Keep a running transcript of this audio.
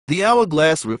The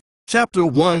Hourglass Rift. Chapter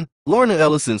 1. Lorna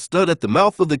Ellison stood at the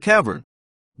mouth of the cavern,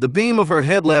 the beam of her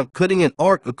headlamp cutting an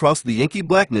arc across the inky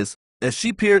blackness. As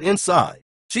she peered inside,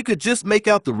 she could just make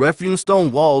out the refuge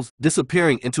stone walls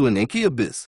disappearing into an inky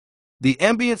abyss. The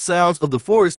ambient sounds of the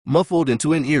forest muffled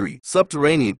into an eerie,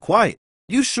 subterranean quiet.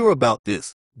 "You sure about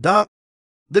this, Doc?"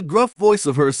 The gruff voice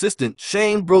of her assistant,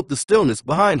 Shane, broke the stillness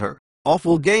behind her.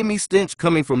 "Awful gamey stench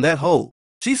coming from that hole."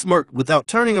 She smirked without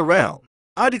turning around.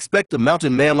 "I'd expect a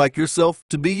mountain man like yourself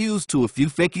to be used to a few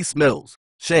funky smells."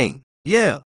 Shane: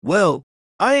 "Yeah, well,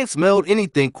 I ain't smelled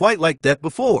anything quite like that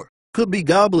before. Could be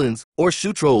goblins, or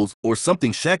shoe trolls, or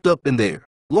something shacked up in there."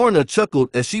 Lorna chuckled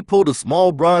as she pulled a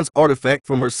small bronze artifact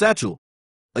from her satchel.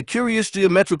 A curious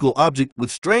geometrical object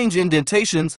with strange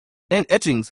indentations and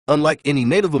etchings, unlike any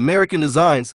Native American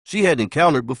designs she had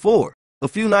encountered before. A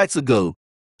few nights ago,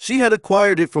 she had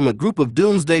acquired it from a group of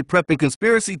doomsday prepping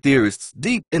conspiracy theorists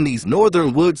deep in these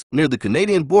northern woods near the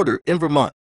Canadian border in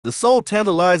Vermont. The sole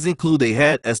tantalizing clue they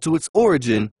had as to its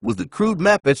origin was the crude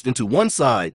map etched into one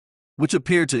side, which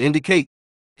appeared to indicate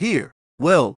here.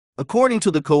 Well, according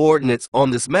to the coordinates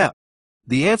on this map,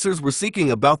 the answers we're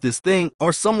seeking about this thing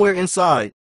are somewhere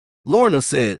inside, Lorna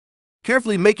said,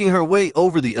 carefully making her way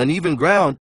over the uneven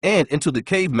ground and into the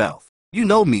cave mouth. "You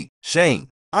know me, Shane.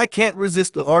 I can't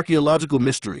resist the archaeological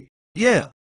mystery." "Yeah,"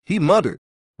 he muttered,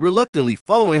 reluctantly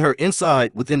following her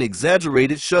inside with an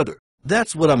exaggerated shudder.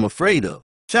 "That's what I'm afraid of."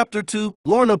 Chapter 2.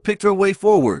 Lorna picked her way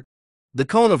forward, the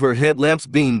cone of her headlamp's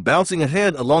beam bouncing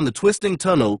ahead along the twisting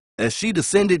tunnel as she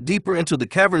descended deeper into the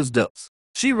cavern's depths.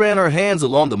 She ran her hands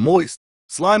along the moist,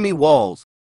 slimy walls,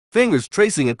 fingers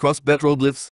tracing across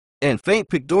petroglyphs and faint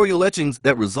pictorial etchings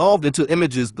that resolved into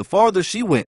images the farther she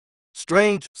went.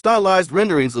 Strange, stylized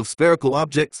renderings of spherical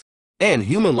objects and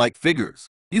human-like figures.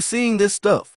 "You seeing this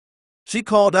stuff?" she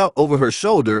called out over her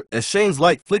shoulder as Shane's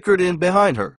light flickered in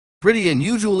behind her. "Pretty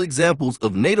unusual examples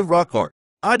of native rock art.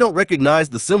 I don't recognize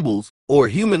the symbols or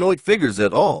humanoid figures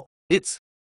at all. It's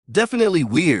definitely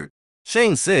weird,"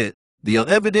 Shane said, the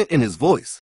evident in his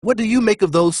voice. "What do you make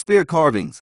of those spear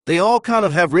carvings? They all kind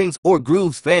of have rings or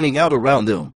grooves fanning out around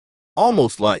them,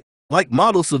 almost like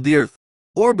models of the earth,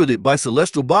 orbited by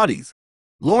celestial bodies."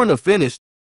 Lorna finished,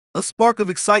 a spark of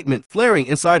excitement flaring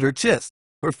inside her chest.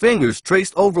 Her fingers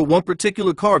traced over one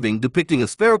particular carving depicting a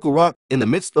spherical rock in the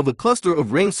midst of a cluster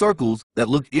of ringed circles that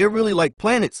looked eerily like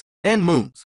planets and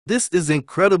moons. "This is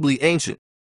incredibly ancient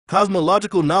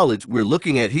cosmological knowledge we're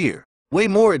looking at here, way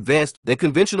more advanced than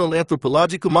conventional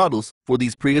anthropological models for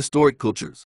these prehistoric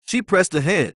cultures." She pressed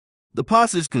ahead, the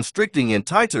passage constricting and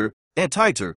tighter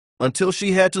until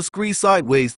she had to squeeze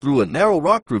sideways through a narrow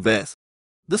rock crevasse,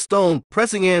 the stone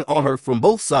pressing in on her from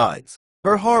both sides.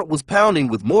 Her heart was pounding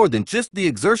with more than just the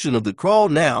exertion of the crawl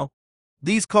now.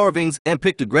 These carvings and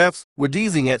pictographs were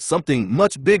teasing at something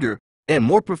much bigger and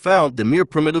more profound than mere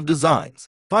primitive designs.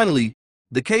 Finally,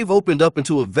 the cave opened up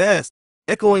into a vast,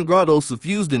 echoing grotto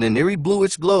suffused in an eerie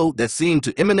bluish glow that seemed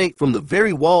to emanate from the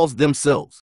very walls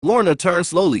themselves. Lorna turned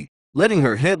slowly, letting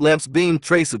her headlamp's beam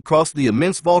trace across the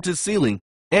immense vaulted ceiling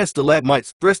and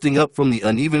stalagmites thrusting up from the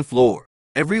uneven floor.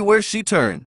 Everywhere she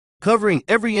turned, covering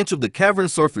every inch of the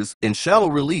cavern's surface in shallow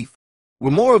relief,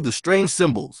 were more of the strange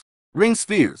symbols, ring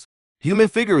spheres, human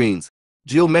figurines,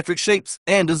 geometric shapes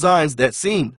and designs that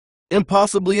seemed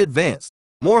impossibly advanced,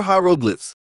 more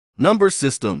hieroglyphs, number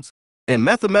systems, and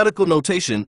mathematical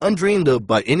notation undreamed of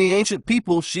by any ancient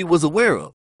people she was aware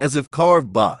of, as if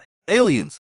carved by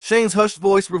aliens. Shane's hushed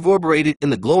voice reverberated in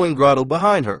the glowing grotto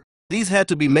behind her. "These had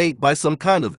to be made by some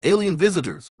kind of alien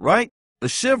visitors, right?" A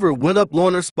shiver went up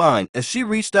Lorna's spine as she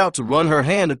reached out to run her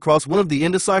hand across one of the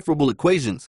indecipherable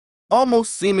equations,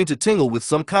 almost seeming to tingle with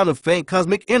some kind of faint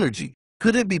cosmic energy.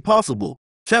 Could it be possible?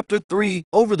 Chapter 3.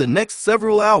 Over the next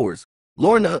several hours,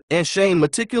 Lorna and Shane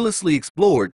meticulously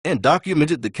explored and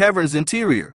documented the cavern's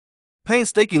interior,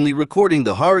 painstakingly recording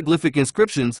the hieroglyphic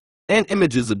inscriptions and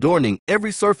images adorning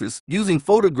every surface using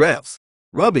photographs,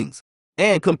 rubbings,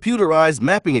 and computerized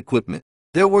mapping equipment.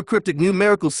 There were cryptic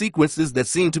numerical sequences that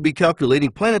seemed to be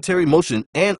calculating planetary motion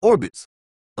and orbits,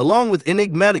 along with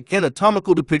enigmatic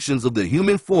anatomical depictions of the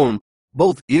human form,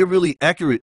 both eerily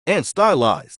accurate and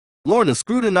stylized. Lorna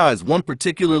scrutinized one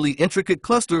particularly intricate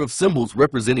cluster of symbols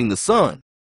representing the sun,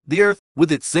 the earth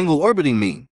with its single orbiting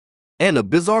mean, and a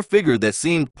bizarre figure that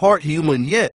seemed part human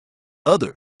yet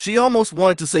other. She almost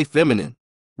wanted to say feminine,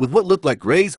 with what looked like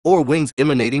rays or wings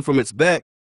emanating from its back,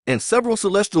 and several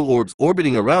celestial orbs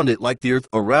orbiting around it like the earth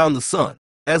around the sun.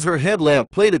 As her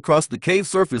headlamp played across the cave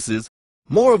surfaces,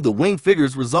 more of the winged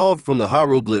figures resolved from the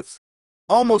hieroglyphs,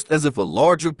 almost as if a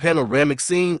larger panoramic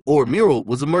scene or mural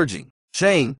was emerging.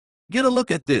 "Shane, get a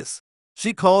look at this,"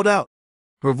 she called out,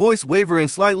 her voice wavering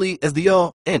slightly as the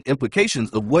awe and implications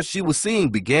of what she was seeing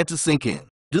began to sink in.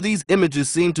 Do these images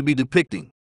seem to be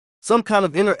depicting some kind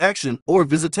of interaction or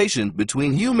visitation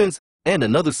between humans and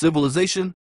another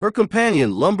civilization? Her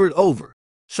companion lumbered over,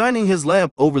 shining his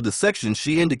lamp over the section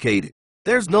she indicated.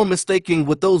 There's no mistaking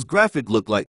what those graphics look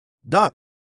like, Doc,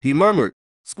 he murmured,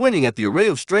 squinting at the array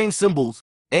of strange symbols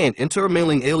and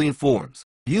intermingling alien forms.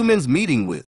 Humans meeting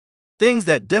with things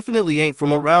that definitely ain't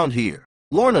from around here.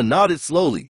 Lorna nodded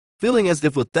slowly, feeling as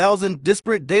if 1,000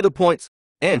 disparate data points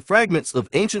and fragments of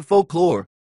ancient folklore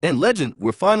and legend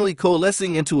were finally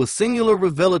coalescing into a singular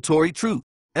revelatory truth.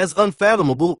 As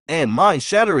unfathomable and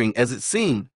mind-shattering as it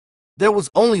seemed, there was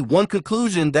only one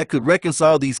conclusion that could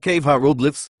reconcile these cave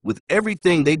hieroglyphs with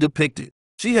everything they depicted.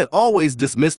 She had always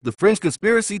dismissed the fringe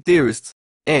conspiracy theorists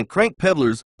and crank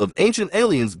peddlers of ancient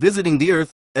aliens visiting the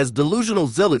Earth as delusional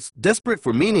zealots desperate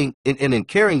for meaning in an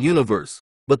uncaring universe.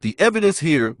 But the evidence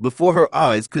here before her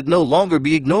eyes could no longer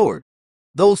be ignored.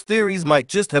 Those theories might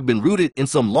just have been rooted in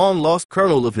some long-lost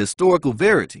kernel of historical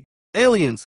verity.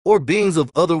 Aliens, or beings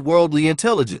of otherworldly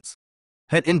intelligence,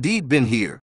 had indeed been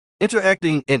here,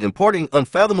 interacting and imparting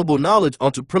unfathomable knowledge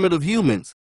onto primitive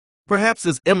humans, perhaps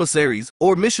as emissaries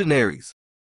or missionaries,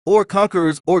 or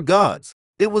conquerors or gods.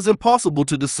 It was impossible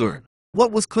to discern.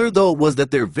 What was clear, though, was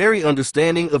that their very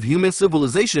understanding of human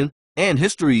civilization and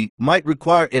history might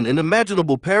require an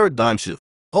unimaginable paradigm shift.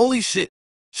 Holy shit!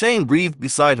 Shane breathed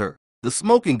beside her, the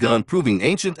smoking gun proving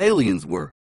ancient aliens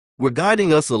were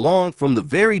guiding us along from the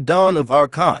very dawn of our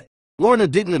kind. Lorna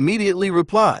didn't immediately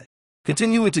reply,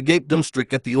 continuing to gape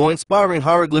dumbstruck at the awe-inspiring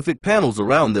hieroglyphic panels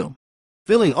around them,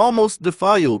 feeling almost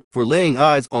defiled for laying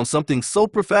eyes on something so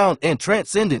profound and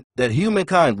transcendent that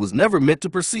humankind was never meant to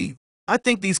perceive. I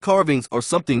think these carvings are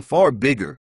something far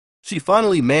bigger, she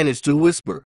finally managed to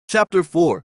whisper. Chapter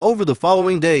 4. Over the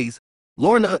following days,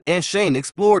 Lorna and Shane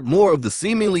explored more of the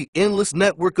seemingly endless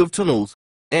network of tunnels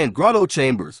and grotto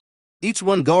chambers, each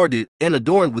one guarded and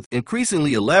adorned with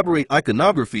increasingly elaborate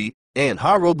iconography and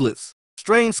hieroglyphs.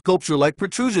 Strange sculpture-like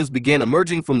protrusions began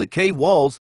emerging from the cave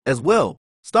walls as well,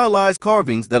 stylized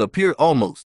carvings that appeared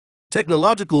almost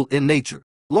technological in nature.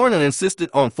 Lorna insisted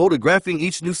on photographing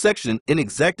each new section in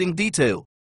exacting detail,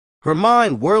 her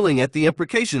mind whirling at the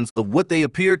implications of what they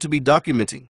appeared to be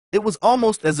documenting. It was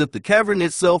almost as if the cavern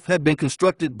itself had been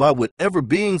constructed by whatever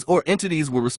beings or entities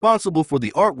were responsible for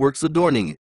the artworks adorning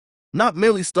it, not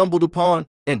merely stumbled upon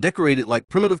and decorated like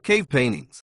primitive cave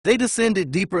paintings. They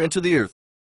descended deeper into the earth,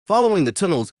 following the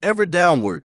tunnels ever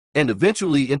downward, and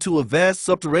eventually into a vast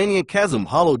subterranean chasm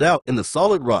hollowed out in the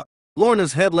solid rock.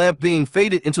 Lorna's headlamp beam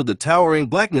faded into the towering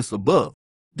blackness above,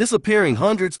 disappearing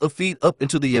hundreds of feet up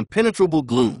into the impenetrable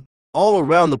gloom. All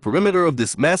around the perimeter of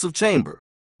this massive chamber,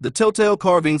 the telltale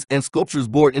carvings and sculptures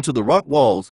bored into the rock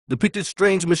walls depicted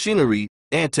strange machinery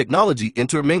and technology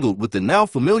intermingled with the now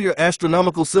familiar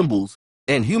astronomical symbols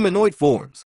and humanoid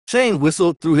forms. Shane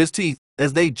whistled through his teeth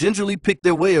as they gingerly picked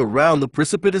their way around the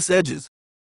precipitous edges,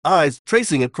 eyes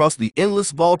tracing across the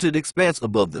endless vaulted expanse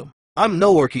above them. I'm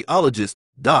no archaeologist,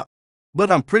 Doc,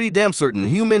 but I'm pretty damn certain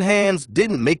human hands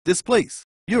didn't make this place.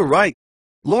 You're right,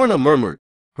 Lorna murmured,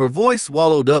 her voice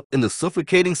swallowed up in the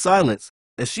suffocating silence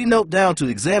as she knelt down to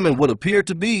examine what appeared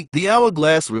to be the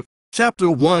hourglass rift.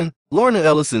 Chapter 1. Lorna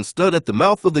Ellison stood at the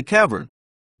mouth of the cavern,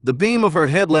 the beam of her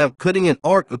headlamp cutting an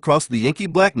arc across the inky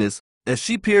blackness. As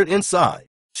she peered inside,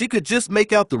 she could just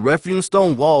make out the rough-hewn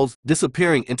stone walls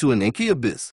disappearing into an inky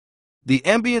abyss, the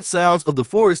ambient sounds of the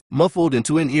forest muffled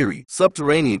into an eerie,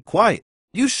 subterranean quiet.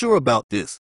 You sure about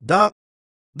this, Doc?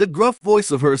 The gruff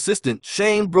voice of her assistant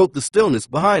Shane broke the stillness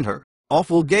behind her.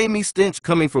 Awful gamey stench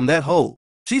coming from that hole.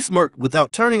 She smirked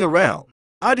without turning around.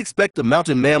 I'd expect a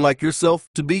mountain man like yourself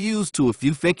to be used to a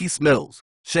few funky smells.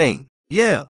 Shane.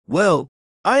 Yeah, well,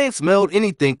 I ain't smelled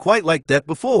anything quite like that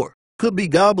before. Could be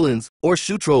goblins or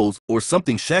shoe trolls or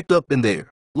something shacked up in there.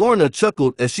 Lorna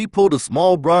chuckled as she pulled a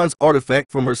small bronze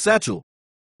artifact from her satchel,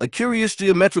 a curious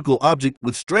geometrical object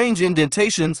with strange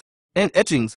indentations and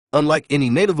etchings unlike any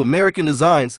Native American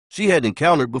designs she had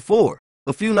encountered before.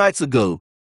 A few nights ago,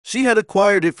 she had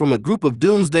acquired it from a group of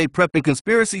doomsday prepping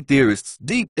conspiracy theorists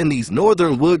deep in these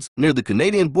northern woods near the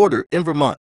Canadian border in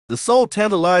Vermont. The sole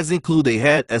tantalizing clue they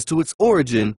had as to its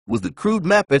origin was the crude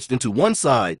map etched into one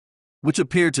side, which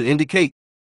appeared to indicate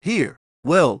here.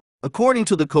 Well, according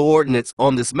to the coordinates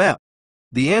on this map,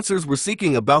 the answers we're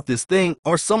seeking about this thing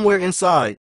are somewhere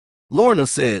inside, Lorna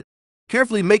said,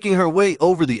 carefully making her way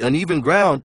over the uneven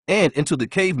ground and into the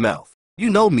cave mouth.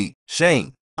 You know me,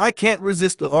 Shane. I can't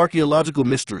resist the archaeological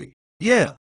mystery.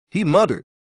 Yeah, he muttered,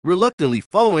 reluctantly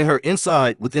following her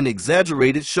inside with an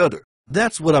exaggerated shudder.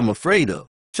 That's what I'm afraid of.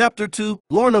 Chapter 2.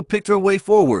 Lorna picked her way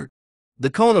forward, the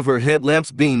cone of her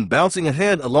headlamp's beam bouncing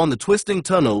ahead along the twisting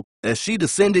tunnel as she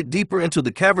descended deeper into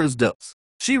the cavern's depths.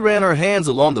 She ran her hands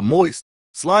along the moist,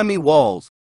 slimy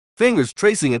walls, fingers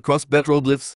tracing across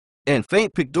petroglyphs and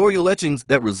faint pictorial etchings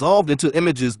that resolved into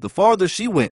images the farther she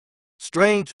went.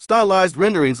 Strange, stylized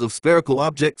renderings of spherical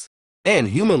objects and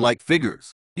human-like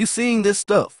figures. "You seeing this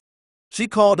stuff?" she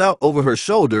called out over her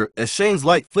shoulder as Shane's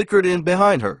light flickered in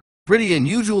behind her. "Pretty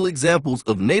unusual examples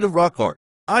of native rock art.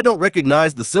 I don't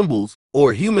recognize the symbols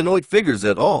or humanoid figures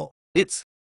at all. It's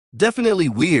definitely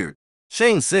weird,"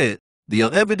 Shane said, the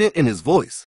evident in his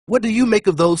voice. "What do you make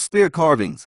of those spear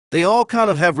carvings? They all kind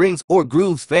of have rings or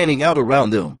grooves fanning out around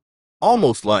them,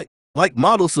 almost like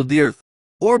models of the earth,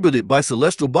 orbited by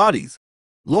celestial bodies."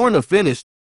 Lorna finished,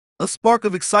 a spark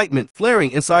of excitement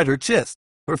flaring inside her chest.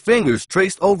 Her fingers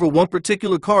traced over one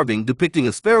particular carving depicting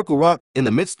a spherical rock in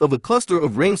the midst of a cluster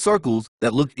of ringed circles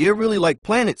that looked eerily like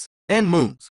planets and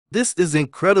moons. "This is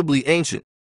incredibly ancient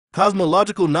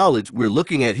cosmological knowledge we're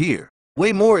looking at here,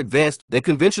 way more advanced than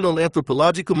conventional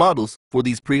anthropological models for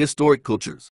these prehistoric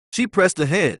cultures." She pressed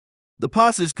ahead, the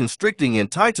passage constricting in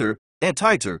tighter and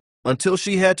tighter until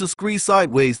she had to squeeze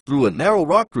sideways through a narrow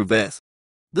rock crevasse,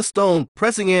 the stone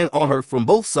pressing in on her from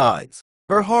both sides.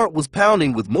 Her heart was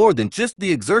pounding with more than just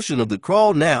the exertion of the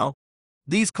crawl now.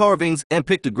 These carvings and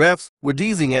pictographs were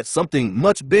teasing at something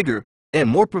much bigger and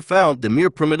more profound than mere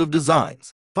primitive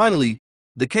designs. Finally,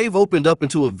 the cave opened up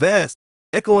into a vast,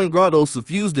 echoing grotto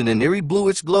suffused in an eerie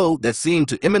bluish glow that seemed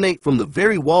to emanate from the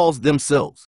very walls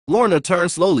themselves. Lorna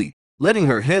turned slowly, letting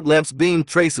her headlamp's beam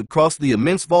trace across the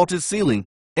immense vaulted ceiling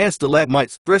and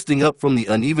stalagmites thrusting up from the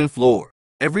uneven floor.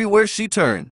 Everywhere she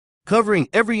turned, covering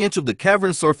every inch of the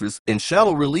cavern surface in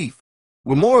shallow relief,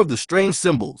 were more of the strange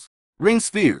symbols, ring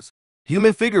spheres,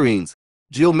 human figurines,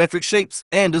 geometric shapes,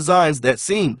 and designs that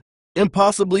seemed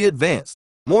impossibly advanced.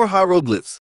 More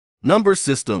hieroglyphs, number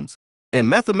systems, and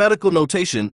mathematical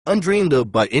notation undreamed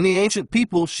of by any ancient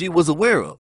people she was aware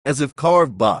of, as if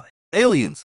carved by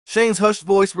aliens. Shane's hushed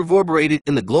voice reverberated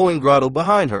in the glowing grotto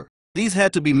behind her. "These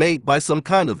had to be made by some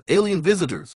kind of alien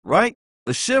visitors, right?"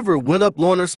 A shiver went up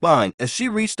Lorna's spine as she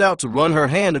reached out to run her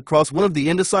hand across one of the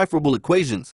indecipherable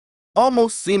equations,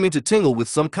 almost seeming to tingle with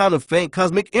some kind of faint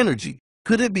cosmic energy.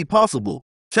 Could it be possible?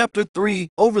 Chapter 3.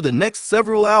 Over the next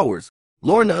several hours,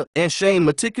 Lorna and Shane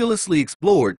meticulously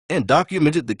explored and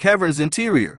documented the cavern's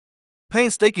interior,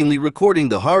 painstakingly recording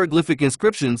the hieroglyphic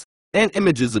inscriptions and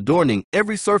images adorning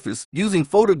every surface using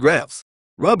photographs,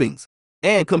 rubbings,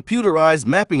 and computerized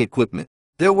mapping equipment.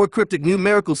 There were cryptic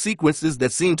numerical sequences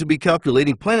that seemed to be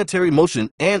calculating planetary motion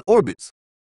and orbits,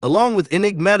 along with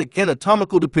enigmatic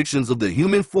anatomical depictions of the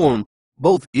human form,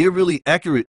 both eerily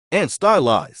accurate and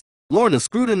stylized. Lorna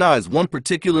scrutinized one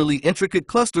particularly intricate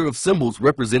cluster of symbols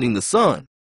representing the sun,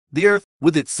 the earth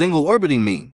with its single orbiting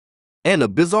mean, and a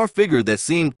bizarre figure that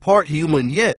seemed part human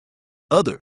yet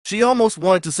other. She almost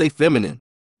wanted to say feminine,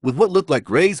 with what looked like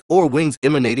rays or wings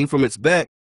emanating from its back,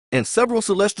 and several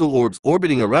celestial orbs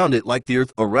orbiting around it like the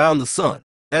earth around the sun.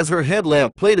 As her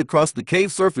headlamp played across the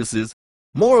cave surfaces,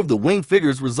 more of the winged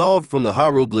figures resolved from the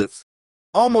hieroglyphs,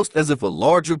 almost as if a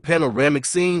larger panoramic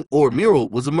scene or mural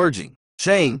was emerging.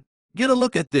 "Shane, get a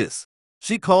look at this,"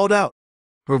 she called out,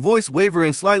 her voice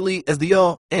wavering slightly as the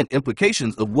awe and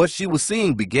implications of what she was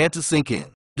seeing began to sink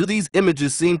in. "Do these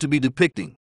images seem to be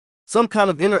depicting some kind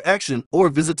of interaction or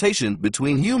visitation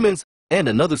between humans and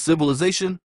another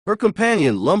civilization?" Her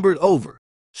companion lumbered over,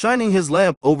 shining his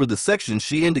lamp over the section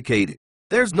she indicated.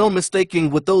 "There's no mistaking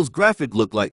what those graphics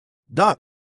look like, Doc,"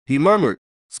 he murmured,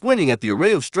 squinting at the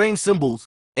array of strange symbols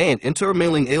and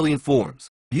intermingling alien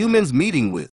forms. "Humans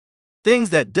meeting with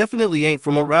things that definitely ain't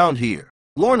from around here."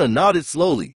 Lorna nodded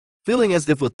slowly, feeling as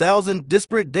if 1,000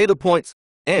 disparate data points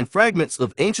and fragments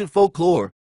of ancient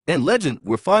folklore and legend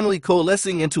were finally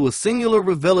coalescing into a singular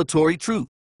revelatory truth.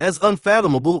 As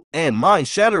unfathomable and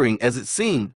mind-shattering as it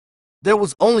seemed, there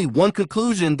was only one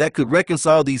conclusion that could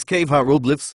reconcile these cave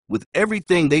hieroglyphs with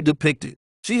everything they depicted.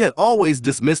 She had always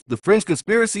dismissed the fringe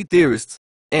conspiracy theorists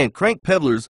and crank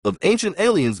peddlers of ancient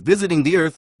aliens visiting the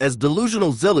earth as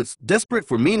delusional zealots desperate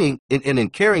for meaning in an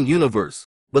uncaring universe.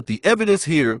 But the evidence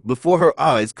here before her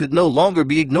eyes could no longer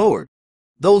be ignored.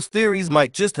 Those theories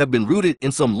might just have been rooted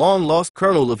in some long-lost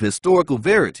kernel of historical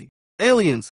verity.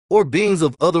 Aliens, or beings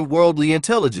of otherworldly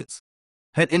intelligence,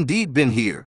 had indeed been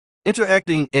here,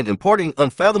 interacting and imparting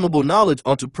unfathomable knowledge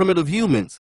onto primitive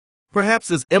humans, perhaps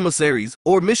as emissaries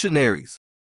or missionaries,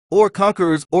 or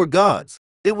conquerors or gods.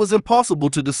 It was impossible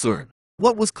to discern.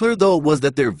 What was clear, though, was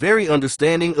that their very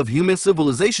understanding of human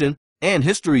civilization and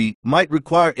history might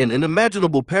require an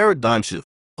unimaginable paradigm shift.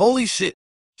 "Holy shit,"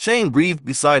 Shane breathed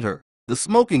beside her, the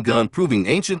smoking gun proving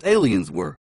ancient aliens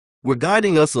were were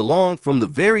guiding us along from the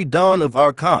very dawn of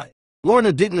our kind.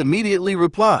 Lorna didn't immediately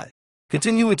reply,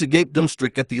 continuing to gape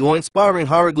dumbstruck at the awe-inspiring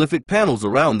hieroglyphic panels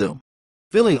around them,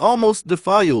 feeling almost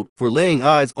defiled for laying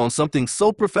eyes on something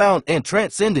so profound and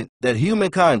transcendent that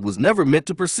humankind was never meant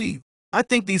to perceive. I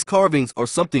think these carvings are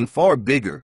something far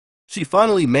bigger, she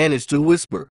finally managed to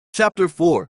whisper. Chapter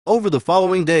 4. Over the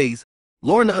following days,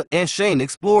 Lorna and Shane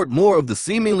explored more of the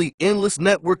seemingly endless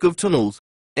network of tunnels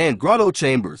and grotto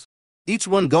chambers, each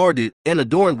one guarded and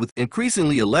adorned with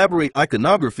increasingly elaborate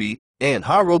iconography and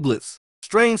hieroglyphs.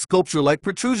 Strange sculpture-like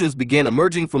protrusions began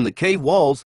emerging from the cave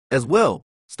walls as well,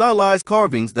 stylized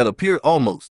carvings that appeared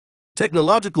almost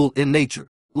technological in nature.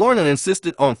 Lorna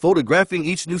insisted on photographing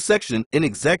each new section in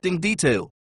exacting detail,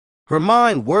 her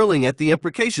mind whirling at the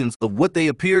implications of what they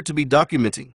appeared to be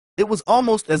documenting. It was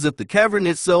almost as if the cavern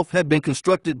itself had been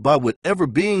constructed by whatever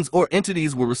beings or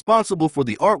entities were responsible for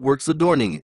the artworks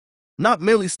adorning it, not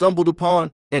merely stumbled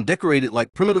upon and decorated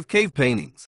like primitive cave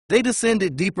paintings. They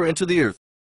descended deeper into the earth,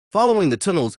 following the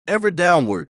tunnels ever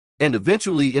downward, and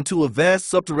eventually into a vast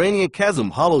subterranean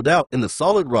chasm hollowed out in the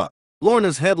solid rock.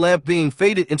 Lorna's headlamp beam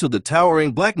faded into the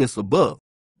towering blackness above,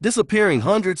 disappearing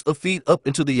hundreds of feet up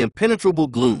into the impenetrable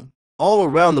gloom. All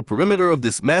around the perimeter of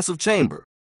this massive chamber,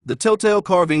 the telltale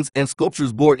carvings and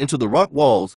sculptures bored into the rock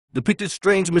walls depicted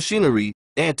strange machinery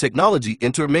and technology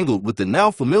intermingled with the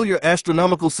now familiar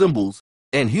astronomical symbols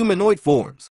and humanoid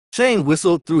forms. Shane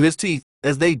whistled through his teeth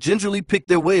as they gingerly picked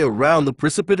their way around the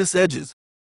precipitous edges,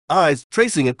 eyes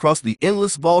tracing across the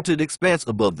endless vaulted expanse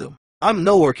above them. I'm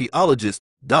no archaeologist,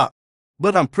 Doc,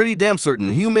 but I'm pretty damn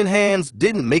certain human hands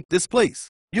didn't make this place.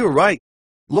 You're right,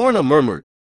 Lorna murmured,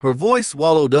 her voice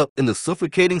swallowed up in the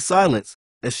suffocating silence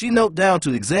as she knelt down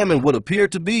to examine what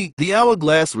appeared to be the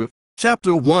hourglass rift.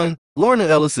 Chapter 1. Lorna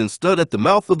Ellison stood at the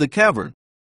mouth of the cavern,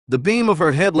 the beam of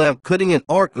her headlamp cutting an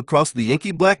arc across the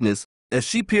inky blackness. As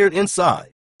she peered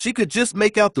inside, she could just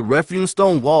make out the rough-hewn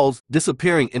stone walls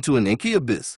disappearing into an inky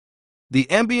abyss, the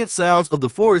ambient sounds of the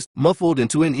forest muffled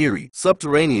into an eerie,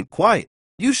 subterranean quiet.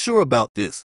 You sure about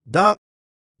this, Doc?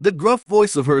 The gruff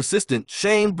voice of her assistant,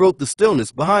 Shane, broke the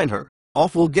stillness behind her.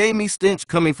 Awful gamey stench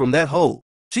coming from that hole.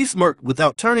 She smirked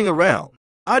without turning around.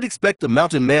 I'd expect a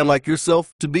mountain man like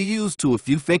yourself to be used to a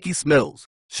few funky smells,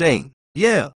 Shane.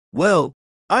 Yeah, well,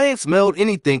 I ain't smelled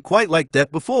anything quite like that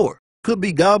before. Could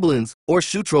be goblins or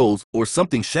shoe trolls or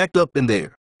something shacked up in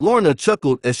there. Lorna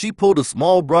chuckled as she pulled a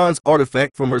small bronze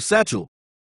artifact from her satchel,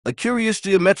 a curious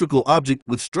geometrical object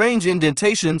with strange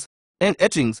indentations and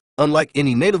etchings unlike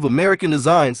any Native American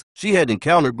designs she had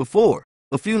encountered before.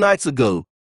 A few nights ago,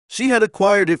 she had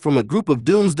acquired it from a group of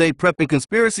doomsday prepping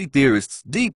conspiracy theorists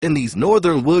deep in these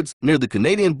northern woods near the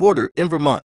Canadian border in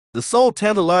Vermont. The sole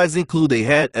tantalizing clue they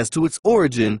had as to its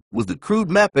origin was the crude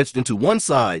map etched into one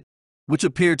side, which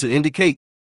appeared to indicate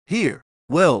here.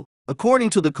 Well, according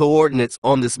to the coordinates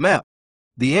on this map,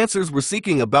 the answers we're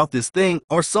seeking about this thing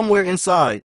are somewhere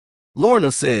inside,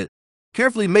 Lorna said,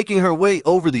 carefully making her way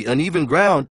over the uneven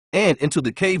ground and into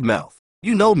the cave mouth.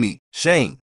 You know me,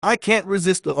 Shane. I can't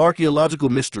resist the archaeological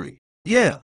mystery.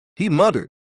 Yeah, he muttered,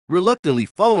 reluctantly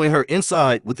following her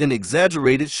inside with an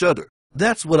exaggerated shudder.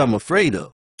 That's what I'm afraid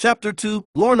of. Chapter 2.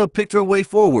 Lorna picked her way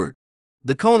forward,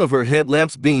 the cone of her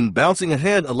headlamp's beam bouncing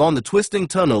ahead along the twisting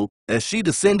tunnel as she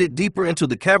descended deeper into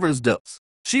the cavern's depths.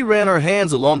 She ran her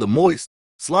hands along the moist,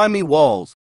 slimy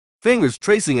walls, fingers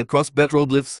tracing across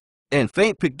petroglyphs and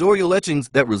faint pictorial etchings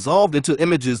that resolved into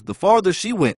images the farther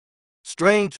she went.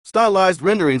 Strange, stylized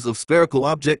renderings of spherical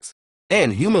objects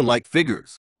and human-like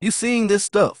figures. You seeing this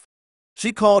stuff?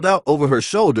 She called out over her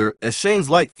shoulder as Shane's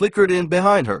light flickered in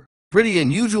behind her. Pretty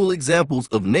unusual examples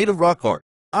of native rock art.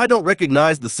 I don't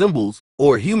recognize the symbols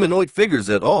or humanoid figures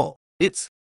at all. It's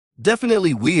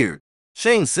definitely weird,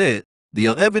 Shane said, the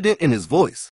evident in his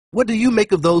voice. What do you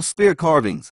make of those spear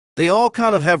carvings? They all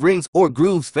kind of have rings or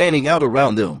grooves fanning out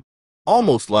around them,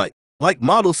 almost like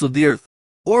models of the earth,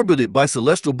 orbited by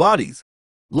celestial bodies.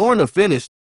 Lorna finished,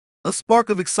 a spark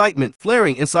of excitement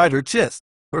flaring inside her chest.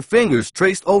 Her fingers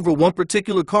traced over one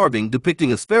particular carving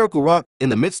depicting a spherical rock in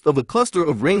the midst of a cluster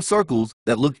of ringed circles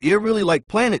that looked eerily like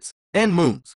planets and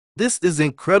moons. This is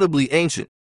incredibly ancient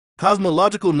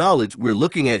cosmological knowledge we're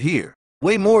looking at here,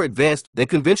 way more advanced than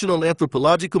conventional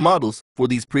anthropological models for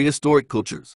these prehistoric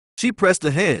cultures. She pressed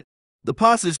ahead, the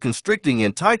passage constricting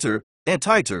in tighter and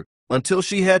tighter until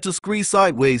she had to squeeze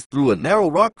sideways through a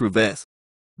narrow rock crevasse,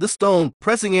 the stone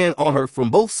pressing in on her from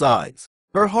both sides.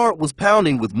 Her heart was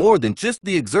pounding with more than just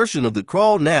the exertion of the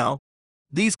crawl now.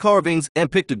 These carvings and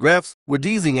pictographs were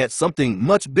teasing at something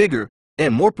much bigger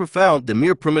and more profound than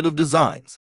mere primitive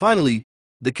designs. Finally,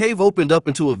 the cave opened up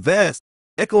into a vast,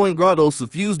 echoing grottos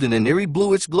suffused in an eerie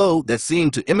bluish glow that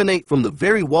seemed to emanate from the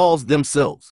very walls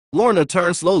themselves. Lorna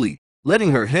turned slowly, letting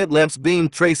her headlamp's beam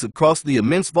trace across the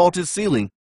immense vaulted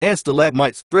ceiling and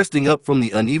stalagmites thrusting up from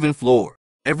the uneven floor.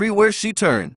 Everywhere she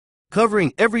turned,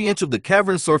 covering every inch of the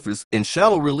cavern's surface in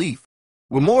shallow relief,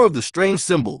 were more of the strange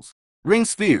symbols, ring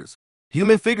spheres,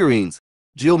 human figurines,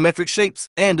 geometric shapes,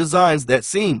 and designs that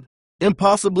seemed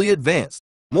impossibly advanced.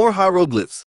 More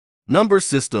hieroglyphs, number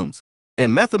systems,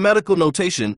 and mathematical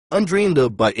notation undreamed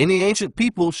of by any ancient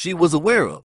people she was aware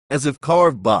of, as if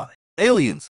carved by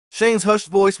aliens. Shane's hushed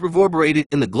voice reverberated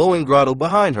in the glowing grotto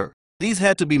behind her. These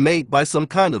had to be made by some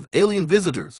kind of alien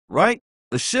visitors, right?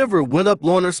 A shiver went up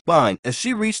Lorna's spine as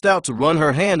she reached out to run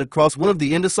her hand across one of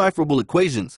the indecipherable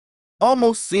equations,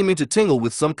 almost seeming to tingle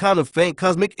with some kind of faint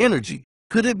cosmic energy.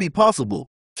 Could it be possible?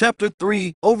 Chapter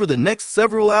 3. Over the next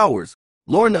several hours,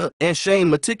 Lorna and Shane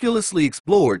meticulously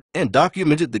explored and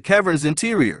documented the cavern's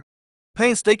interior,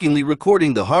 painstakingly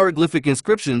recording the hieroglyphic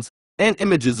inscriptions and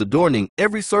images adorning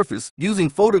every surface using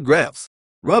photographs,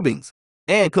 rubbings,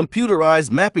 and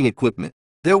computerized mapping equipment.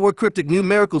 There were cryptic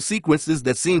numerical sequences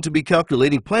that seemed to be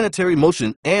calculating planetary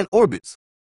motion and orbits,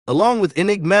 along with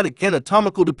enigmatic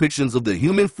anatomical depictions of the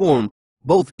human form,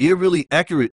 both eerily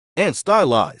accurate and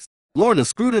stylized. Lorna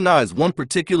scrutinized one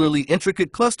particularly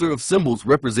intricate cluster of symbols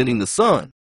representing the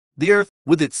sun, the Earth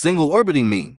with its single orbiting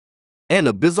mean, and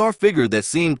a bizarre figure that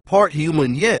seemed part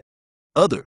human yet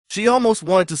other. She almost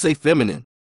wanted to say feminine,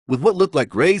 with what looked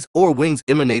like rays or wings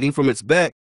emanating from its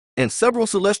back, and several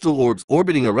celestial orbs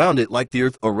orbiting around it like the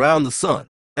Earth around the sun.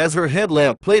 As her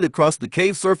headlamp played across the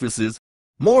cave surfaces,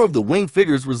 more of the winged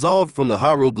figures resolved from the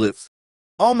hieroglyphs,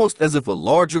 almost as if a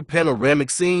larger panoramic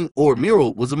scene or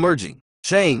mural was emerging.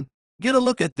 Shane, get a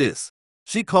look at this,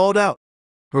 she called out,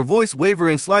 her voice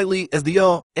wavering slightly as the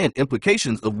awe and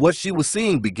implications of what she was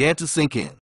seeing began to sink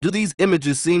in. Do these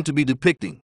images seem to be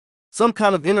depicting some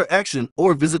kind of interaction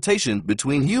or visitation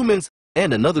between humans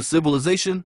and another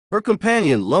civilization? Her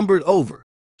companion lumbered over,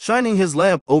 shining his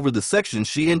lamp over the section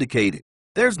she indicated.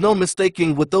 There's no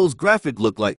mistaking what those graphics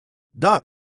look like, Doc,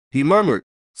 he murmured,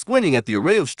 squinting at the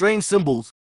array of strange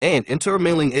symbols and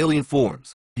intermingling alien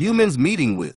forms. Humans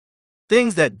meeting with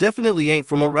things that definitely ain't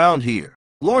from around here.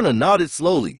 Lorna nodded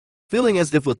slowly, feeling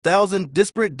as if 1,000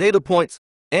 disparate data points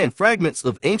and fragments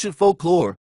of ancient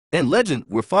folklore and legend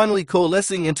were finally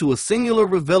coalescing into a singular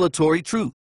revelatory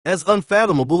truth. As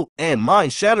unfathomable and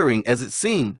mind-shattering as it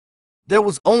seemed, there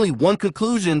was only one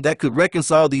conclusion that could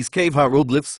reconcile these cave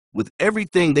hieroglyphs with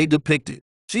everything they depicted.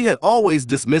 She had always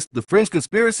dismissed the fringe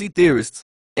conspiracy theorists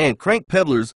and crank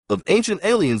peddlers of ancient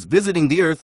aliens visiting the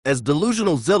Earth as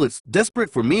delusional zealots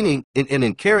desperate for meaning in an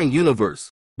uncaring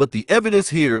universe. But the evidence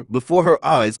here before her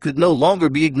eyes could no longer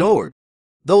be ignored.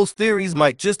 Those theories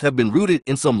might just have been rooted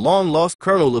in some long-lost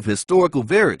kernel of historical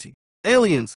verity.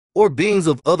 Aliens, or beings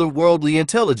of otherworldly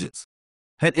intelligence,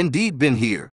 had indeed been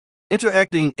here,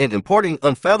 interacting and imparting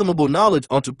unfathomable knowledge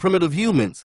onto primitive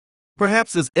humans,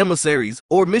 perhaps as emissaries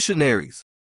or missionaries,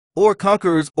 or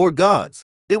conquerors or gods.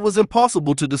 It was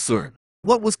impossible to discern.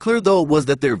 What was clear, though, was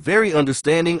that their very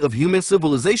understanding of human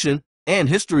civilization and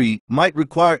history might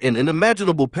require an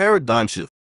unimaginable paradigm shift.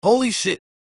 Holy shit!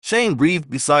 Shane breathed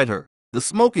beside her, the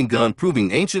smoking gun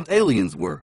proving ancient aliens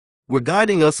were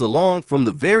guiding us along from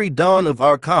the very dawn of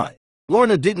our kind.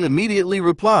 Lorna didn't immediately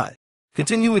reply,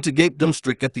 continuing to gape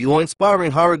dumbstruck at the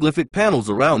awe-inspiring hieroglyphic panels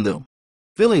around them,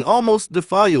 feeling almost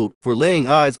defiled for laying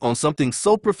eyes on something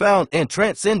so profound and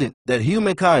transcendent that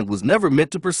humankind was never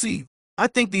meant to perceive. I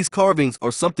think these carvings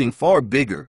are something far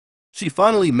bigger, she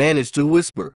finally managed to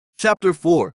whisper. Chapter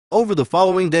 4. Over the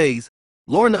following days,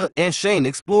 Lorna and Shane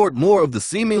explored more of the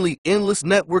seemingly endless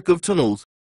network of tunnels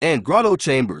and grotto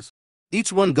chambers,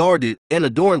 each one guarded and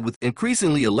adorned with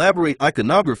increasingly elaborate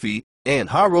iconography and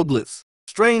hieroglyphs.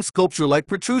 Strange sculpture-like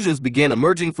protrusions began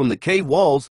emerging from the cave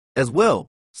walls, as well,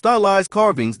 stylized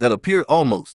carvings that appeared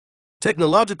almost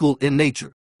technological in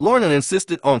nature. Lorna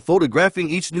insisted on photographing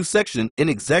each new section in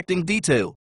exacting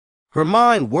detail, her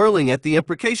mind whirling at the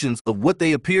implications of what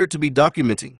they appeared to be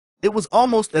documenting. It was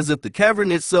almost as if the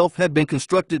cavern itself had been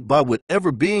constructed by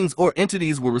whatever beings or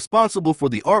entities were responsible for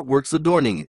the artworks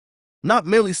adorning it, not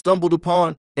merely stumbled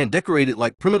upon and decorated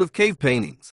like primitive cave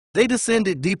paintings. They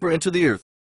descended deeper into the earth,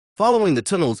 following the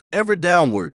tunnels ever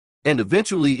downward, and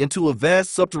eventually into a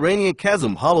vast subterranean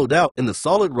chasm hollowed out in the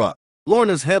solid rock.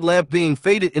 Lorna's headlamp beam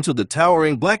faded into the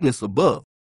towering blackness above,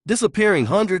 disappearing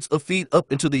hundreds of feet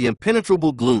up into the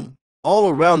impenetrable gloom. All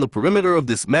around the perimeter of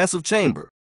this massive chamber,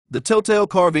 the telltale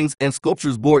carvings and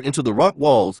sculptures bored into the rock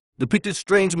walls depicted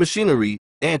strange machinery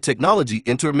and technology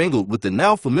intermingled with the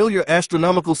now familiar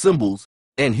astronomical symbols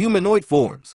and humanoid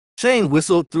forms. Shane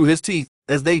whistled through his teeth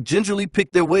as they gingerly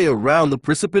picked their way around the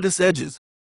precipitous edges,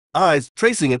 eyes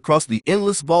tracing across the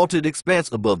endless vaulted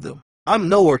expanse above them. I'm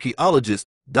no archaeologist,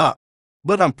 Doc,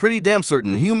 but I'm pretty damn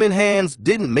certain human hands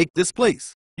didn't make this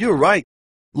place. You're right,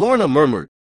 Lorna murmured,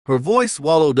 her voice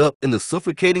swallowed up in the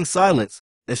suffocating silence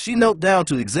as she knelt down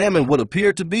to examine what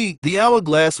appeared to be the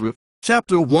hourglass rift.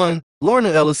 Chapter 1. Lorna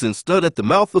Ellison stood at the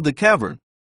mouth of the cavern,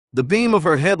 the beam of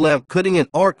her headlamp cutting an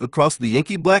arc across the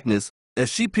inky blackness. As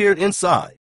she peered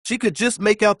inside, she could just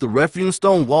make out the rough-hewn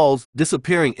stone walls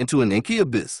disappearing into an inky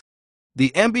abyss.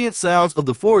 The ambient sounds of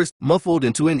the forest muffled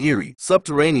into an eerie,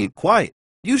 subterranean quiet.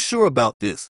 You sure about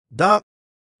this, Doc?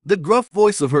 The gruff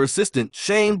voice of her assistant,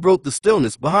 Shane, broke the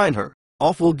stillness behind her.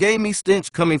 Awful gamey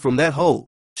stench coming from that hole.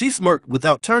 She smirked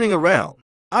without turning around.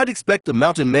 I'd expect a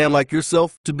mountain man like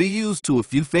yourself to be used to a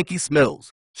few funky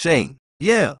smells. Shane.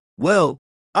 Yeah, well,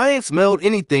 I ain't smelled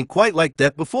anything quite like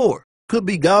that before. Could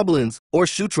be goblins, or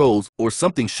shoe trolls, or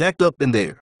something shacked up in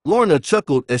there. Lorna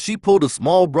chuckled as she pulled a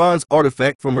small bronze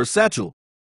artifact from her satchel.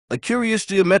 A curious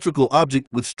geometrical object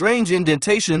with strange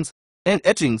indentations and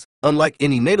etchings, unlike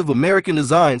any Native American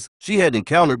designs she had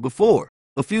encountered before.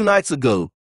 A few nights ago,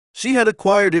 she had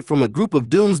acquired it from a group of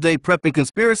doomsday prepping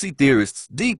conspiracy theorists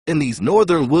deep in these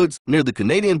northern woods near the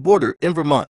Canadian border in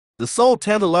Vermont. The sole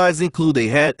tantalizing clue they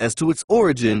had as to its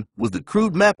origin was the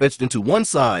crude map etched into one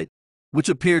side, which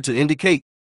appeared to indicate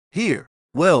here.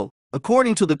 Well,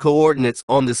 according to the coordinates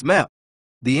on this map,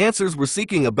 the answers we're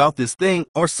seeking about this thing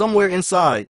are somewhere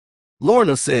inside,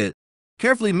 Lorna said,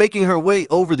 carefully making her way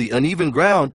over the uneven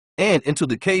ground and into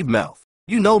the cave mouth.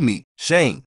 You know me,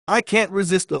 Shane. I can't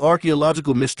resist the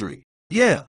archaeological mystery.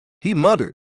 Yeah, he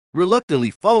muttered,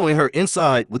 reluctantly following her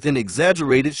inside with an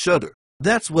exaggerated shudder.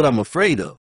 That's what I'm afraid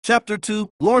of. Chapter 2.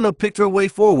 Lorna picked her way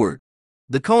forward,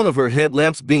 the cone of her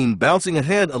headlamp's beam bouncing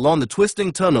ahead along the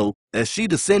twisting tunnel as she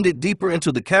descended deeper into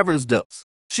the cavern's depths.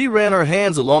 She ran her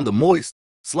hands along the moist,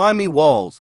 slimy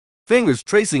walls, fingers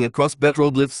tracing across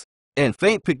petroglyphs and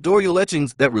faint pictorial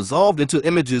etchings that resolved into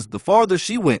images the farther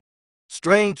she went.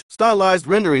 Strange, stylized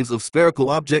renderings of spherical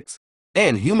objects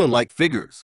and human-like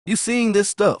figures. You seeing this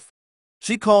stuff?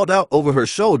 She called out over her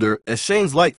shoulder as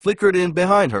Shane's light flickered in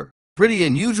behind her. Pretty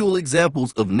unusual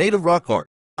examples of native rock art.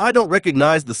 I don't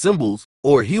recognize the symbols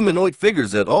or humanoid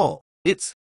figures at all.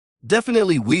 It's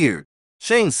definitely weird,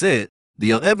 Shane said,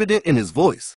 the evident in his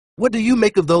voice. What do you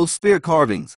make of those sphere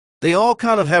carvings? They all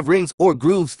kind of have rings or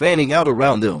grooves fanning out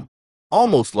around them.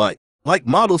 Almost like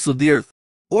models of the earth,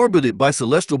 orbited by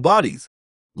celestial bodies.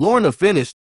 Lorna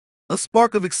finished, a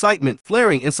spark of excitement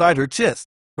flaring inside her chest.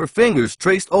 Her fingers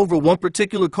traced over one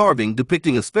particular carving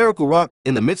depicting a spherical rock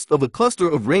in the midst of a cluster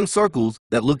of ringed circles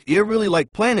that looked eerily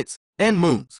like planets and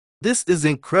moons. This is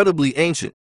incredibly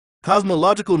ancient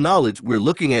cosmological knowledge we're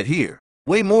looking at here,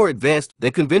 way more advanced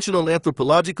than conventional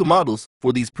anthropological models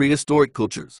for these prehistoric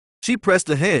cultures. She pressed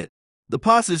ahead, the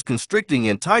passage constricting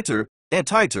and tighter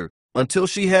until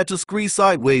she had to squeeze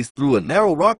sideways through a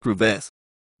narrow rock crevasse,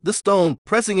 the stone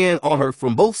pressing in on her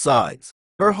from both sides.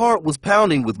 Her heart was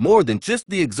pounding with more than just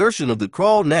the exertion of the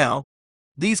crawl now.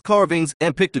 These carvings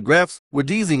and pictographs were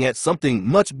teasing at something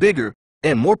much bigger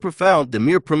and more profound than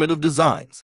mere primitive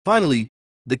designs. Finally,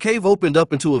 the cave opened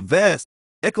up into a vast,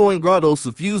 echoing grotto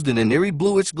suffused in an eerie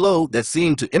bluish glow that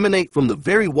seemed to emanate from the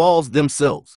very walls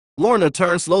themselves. Lorna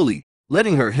turned slowly,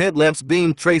 letting her headlamp's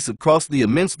beam trace across the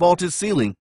immense vaulted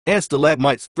ceiling and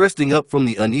stalagmites thrusting up from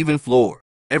the uneven floor.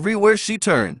 Everywhere she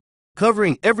turned,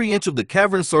 covering every inch of the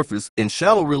cavern surface in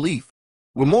shallow relief,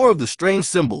 were more of the strange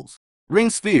symbols,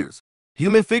 ring spheres,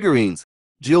 human figurines,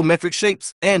 geometric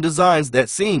shapes and designs that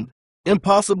seemed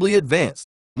impossibly advanced,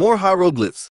 more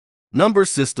hieroglyphs, number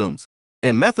systems,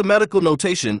 and mathematical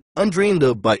notation undreamed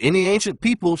of by any ancient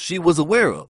people she was aware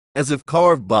of, as if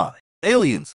carved by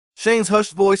aliens. Shane's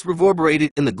hushed voice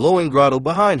reverberated in the glowing grotto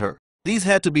behind her. These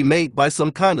had to be made by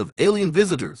some kind of alien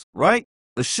visitors, right?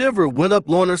 A shiver went up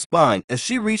Lorna's spine as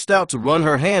she reached out to run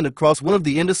her hand across one of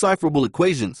the indecipherable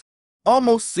equations,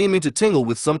 almost seeming to tingle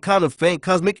with some kind of faint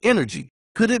cosmic energy.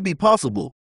 Could it be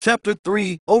possible? Chapter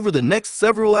 3. Over the next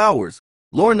several hours,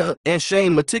 Lorna and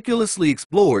Shane meticulously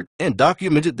explored and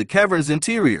documented the cavern's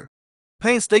interior,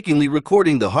 painstakingly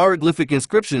recording the hieroglyphic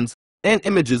inscriptions and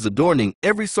images adorning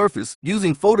every surface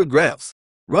using photographs,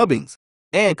 rubbings,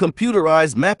 and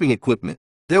computerized mapping equipment.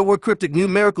 There were cryptic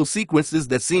numerical sequences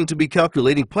that seemed to be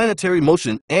calculating planetary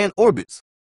motion and orbits,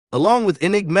 along with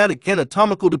enigmatic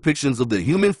anatomical depictions of the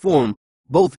human form,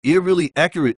 both eerily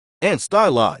accurate and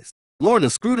stylized.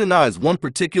 Lorna scrutinized one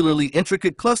particularly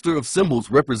intricate cluster of symbols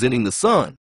representing the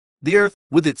sun, the earth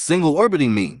with its single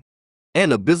orbiting mean,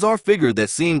 and a bizarre figure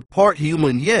that seemed part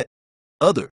human yet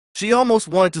other. She almost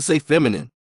wanted to say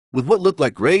feminine, with what looked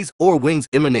like rays or wings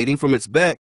emanating from its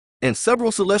back, and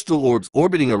several celestial orbs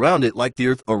orbiting around it like the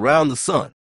Earth around the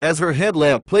sun. As her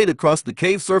headlamp played across the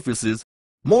cave surfaces,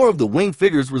 more of the winged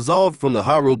figures resolved from the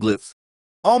hieroglyphs,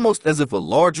 almost as if a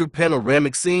larger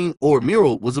panoramic scene or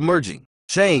mural was emerging.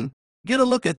 "Shane, get a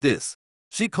look at this,"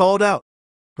 she called out,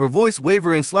 her voice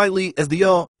wavering slightly as the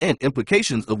awe and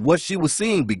implications of what she was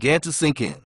seeing began to sink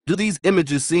in. "Do these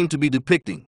images seem to be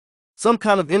depicting some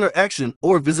kind of interaction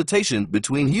or visitation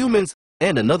between humans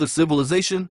and another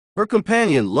civilization?" Her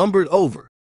companion lumbered over,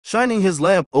 shining his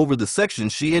lamp over the section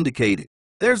she indicated.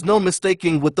 "There's no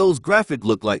mistaking what those graphics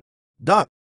look like, Doc,"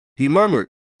 he murmured,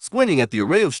 squinting at the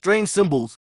array of strange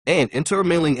symbols and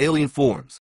intermingling alien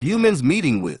forms. "Humans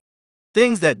meeting with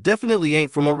things that definitely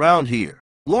ain't from around here."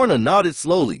 Lorna nodded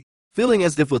slowly, feeling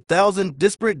as if 1,000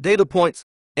 disparate data points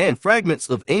and fragments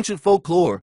of ancient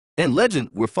folklore and legend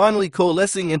were finally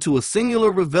coalescing into a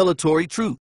singular revelatory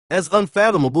truth. As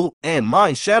unfathomable and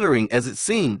mind-shattering as it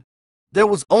seemed, there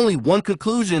was only one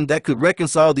conclusion that could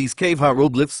reconcile these cave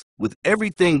hieroglyphs with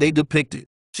everything they depicted.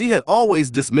 She had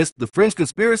always dismissed the fringe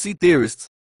conspiracy theorists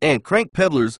and crank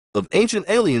peddlers of ancient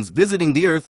aliens visiting the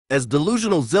Earth as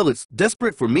delusional zealots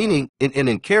desperate for meaning in an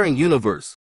uncaring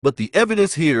universe. But the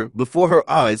evidence here before her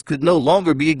eyes could no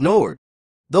longer be ignored.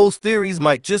 Those theories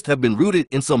might just have been rooted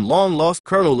in some long-lost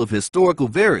kernel of historical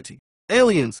verity.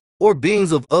 Aliens, or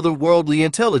beings of otherworldly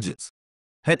intelligence,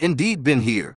 had indeed been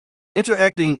here,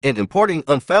 interacting and imparting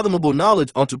unfathomable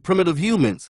knowledge onto primitive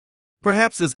humans,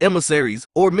 perhaps as emissaries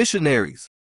or missionaries,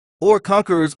 or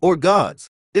conquerors or gods.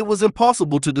 It was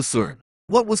impossible to discern.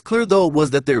 What was clear, though,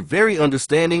 was that their very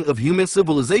understanding of human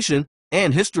civilization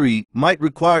and history might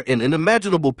require an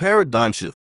unimaginable paradigm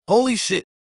shift. "Holy shit,"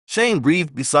 Shane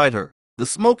breathed beside her, the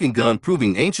smoking gun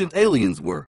proving ancient aliens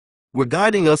were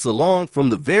guiding us along from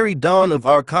the very dawn of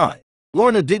our kind.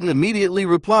 Lorna didn't immediately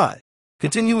reply,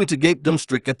 continuing to gape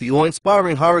dumbstruck at the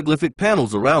awe-inspiring hieroglyphic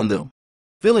panels around them,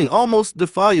 feeling almost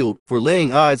defiled for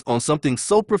laying eyes on something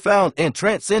so profound and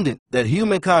transcendent that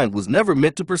humankind was never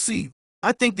meant to perceive.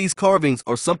 "I think these carvings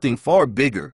are something far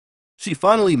bigger," she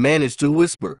finally managed to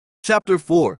whisper. Chapter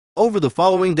 4. Over the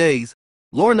following days,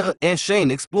 Lorna and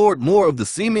Shane explored more of the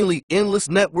seemingly endless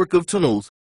network of tunnels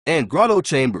and grotto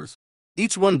chambers,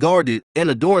 each one guarded and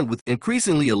adorned with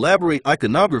increasingly elaborate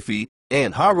iconography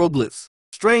and hieroglyphs.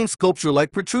 Strange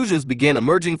sculpture-like protrusions began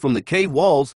emerging from the cave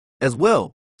walls as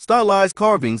well, stylized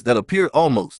carvings that appeared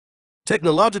almost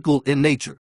technological in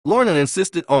nature. Lorna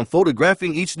insisted on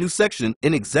photographing each new section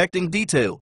in exacting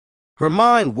detail, her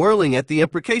mind whirling at the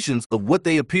implications of what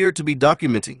they appeared to be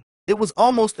documenting. It was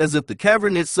almost as if the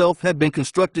cavern itself had been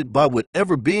constructed by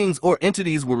whatever beings or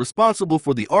entities were responsible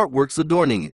for the artworks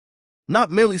adorning it,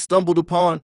 not merely stumbled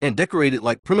upon and decorated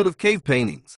like primitive cave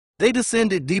paintings. They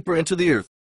descended deeper into the earth,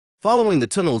 following the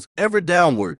tunnels ever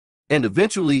downward, and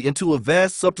eventually into a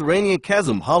vast subterranean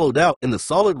chasm hollowed out in the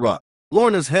solid rock.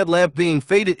 Lorna's headlamp beam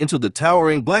faded into the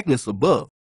towering blackness above,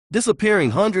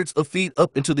 disappearing hundreds of feet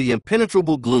up into the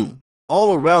impenetrable gloom.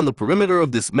 All around the perimeter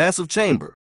of this massive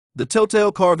chamber, the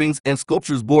telltale carvings and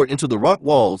sculptures bored into the rock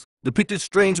walls depicted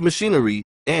strange machinery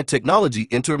and technology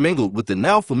intermingled with the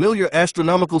now familiar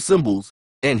astronomical symbols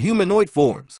and humanoid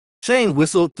forms. Shane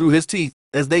whistled through his teeth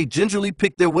as they gingerly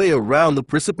picked their way around the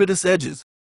precipitous edges,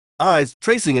 eyes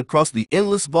tracing across the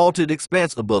endless vaulted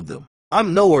expanse above them.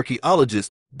 "I'm no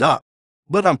archaeologist, Doc,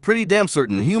 but I'm pretty damn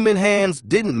certain human hands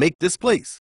didn't make this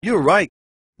place." "You're right,"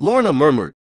 Lorna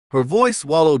murmured, her voice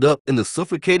swallowed up in the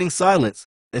suffocating silence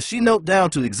as she knelt down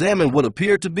to examine what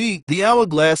appeared to be the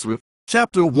hourglass rift.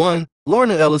 Chapter 1.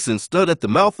 Lorna Ellison stood at the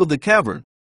mouth of the cavern,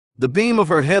 the beam of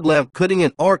her headlamp cutting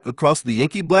an arc across the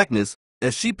inky blackness.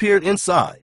 As she peered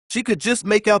inside, she could just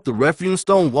make out the rough-hewn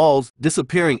stone walls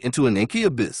disappearing into an inky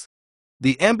abyss,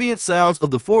 the ambient sounds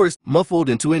of the forest muffled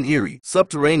into an eerie,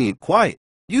 subterranean quiet.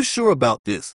 "You sure about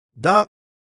this, Doc?"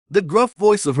 The gruff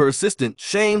voice of her assistant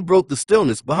Shane broke the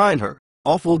stillness behind her.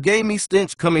 "Awful gamey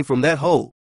stench coming from that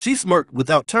hole." She smirked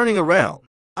without turning around.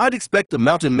 "I'd expect a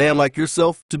mountain man like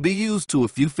yourself to be used to a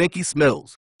few funky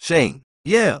smells." "Shane,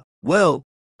 yeah, well,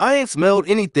 I ain't smelled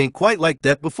anything quite like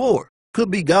that before.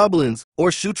 Could be goblins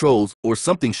or shoe trolls or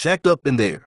something shacked up in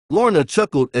there." Lorna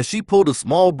chuckled as she pulled a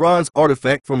small bronze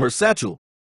artifact from her satchel,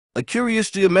 a curious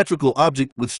geometrical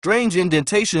object with strange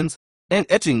indentations and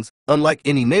etchings unlike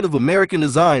any Native American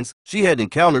designs she had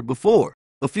encountered before.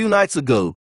 A few nights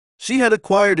ago, she had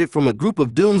acquired it from a group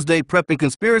of doomsday prepping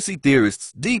conspiracy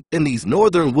theorists deep in these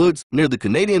northern woods near the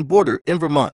Canadian border in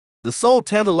Vermont. The sole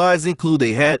tantalizing clue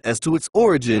they had as to its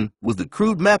origin was the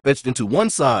crude map etched into one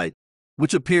side,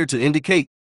 which appeared to indicate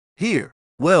here.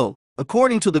 Well,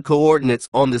 according to the coordinates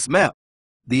on this map,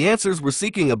 the answers we're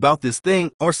seeking about this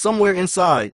thing are somewhere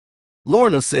inside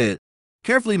Lorna said,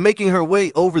 carefully making her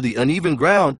way over the uneven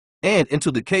ground and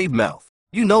into the cave mouth.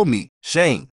 You know me,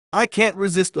 Shane. I can't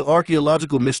resist the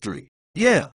archaeological mystery.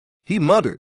 Yeah, he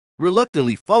muttered,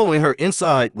 reluctantly following her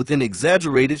inside with an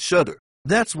exaggerated shudder.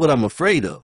 That's what I'm afraid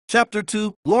of. Chapter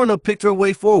 2. Lorna picked her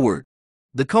way forward,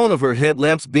 the cone of her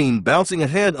headlamp's beam bouncing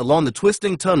ahead along the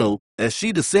twisting tunnel as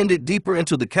she descended deeper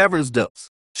into the cavern's depths.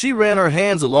 She ran her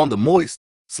hands along the moist,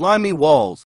 slimy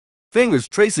walls, fingers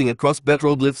tracing across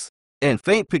petroglyphs and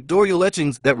faint pictorial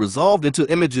etchings that resolved into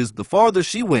images the farther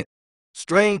she went.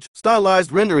 Strange,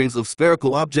 stylized renderings of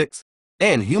spherical objects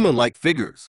and human-like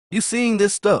figures. You seeing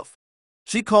this stuff?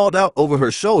 She called out over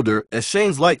her shoulder as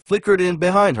Shane's light flickered in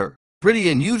behind her. Pretty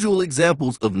unusual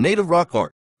examples of native rock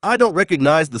art. I don't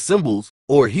recognize the symbols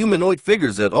or humanoid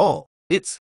figures at all.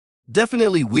 It's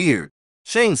definitely weird,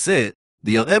 Shane said,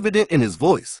 the evident in his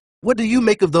voice. What do you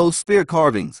make of those spear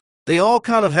carvings? They all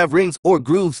kind of have rings or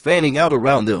grooves fanning out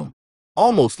around them,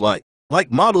 almost like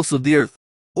models of the earth,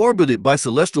 orbited by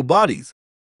celestial bodies.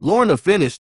 Lorna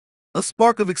finished, a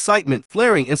spark of excitement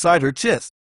flaring inside her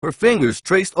chest. Her fingers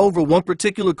traced over one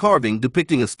particular carving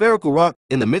depicting a spherical rock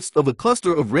in the midst of a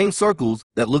cluster of ringed circles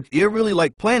that looked eerily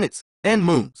like planets and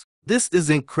moons. This is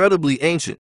incredibly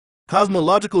ancient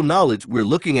cosmological knowledge we're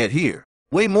looking at here,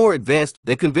 way more advanced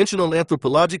than conventional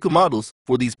anthropological models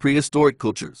for these prehistoric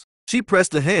cultures. She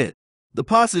pressed ahead, the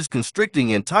passage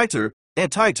constricting and tighter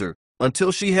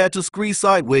until she had to squeeze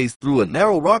sideways through a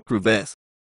narrow rock crevasse,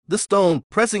 the stone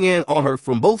pressing in on her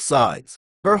from both sides.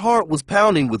 Her heart was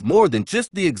pounding with more than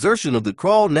just the exertion of the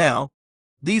crawl now.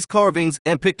 These carvings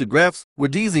and pictographs were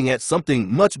teasing at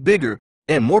something much bigger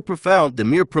and more profound than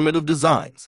mere primitive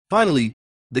designs. Finally,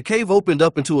 the cave opened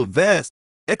up into a vast,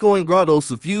 echoing grotto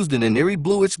suffused in an eerie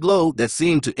bluish glow that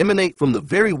seemed to emanate from the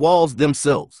very walls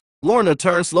themselves. Lorna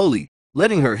turned slowly,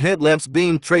 letting her headlamp's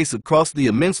beam trace across the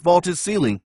immense vaulted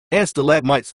ceiling and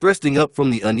stalagmites thrusting up from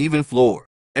the uneven floor.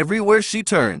 Everywhere she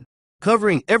turned,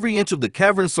 covering every inch of the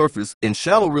cavern's surface in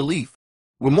shallow relief,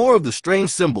 were more of the strange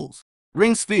symbols,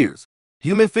 ring spheres,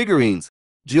 human figurines,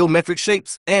 geometric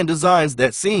shapes and designs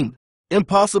that seemed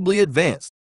impossibly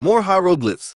advanced, more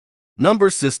hieroglyphs, number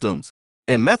systems,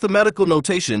 and mathematical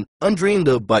notation undreamed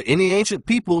of by any ancient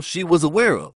people she was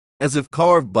aware of, as if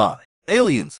carved by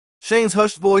aliens. Shane's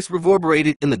hushed voice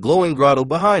reverberated in the glowing grotto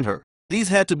behind her. These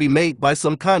had to be made by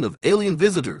some kind of alien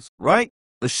visitors, right?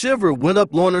 A shiver went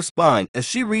up Lorna's spine as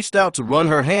she reached out to run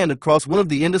her hand across one of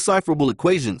the indecipherable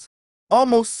equations,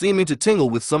 almost seeming to tingle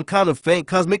with some kind of faint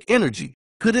cosmic energy.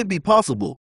 Could it be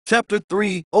possible? Chapter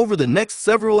 3. Over the next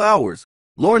several hours,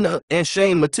 Lorna and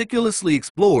Shane meticulously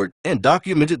explored and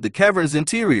documented the cavern's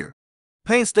interior,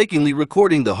 painstakingly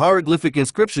recording the hieroglyphic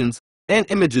inscriptions and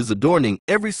images adorning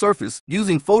every surface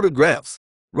using photographs,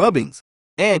 rubbings,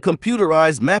 and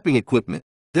computerized mapping equipment.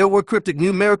 There were cryptic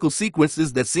numerical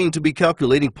sequences that seemed to be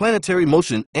calculating planetary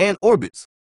motion and orbits,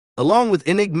 along with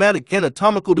enigmatic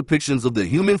anatomical depictions of the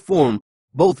human form,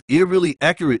 both eerily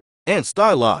accurate and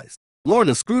stylized.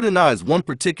 Lorna scrutinized one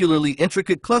particularly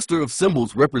intricate cluster of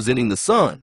symbols representing the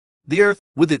sun, the earth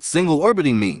with its single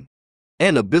orbiting mean,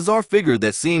 and a bizarre figure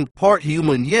that seemed part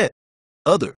human yet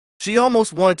other. She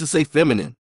almost wanted to say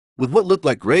feminine, with what looked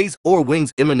like rays or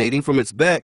wings emanating from its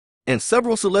back, and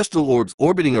several celestial orbs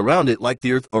orbiting around it like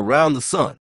the earth around the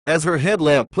sun. As her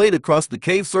headlamp played across the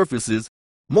cave surfaces,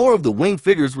 more of the winged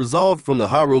figures resolved from the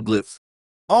hieroglyphs,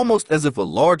 almost as if a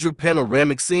larger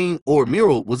panoramic scene or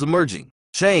mural was emerging.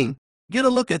 Shane, get a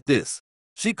look at this,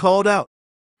 she called out,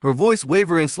 her voice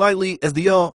wavering slightly as the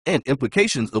awe and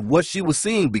implications of what she was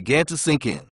seeing began to sink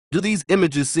in. Do these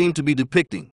images seem to be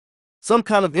depicting some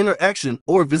kind of interaction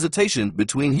or visitation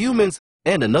between humans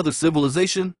and another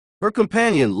civilization? Her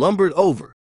companion lumbered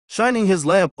over, shining his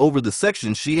lamp over the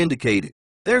section she indicated.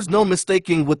 There's no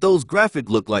mistaking what those graphics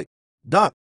look like,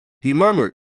 Doc, he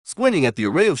murmured, squinting at the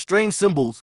array of strange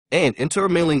symbols and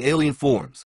intermingling alien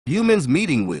forms. Humans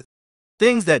meeting with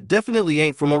things that definitely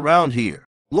ain't from around here.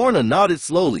 Lorna nodded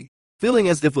slowly, feeling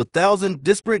as if 1,000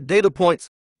 disparate data points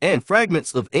and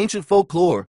fragments of ancient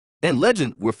folklore and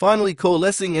legend were finally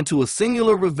coalescing into a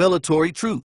singular revelatory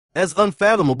truth. As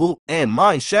unfathomable and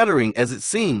mind-shattering as it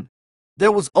seemed,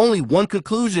 there was only one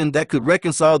conclusion that could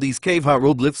reconcile these cave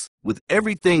hieroglyphs with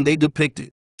everything they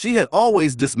depicted. She had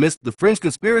always dismissed the fringe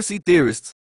conspiracy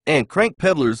theorists and crank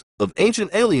peddlers of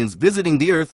ancient aliens visiting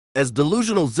the earth as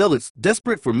delusional zealots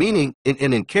desperate for meaning in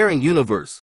an uncaring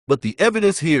universe. But the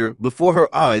evidence here before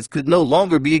her eyes could no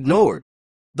longer be ignored.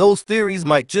 Those theories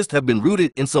might just have been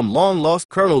rooted in some long-lost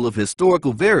kernel of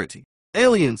historical verity.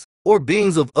 Aliens, or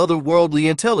beings of otherworldly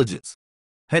intelligence,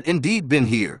 had indeed been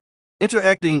here,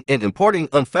 interacting and imparting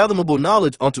unfathomable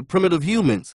knowledge onto primitive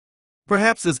humans.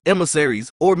 perhaps as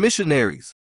emissaries or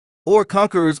missionaries, or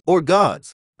conquerors or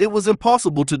gods. It was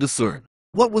impossible to discern.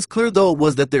 What was clear though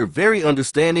was that their very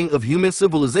understanding of human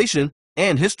civilization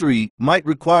and history might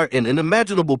require an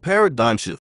unimaginable paradigm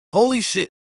shift. Holy shit!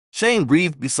 Shane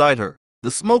breathed beside her,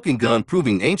 the smoking gun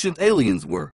proving ancient aliens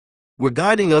were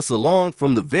guiding us along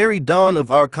from the very dawn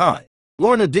of our kind.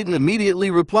 Lorna didn't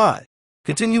immediately reply,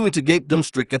 continuing to gape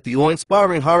dumbstruck at the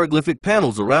awe-inspiring hieroglyphic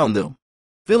panels around them,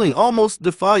 feeling almost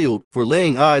defiled for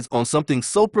laying eyes on something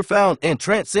so profound and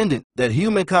transcendent that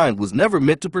humankind was never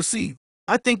meant to perceive.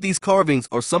 I think these carvings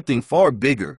are something far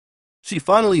bigger, she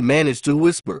finally managed to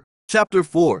whisper. Chapter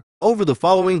 4. Over the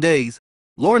following days,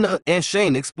 Lorna and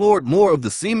Shane explored more of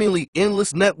the seemingly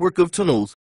endless network of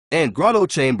tunnels and grotto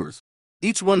chambers,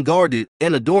 each one guarded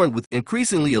and adorned with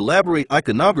increasingly elaborate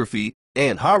iconography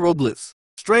and hieroglyphs.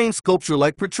 Strange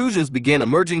sculpture-like protrusions began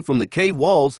emerging from the cave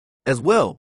walls as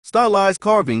well, stylized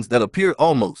carvings that appeared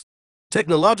almost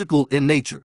technological in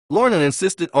nature. Lorna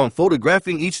insisted on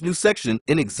photographing each new section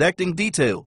in exacting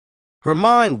detail, her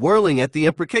mind whirling at the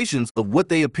implications of what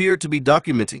they appeared to be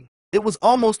documenting. It was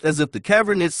almost as if the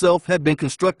cavern itself had been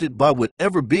constructed by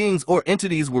whatever beings or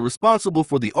entities were responsible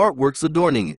for the artworks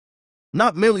adorning it,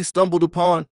 not merely stumbled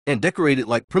upon and decorated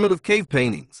like primitive cave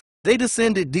paintings. They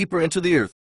descended deeper into the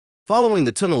earth, following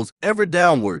the tunnels ever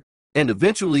downward, and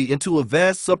eventually into a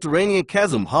vast subterranean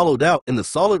chasm hollowed out in the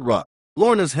solid rock.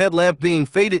 Lorna's headlamp beam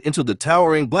faded into the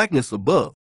towering blackness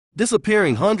above,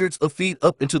 disappearing hundreds of feet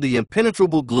up into the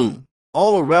impenetrable gloom.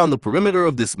 All around the perimeter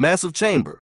of this massive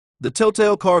chamber, the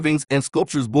telltale carvings and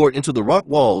sculptures bored into the rock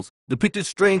walls depicted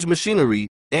strange machinery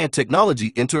and technology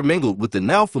intermingled with the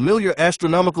now familiar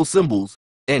astronomical symbols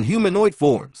and humanoid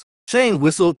forms. Shane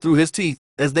whistled through his teeth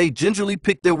as they gingerly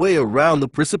picked their way around the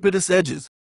precipitous edges,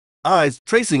 eyes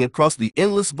tracing across the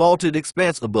endless vaulted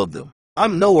expanse above them.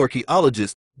 I'm no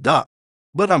archaeologist, Doc,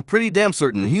 but I'm pretty damn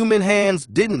certain human hands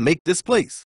didn't make this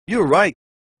place. You're right,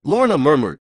 Lorna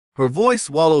murmured, her voice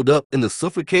swallowed up in the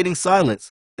suffocating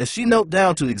silence as she knelt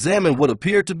down to examine what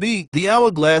appeared to be the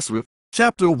hourglass rift.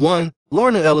 Chapter 1.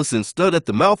 Lorna Ellison stood at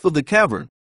the mouth of the cavern,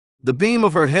 the beam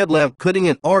of her headlamp cutting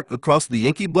an arc across the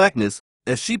inky blackness.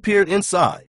 As she peered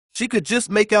inside, she could just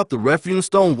make out the rough-hewn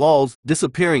stone walls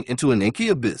disappearing into an inky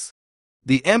abyss,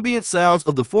 the ambient sounds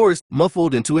of the forest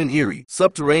muffled into an eerie,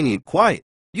 subterranean quiet.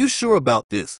 You sure about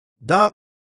this, Doc?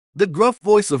 The gruff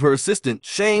voice of her assistant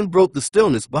Shane broke the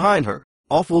stillness behind her.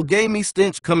 Awful gamey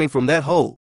stench coming from that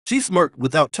hole. She smirked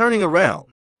without turning around.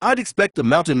 I'd expect a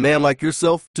mountain man like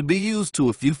yourself to be used to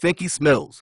a few funky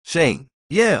smells. Shane.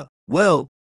 Yeah, well,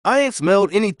 I ain't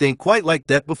smelled anything quite like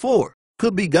that before.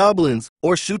 Could be goblins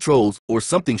or shoe trolls or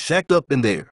something shacked up in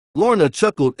there. Lorna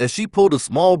chuckled as she pulled a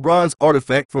small bronze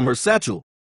artifact from her satchel,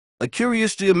 a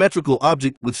curious geometrical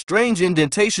object with strange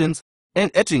indentations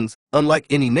and etchings unlike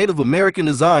any Native American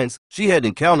designs she had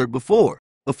encountered before.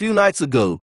 A few nights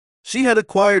ago, she had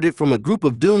acquired it from a group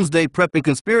of doomsday prepping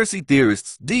conspiracy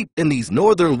theorists deep in these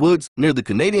northern woods near the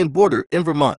Canadian border in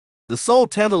Vermont. The sole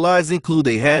tantalizing clue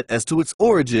they had as to its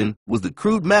origin was the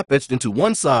crude map etched into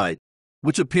one side,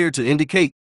 which appeared to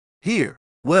indicate here.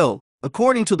 Well,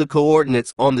 according to the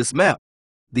coordinates on this map,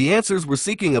 the answers we're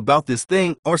seeking about this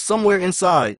thing are somewhere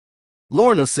inside,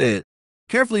 Lorna said,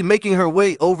 carefully making her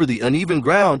way over the uneven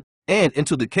ground and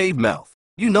into the cave mouth.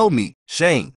 You know me,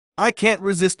 Shane. I can't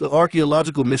resist the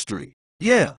archaeological mystery.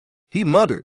 Yeah, he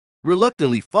muttered,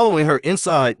 reluctantly following her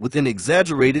inside with an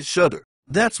exaggerated shudder.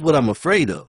 That's what I'm afraid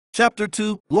of. Chapter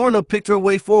 2. Lorna picked her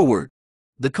way forward,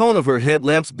 the cone of her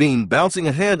headlamp's beam bouncing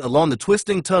ahead along the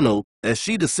twisting tunnel as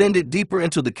she descended deeper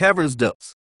into the cavern's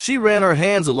depths. She ran her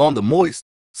hands along the moist,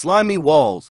 slimy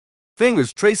walls,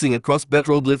 fingers tracing across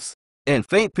petroglyphs and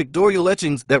faint pictorial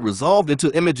etchings that resolved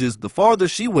into images the farther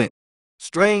she went.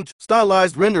 Strange,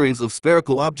 stylized renderings of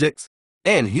spherical objects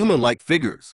and human-like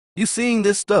figures. You seeing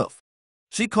this stuff?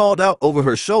 She called out over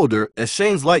her shoulder as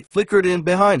Shane's light flickered in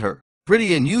behind her.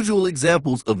 Pretty unusual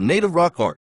examples of native rock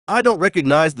art. I don't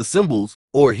recognize the symbols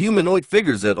or humanoid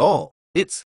figures at all.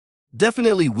 It's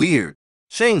definitely weird,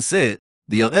 Shane said,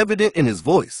 the evident in his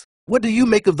voice. What do you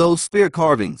make of those spear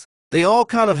carvings? They all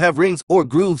kind of have rings or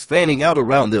grooves fanning out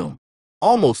around them,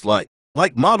 almost like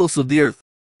models of the earth,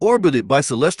 orbited by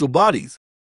celestial bodies.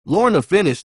 Lorna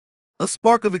finished, a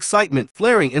spark of excitement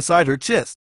flaring inside her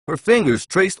chest. Her fingers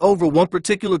traced over one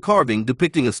particular carving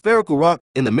depicting a spherical rock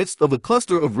in the midst of a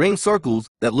cluster of ringed circles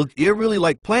that looked eerily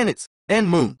like planets and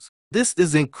moons. This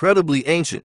is incredibly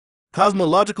ancient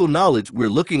cosmological knowledge we're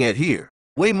looking at here,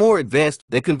 way more advanced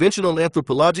than conventional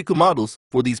anthropological models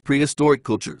for these prehistoric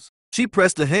cultures. She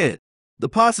pressed ahead, the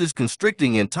passage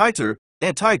constricting in tighter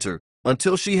and tighter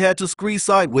until she had to squeeze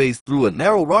sideways through a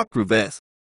narrow rock crevasse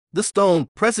the stone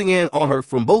pressing in on her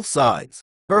from both sides.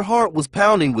 Her heart was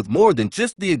pounding with more than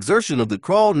just the exertion of the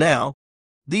crawl now.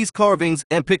 These carvings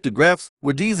and pictographs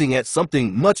were teasing at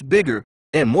something much bigger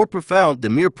and more profound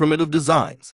than mere primitive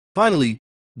designs. Finally,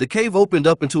 the cave opened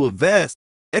up into a vast,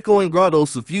 echoing grotto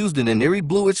suffused in an eerie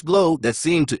bluish glow that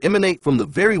seemed to emanate from the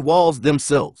very walls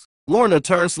themselves. Lorna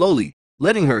turned slowly,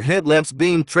 letting her headlamp's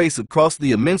beam trace across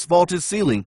the immense vaulted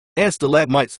ceiling and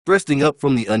stalagmites thrusting up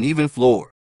from the uneven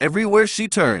floor. Everywhere she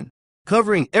turned,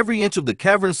 covering every inch of the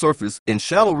cavern surface in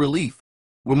shallow relief,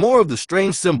 were more of the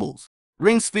strange symbols,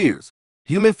 ringed spheres,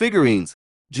 human figurines,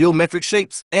 geometric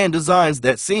shapes, and designs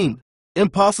that seemed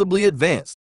impossibly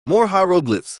advanced. More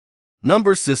hieroglyphs,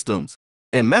 number systems,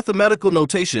 and mathematical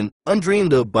notation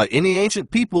undreamed of by any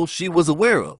ancient people she was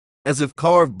aware of, as if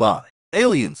carved by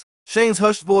aliens. Shane's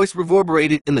hushed voice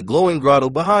reverberated in the glowing grotto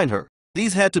behind her.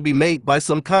 These had to be made by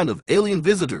some kind of alien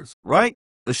visitors, right?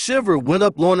 A shiver went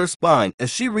up Lorna's spine as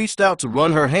she reached out to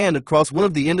run her hand across one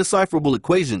of the indecipherable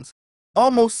equations,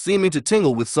 almost seeming to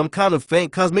tingle with some kind of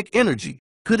faint cosmic energy.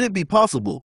 Could it be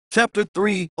possible? Chapter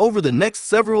 3. Over the next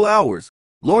several hours,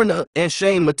 Lorna and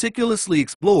Shane meticulously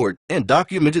explored and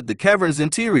documented the cavern's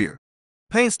interior,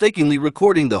 painstakingly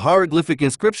recording the hieroglyphic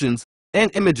inscriptions and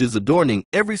images adorning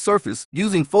every surface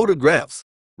using photographs,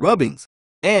 rubbings,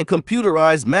 and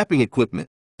computerized mapping equipment.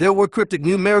 There were cryptic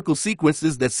numerical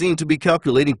sequences that seemed to be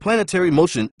calculating planetary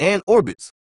motion and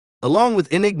orbits, along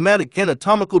with enigmatic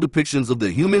anatomical depictions of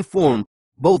the human form,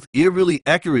 both eerily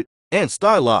accurate and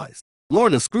stylized.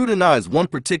 Lorna scrutinized one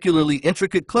particularly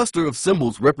intricate cluster of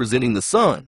symbols representing the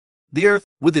sun, the Earth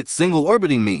with its single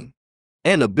orbiting mean,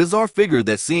 and a bizarre figure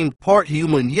that seemed part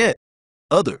human yet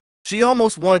other. She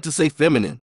almost wanted to say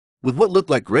feminine, with what looked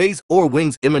like rays or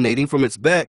wings emanating from its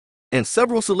back, and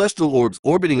several celestial orbs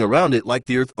orbiting around it like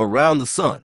the Earth around the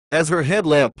sun. As her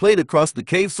headlamp played across the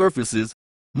cave surfaces,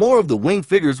 more of the winged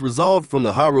figures resolved from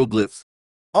the hieroglyphs,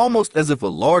 almost as if a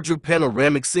larger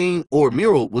panoramic scene or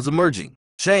mural was emerging.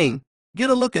 Shane, get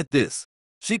a look at this,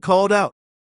 she called out,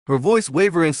 her voice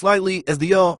wavering slightly as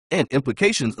the awe and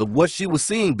implications of what she was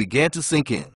seeing began to sink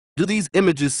in. Do these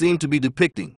images seem to be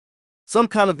depicting some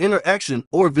kind of interaction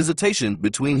or visitation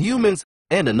between humans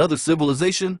and another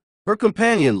civilization? Her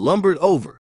companion lumbered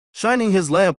over, shining his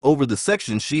lamp over the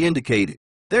section she indicated.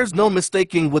 There's no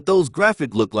mistaking what those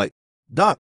graphics look like,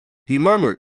 Doc, he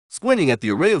murmured, squinting at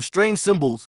the array of strange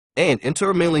symbols and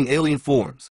intermingling alien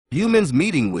forms. Humans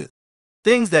meeting with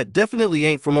things that definitely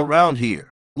ain't from around here.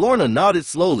 Lorna nodded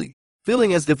slowly,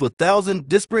 feeling as if 1,000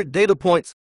 disparate data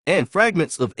points and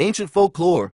fragments of ancient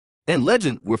folklore and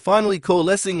legend were finally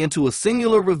coalescing into a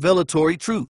singular revelatory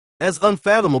truth. As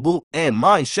unfathomable and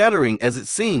mind-shattering as it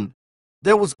seemed,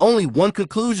 there was only one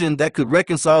conclusion that could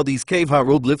reconcile these cave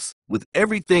hieroglyphs with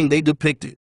everything they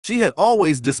depicted. She had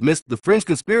always dismissed the fringe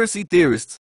conspiracy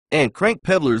theorists and crank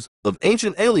peddlers of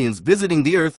ancient aliens visiting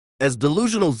the Earth as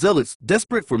delusional zealots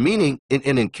desperate for meaning in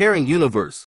an uncaring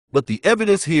universe. But the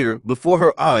evidence here before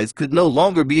her eyes could no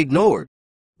longer be ignored.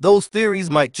 Those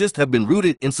theories might just have been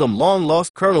rooted in some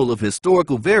long-lost kernel of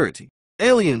historical verity.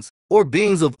 Aliens, or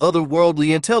beings of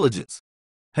otherworldly intelligence,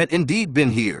 had indeed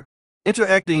been here,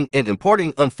 interacting and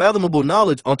imparting unfathomable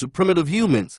knowledge onto primitive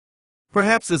humans,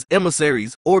 perhaps as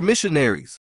emissaries or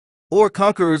missionaries, or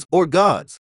conquerors or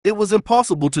gods. It was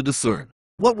impossible to discern.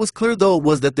 What was clear, though,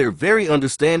 was that their very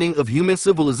understanding of human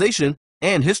civilization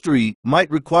and history might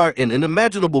require an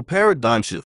unimaginable paradigm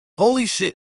shift. Holy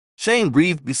shit! Shane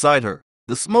breathed beside her,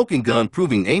 the smoking gun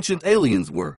proving ancient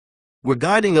aliens were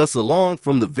guiding us along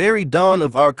from the very dawn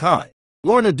of our kind.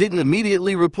 Lorna didn't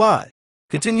immediately reply,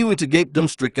 continuing to gape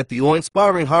dumbstruck at the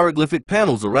awe-inspiring hieroglyphic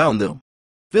panels around them,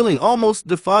 feeling almost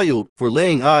defiled for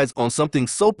laying eyes on something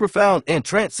so profound and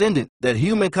transcendent that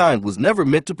humankind was never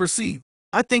meant to perceive.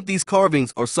 I think these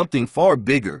carvings are something far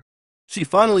bigger, she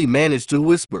finally managed to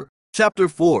whisper. Chapter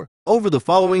 4. Over the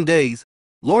following days,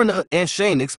 Lorna and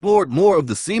Shane explored more of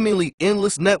the seemingly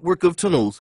endless network of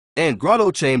tunnels and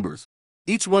grotto chambers,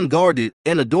 each one guarded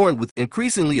and adorned with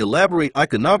increasingly elaborate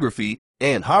iconography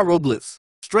and hieroglyphs.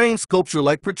 Strange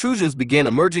sculpture-like protrusions began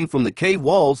emerging from the cave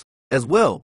walls as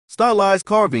well, stylized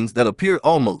carvings that appeared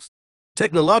almost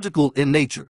technological in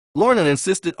nature. Lorna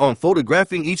insisted on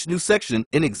photographing each new section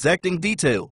in exacting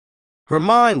detail, her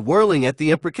mind whirling at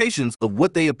the implications of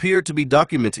what they appeared to be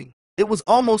documenting. It was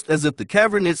almost as if the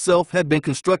cavern itself had been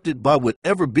constructed by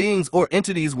whatever beings or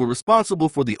entities were responsible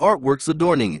for the artworks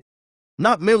adorning it,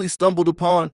 not merely stumbled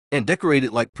upon and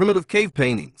decorated like primitive cave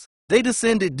paintings. They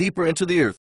descended deeper into the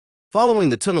earth, following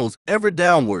the tunnels ever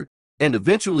downward, and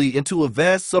eventually into a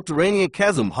vast subterranean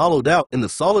chasm hollowed out in the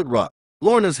solid rock.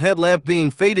 Lorna's headlamp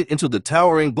beam faded into the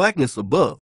towering blackness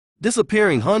above,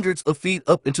 disappearing hundreds of feet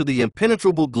up into the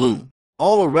impenetrable gloom.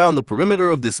 All around the perimeter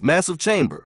of this massive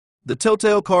chamber, the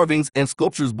telltale carvings and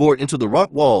sculptures bored into the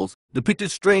rock walls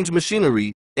depicted strange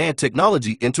machinery and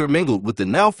technology intermingled with the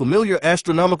now familiar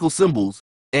astronomical symbols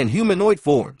and humanoid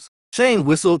forms. Shane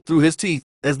whistled through his teeth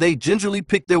as they gingerly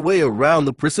picked their way around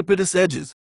the precipitous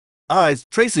edges, eyes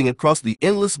tracing across the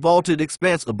endless vaulted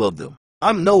expanse above them.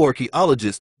 I'm no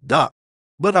archaeologist, Doc,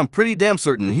 but I'm pretty damn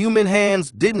certain human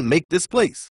hands didn't make this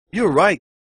place. You're right,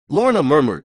 Lorna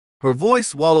murmured, her voice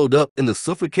swallowed up in the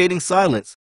suffocating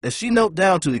silence as she knelt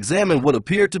down to examine what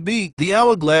appeared to be the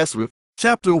hourglass rift.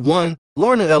 Chapter 1.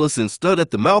 Lorna Ellison stood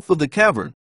at the mouth of the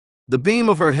cavern, the beam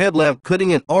of her headlamp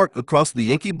cutting an arc across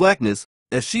the inky blackness.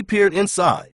 As she peered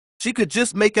inside, she could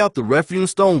just make out the rough-hewn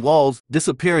stone walls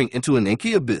disappearing into an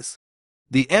inky abyss.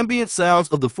 The ambient sounds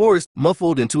of the forest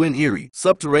muffled into an eerie,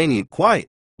 subterranean quiet.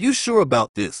 You sure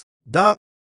about this, Doc?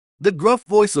 The gruff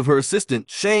voice of her assistant,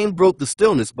 Shane, broke the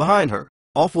stillness behind her.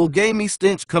 Awful gamey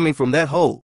stench coming from that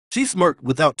hole. She smirked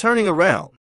without turning around.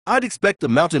 I'd expect a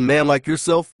mountain man like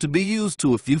yourself to be used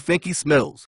to a few funky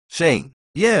smells. Shane.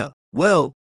 Yeah,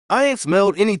 well, I ain't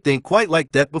smelled anything quite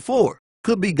like that before.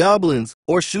 Could be goblins,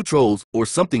 or shoe trolls, or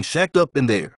something shacked up in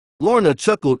there. Lorna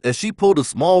chuckled as she pulled a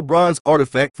small bronze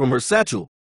artifact from her satchel.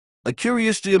 A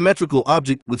curious geometrical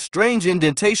object with strange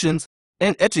indentations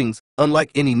and etchings, unlike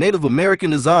any Native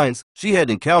American designs she had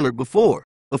encountered before.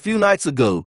 A few nights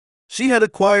ago, she had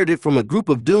acquired it from a group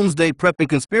of doomsday prepping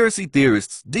conspiracy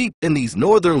theorists deep in these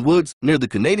northern woods near the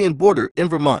Canadian border in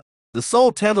Vermont. The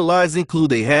sole tantalizing clue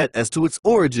they had as to its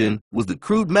origin was the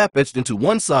crude map etched into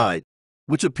one side,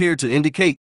 which appeared to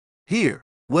indicate here.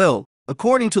 Well,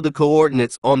 according to the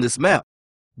coordinates on this map,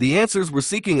 the answers we're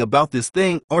seeking about this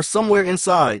thing are somewhere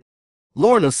inside,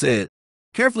 Lorna said,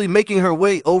 carefully making her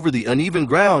way over the uneven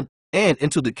ground and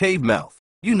into the cave mouth.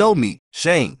 You know me,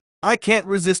 Shane. I can't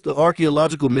resist the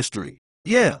archaeological mystery.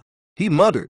 Yeah, he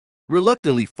muttered,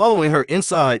 reluctantly following her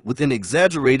inside with an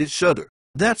exaggerated shudder.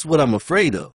 That's what I'm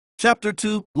afraid of. Chapter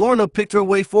 2. Lorna picked her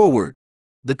way forward,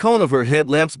 the cone of her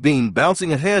headlamp's beam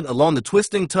bouncing ahead along the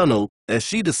twisting tunnel as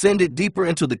she descended deeper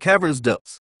into the cavern's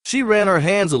depths. She ran her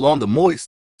hands along the moist,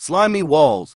 slimy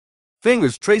walls,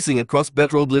 fingers tracing across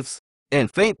petroglyphs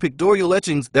and faint pictorial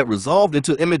etchings that resolved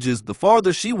into images the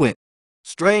farther she went.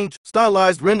 Strange,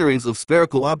 stylized renderings of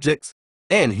spherical objects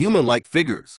and human-like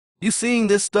figures. You seeing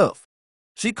this stuff?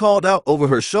 She called out over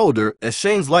her shoulder as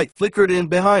Shane's light flickered in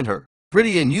behind her.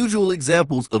 Pretty unusual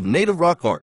examples of native rock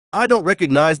art. I don't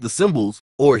recognize the symbols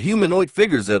or humanoid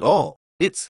figures at all.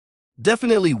 It's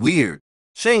definitely weird,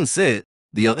 Shane said,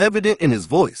 the evident in his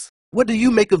voice. What do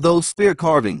you make of those sphere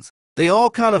carvings? They all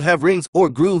kind of have rings or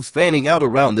grooves fanning out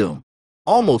around them,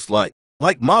 almost like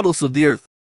models of the earth,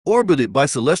 orbited by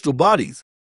celestial bodies.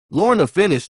 Lorna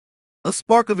finished, a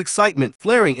spark of excitement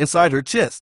flaring inside her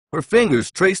chest. Her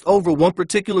fingers traced over one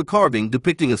particular carving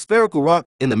depicting a spherical rock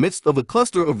in the midst of a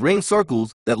cluster of ring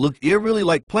circles that looked eerily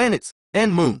like planets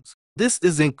and moons. This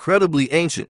is incredibly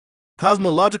ancient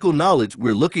cosmological knowledge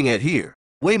we're looking at here,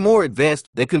 way more advanced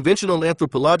than conventional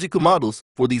anthropological models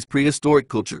for these prehistoric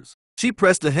cultures. She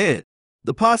pressed ahead,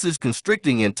 the passage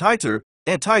constricting in tighter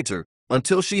and tighter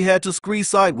until she had to squeeze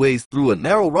sideways through a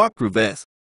narrow rock crevasse,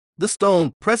 the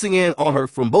stone pressing in on her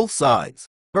from both sides.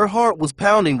 Her heart was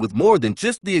pounding with more than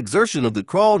just the exertion of the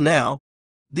crawl now.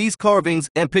 These carvings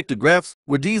and pictographs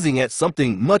were teasing at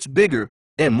something much bigger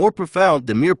and more profound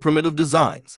than mere primitive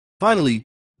designs. Finally,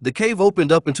 the cave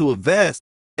opened up into a vast,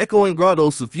 echoing grotto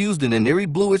suffused in an eerie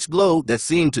bluish glow that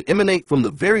seemed to emanate from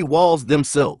the very walls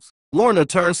themselves. Lorna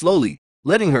turned slowly,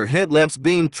 letting her headlamp's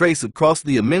beam trace across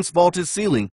the immense vaulted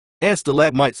ceiling and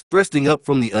stalagmites thrusting up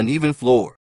from the uneven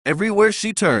floor. Everywhere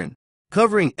she turned,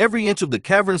 covering every inch of the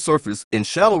cavern's surface in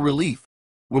shallow relief,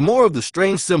 were more of the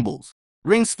strange symbols,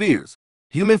 ring spheres,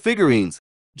 human figurines,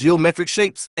 geometric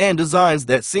shapes and designs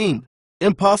that seemed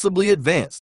impossibly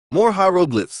advanced, more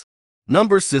hieroglyphs,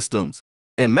 number systems,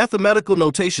 and mathematical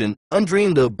notation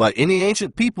undreamed of by any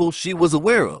ancient people she was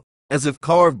aware of, as if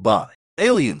carved by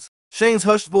aliens. Shane's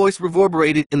hushed voice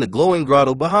reverberated in the glowing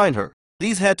grotto behind her.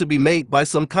 These had to be made by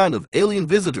some kind of alien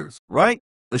visitors, right?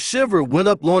 A shiver went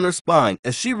up Lorna's spine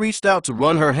as she reached out to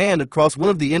run her hand across one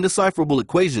of the indecipherable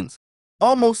equations,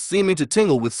 almost seeming to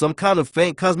tingle with some kind of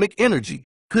faint cosmic energy.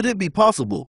 Could it be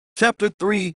possible? Chapter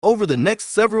 3. Over the next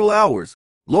several hours,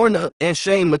 Lorna and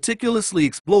Shane meticulously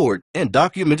explored and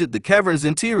documented the cavern's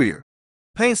interior,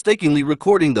 painstakingly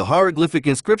recording the hieroglyphic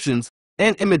inscriptions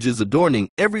and images adorning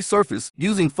every surface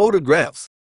using photographs,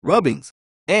 rubbings,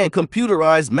 and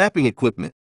computerized mapping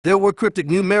equipment. There were cryptic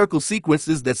numerical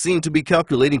sequences that seemed to be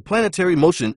calculating planetary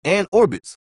motion and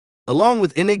orbits, along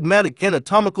with enigmatic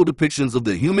anatomical depictions of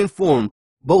the human form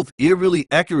both eerily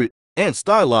accurate and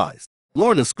stylized.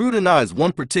 Lorna scrutinized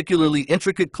one particularly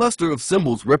intricate cluster of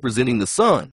symbols representing the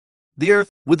sun, the Earth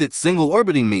with its single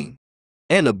orbiting mean,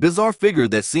 and a bizarre figure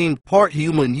that seemed part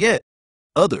human yet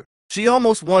other. She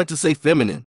almost wanted to say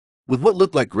feminine, with what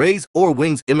looked like rays or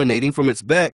wings emanating from its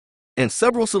back, and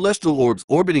several celestial orbs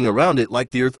orbiting around it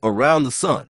like the Earth around the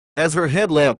sun. As her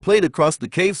headlamp played across the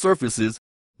cave surfaces,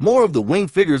 more of the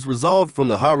winged figures resolved from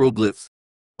the hieroglyphs,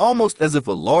 almost as if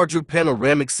a larger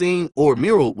panoramic scene or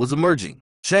mural was emerging.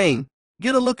 "Shane,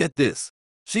 get a look at this,"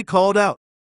 she called out,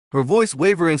 her voice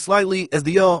wavering slightly as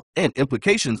the awe and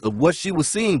implications of what she was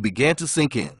seeing began to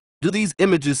sink in. "Do these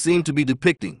images seem to be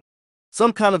depicting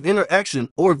some kind of interaction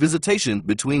or visitation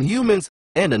between humans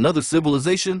and another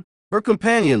civilization?" Her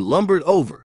companion lumbered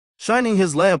over, shining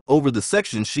his lamp over the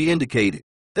section she indicated.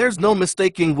 "There's no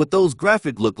mistaking what those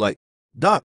graphics look like,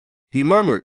 Doc," he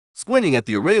murmured, squinting at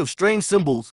the array of strange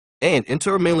symbols and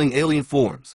intermingling alien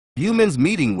forms. "Humans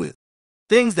meeting with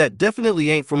things that definitely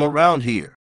ain't from around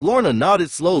here." Lorna nodded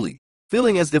slowly,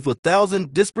 feeling as if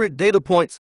 1,000 disparate data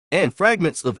points and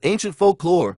fragments of ancient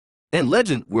folklore and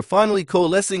legend were finally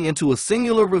coalescing into a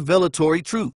singular revelatory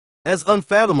truth. As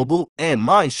unfathomable and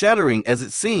mind-shattering as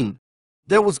it seemed,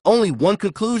 there was only one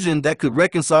conclusion that could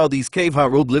reconcile these cave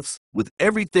hieroglyphs with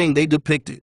everything they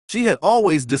depicted. She had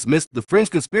always dismissed the fringe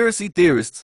conspiracy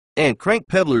theorists and crank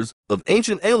peddlers of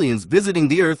ancient aliens visiting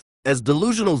the Earth as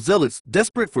delusional zealots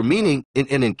desperate for meaning in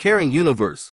an uncaring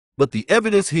universe. But the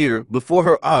evidence here before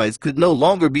her eyes could no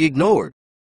longer be ignored.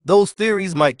 Those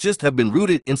theories might just have been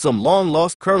rooted in some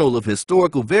long-lost kernel of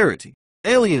historical verity.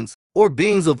 Aliens, or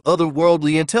beings of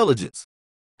otherworldly intelligence,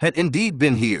 had indeed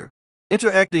been here,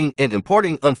 interacting and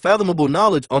imparting unfathomable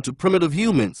knowledge onto primitive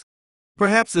humans,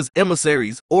 perhaps as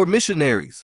emissaries or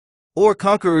missionaries, or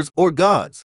conquerors or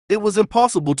gods. It was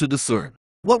impossible to discern.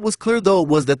 What was clear, though,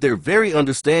 was that their very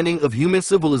understanding of human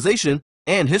civilization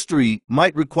and history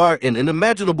might require an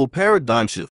unimaginable paradigm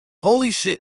shift. "Holy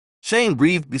shit," Shane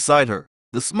breathed beside her,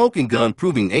 the smoking gun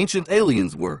proving ancient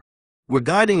aliens were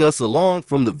guiding us along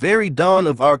from the very dawn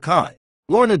of our kind.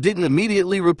 Lorna didn't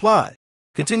immediately reply,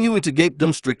 continuing to gape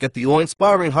dumbstruck at the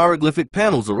awe-inspiring hieroglyphic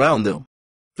panels around them,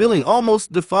 feeling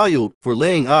almost defiled for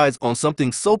laying eyes on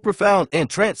something so profound and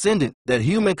transcendent that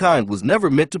humankind was never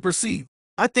meant to perceive.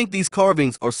 "I think these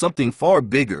carvings are something far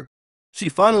bigger," she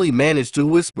finally managed to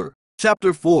whisper.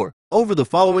 Chapter 4. Over the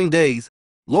following days,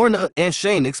 Lorna and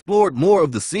Shane explored more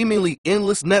of the seemingly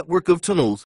endless network of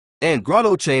tunnels and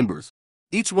grotto chambers,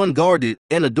 each one guarded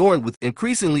and adorned with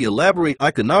increasingly elaborate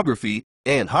iconography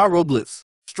and hieroglyphs.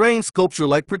 Strange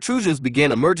sculpture-like protrusions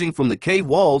began emerging from the cave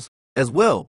walls as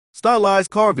well,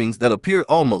 stylized carvings that appeared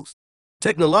almost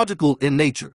technological in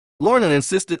nature. Lorna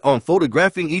insisted on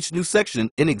photographing each new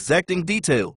section in exacting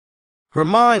detail, her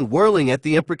mind whirling at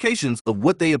the implications of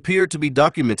what they appeared to be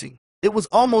documenting. It was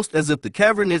almost as if the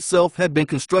cavern itself had been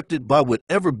constructed by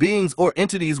whatever beings or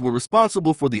entities were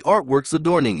responsible for the artworks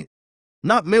adorning it,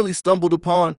 not merely stumbled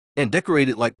upon and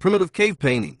decorated like primitive cave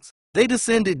paintings. They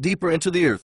descended deeper into the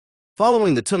earth,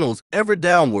 following the tunnels ever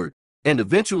downward, and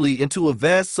eventually into a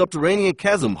vast subterranean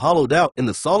chasm hollowed out in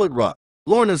the solid rock.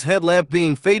 Lorna's headlamp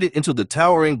beam faded into the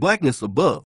towering blackness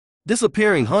above,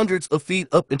 disappearing hundreds of feet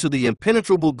up into the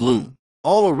impenetrable gloom.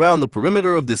 All around the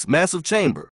perimeter of this massive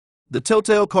chamber, the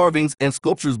telltale carvings and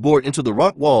sculptures bored into the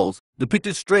rock walls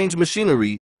depicted strange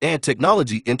machinery and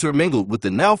technology intermingled with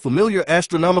the now familiar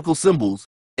astronomical symbols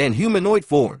and humanoid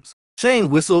forms. Shane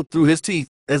whistled through his teeth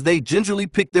as they gingerly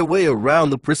picked their way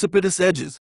around the precipitous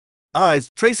edges, eyes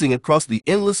tracing across the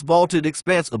endless vaulted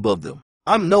expanse above them.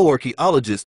 "I'm no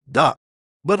archaeologist, Doc,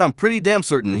 but I'm pretty damn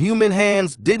certain human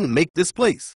hands didn't make this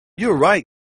place." "You're right,"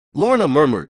 Lorna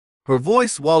murmured, her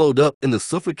voice swallowed up in the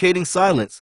suffocating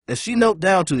silence as she knelt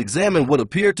down to examine what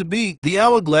appeared to be the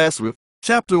hourglass rift.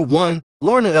 Chapter 1.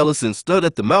 Lorna Ellison stood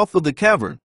at the mouth of the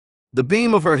cavern, the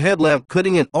beam of her headlamp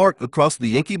cutting an arc across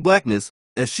the inky blackness.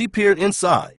 As she peered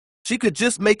inside, she could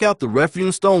just make out the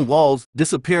rough-hewn stone walls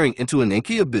disappearing into an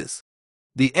inky abyss,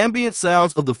 the ambient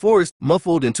sounds of the forest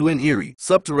muffled into an eerie,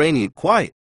 subterranean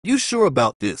quiet. "You sure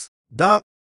about this, Doc?"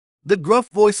 The gruff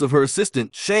voice of her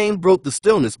assistant Shane broke the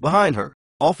stillness behind her.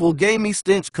 "Awful gamey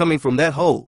stench coming from that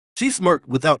hole." She smirked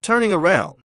without turning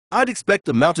around. "I'd expect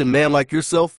a mountain man like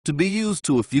yourself to be used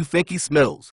to a few funky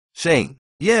smells." Shane: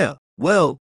 "Yeah,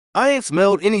 well, I ain't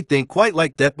smelled anything quite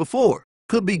like that before.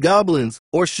 Could be goblins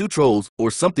or shoe trolls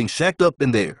or something shacked up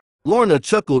in there." Lorna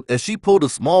chuckled as she pulled a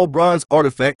small bronze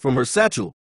artifact from her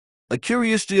satchel, a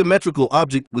curious geometrical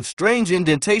object with strange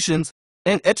indentations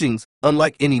and etchings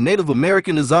unlike any Native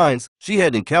American designs she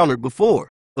had encountered before.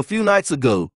 "A few nights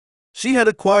ago, She had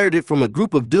acquired it from a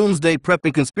group of doomsday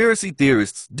prepping conspiracy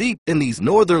theorists deep in these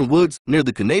northern woods near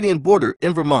the Canadian border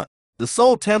in Vermont. The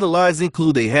sole tantalizing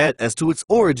clue they had as to its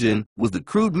origin was the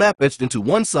crude map etched into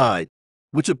one side,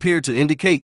 which appeared to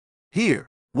indicate here.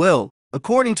 Well,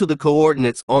 according to the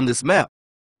coordinates on this map,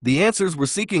 the answers we're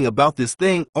seeking about this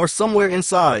thing are somewhere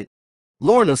inside,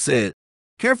 Lorna said,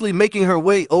 carefully making her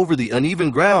way over the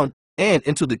uneven ground and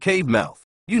into the cave mouth.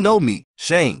 You know me,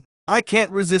 Shane. I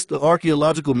can't resist the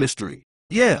archaeological mystery.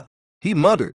 Yeah, he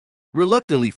muttered,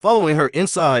 reluctantly following her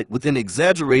inside with an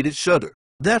exaggerated shudder.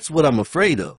 That's what I'm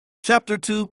afraid of. Chapter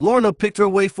 2. Lorna picked her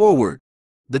way forward,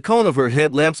 the cone of her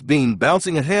headlamp's beam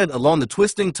bouncing ahead along the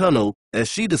twisting tunnel as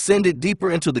she descended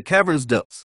deeper into the cavern's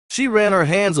depths. She ran her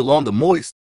hands along the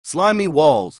moist, slimy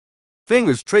walls,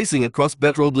 fingers tracing across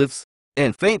petroglyphs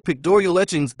and faint pictorial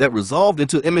etchings that resolved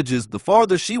into images the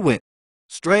farther she went.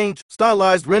 Strange,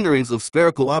 stylized renderings of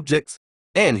spherical objects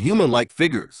and human-like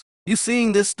figures. You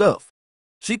seeing this stuff?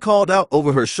 She called out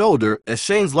over her shoulder as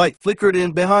Shane's light flickered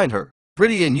in behind her.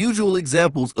 Pretty unusual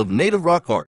examples of native rock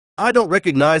art. I don't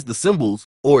recognize the symbols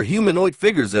or humanoid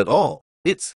figures at all.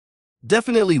 It's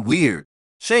definitely weird,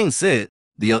 Shane said,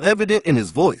 the evident in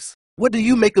his voice. What do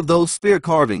you make of those spear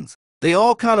carvings? They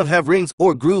all kind of have rings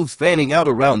or grooves fanning out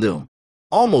around them.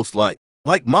 Almost like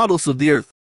models of the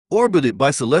earth, orbited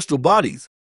by celestial bodies.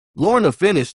 Lorna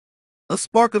finished, a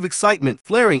spark of excitement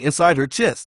flaring inside her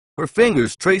chest. Her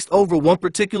fingers traced over one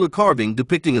particular carving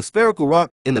depicting a spherical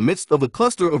rock in the midst of a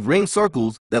cluster of ringed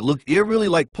circles that looked eerily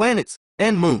like planets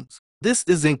and moons. This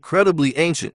is incredibly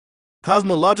ancient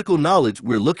cosmological knowledge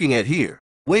we're looking at here,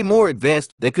 way more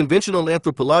advanced than conventional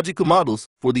anthropological models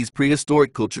for these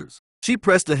prehistoric cultures. She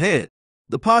pressed ahead,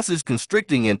 the passage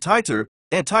constricting and tighter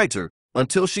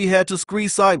until she had to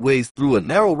squeeze sideways through a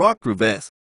narrow rock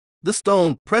crevasse, the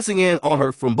stone pressing in on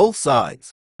her from both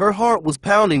sides. Her heart was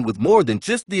pounding with more than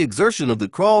just the exertion of the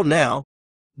crawl now.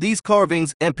 These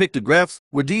carvings and pictographs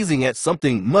were teasing at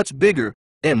something much bigger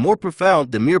and more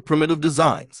profound than mere primitive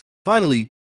designs. Finally,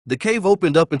 the cave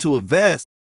opened up into a vast,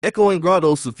 echoing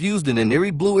grotto suffused in an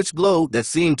eerie bluish glow that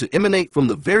seemed to emanate from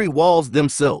the very walls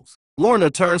themselves.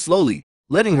 Lorna turned slowly,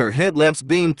 letting her headlamp's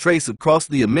beam trace across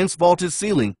the immense vaulted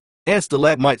ceiling and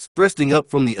stalagmites thrusting up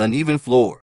from the uneven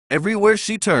floor. Everywhere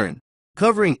she turned,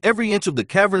 covering every inch of the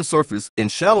cavern surface in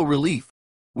shallow relief,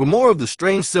 were more of the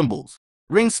strange symbols,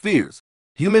 ringed spheres,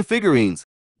 human figurines,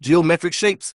 geometric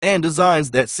shapes and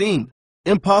designs that seemed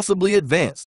impossibly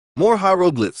advanced, more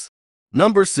hieroglyphs,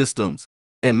 number systems,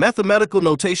 and mathematical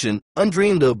notation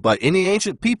undreamed of by any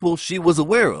ancient people she was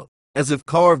aware of, as if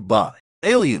carved by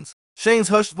aliens. Shane's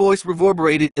hushed voice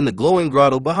reverberated in the glowing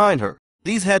grotto behind her.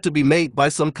 These had to be made by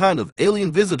some kind of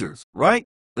alien visitors, right?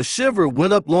 A shiver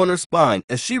went up Lorna's spine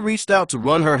as she reached out to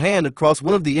run her hand across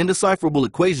one of the indecipherable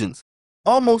equations,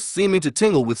 almost seeming to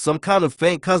tingle with some kind of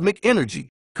faint cosmic energy.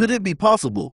 Could it be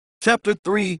possible? Chapter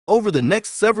 3. Over the next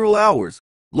several hours,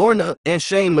 Lorna and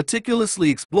Shane meticulously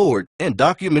explored and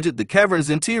documented the cavern's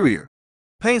interior,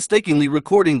 painstakingly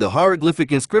recording the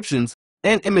hieroglyphic inscriptions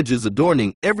and images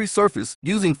adorning every surface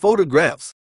using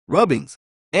photographs, rubbings,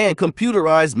 and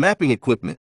computerized mapping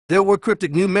equipment. There were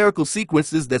cryptic numerical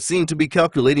sequences that seemed to be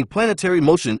calculating planetary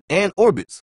motion and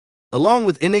orbits, along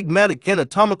with enigmatic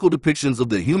anatomical depictions of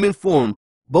the human form,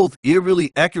 both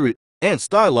eerily accurate and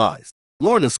stylized.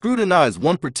 Lorna scrutinized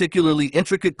one particularly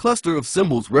intricate cluster of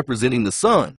symbols representing the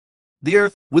sun, the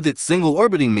earth with its single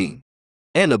orbiting mean,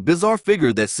 and a bizarre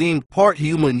figure that seemed part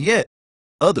human yet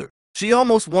other. She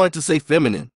almost wanted to say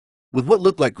feminine, with what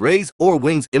looked like rays or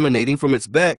wings emanating from its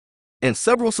back, and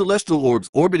several celestial orbs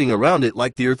orbiting around it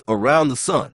like the earth around the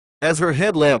sun. As her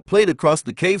headlamp played across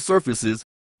the cave surfaces,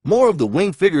 more of the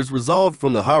winged figures resolved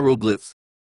from the hieroglyphs,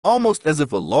 almost as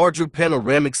if a larger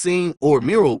panoramic scene or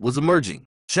mural was emerging.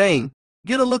 Shane,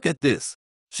 get a look at this,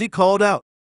 she called out,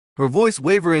 her voice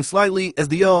wavering slightly as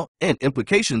the awe and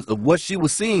implications of what she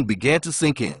was seeing began to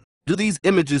sink in. Do these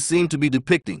images seem to be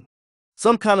depicting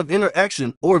some kind of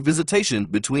interaction or visitation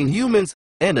between humans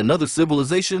and another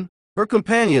civilization? Her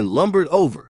companion lumbered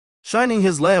over, shining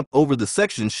his lamp over the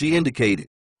section she indicated.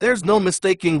 There's no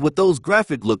mistaking what those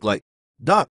graphics look like,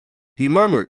 Doc, he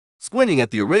murmured, squinting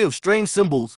at the array of strange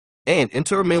symbols and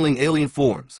intermingling alien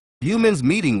forms. Humans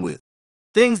meeting with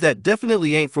things that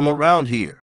definitely ain't from around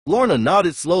here. Lorna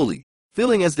nodded slowly,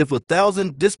 feeling as if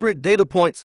 1,000 disparate data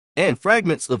points and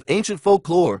fragments of ancient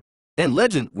folklore and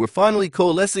legend were finally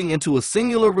coalescing into a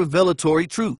singular revelatory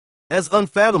truth. As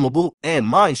unfathomable and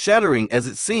mind-shattering as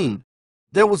it seemed,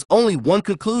 there was only one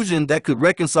conclusion that could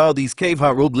reconcile these cave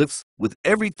hieroglyphs with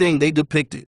everything they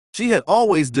depicted. She had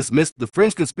always dismissed the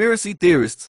French conspiracy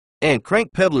theorists and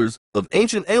crank peddlers of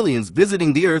ancient aliens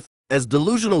visiting the earth as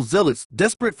delusional zealots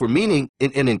desperate for meaning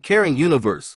in an uncaring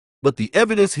universe. But the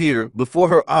evidence here before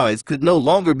her eyes could no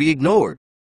longer be ignored.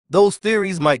 Those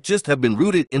theories might just have been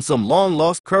rooted in some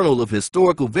long-lost kernel of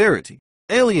historical verity.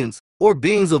 Aliens, or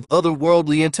beings of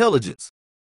otherworldly intelligence,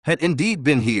 had indeed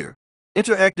been here,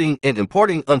 interacting and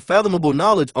imparting unfathomable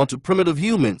knowledge onto primitive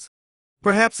humans,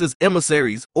 perhaps as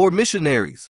emissaries or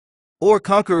missionaries, or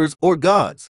conquerors or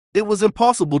gods. It was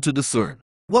impossible to discern.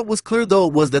 What was clear, though,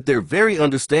 was that their very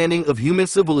understanding of human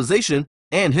civilization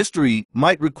and history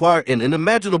might require an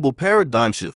unimaginable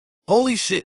paradigm shift. Holy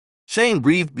shit! Shane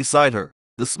breathed beside her,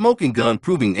 the smoking gun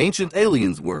proving ancient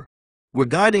aliens were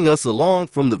guiding us along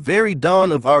from the very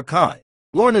dawn of our kind.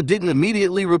 Lorna didn't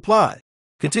immediately reply,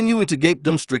 continuing to gape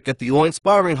dumbstruck at the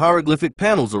awe-inspiring hieroglyphic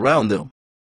panels around them,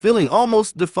 feeling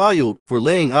almost defiled for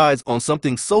laying eyes on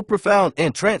something so profound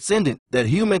and transcendent that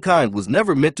humankind was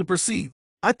never meant to perceive.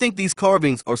 I think these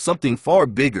carvings are something far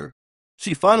bigger,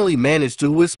 she finally managed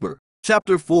to whisper.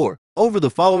 Chapter 4. Over the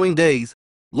following days,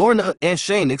 Lorna and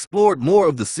Shane explored more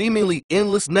of the seemingly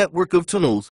endless network of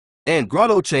tunnels and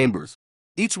grotto chambers,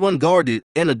 each one guarded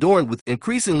and adorned with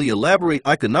increasingly elaborate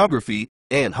iconography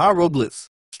and hieroglyphs.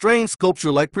 Strange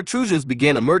sculpture-like protrusions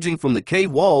began emerging from the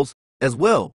cave walls as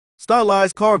well,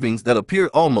 stylized carvings that appeared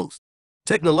almost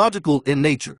technological in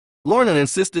nature. Lorna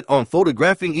insisted on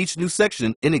photographing each new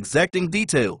section in exacting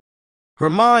detail, her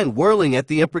mind whirling at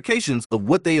the implications of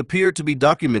what they appeared to be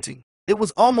documenting. It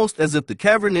was almost as if the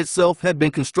cavern itself had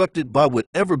been constructed by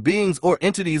whatever beings or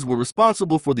entities were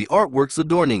responsible for the artworks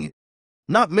adorning it,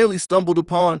 not merely stumbled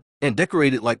upon and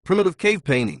decorated like primitive cave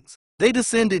paintings. They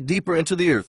descended deeper into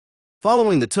the earth,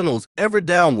 following the tunnels ever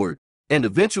downward, and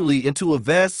eventually into a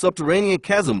vast subterranean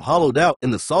chasm hollowed out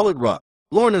in the solid rock.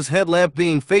 Lorna's headlamp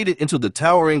beam faded into the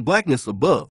towering blackness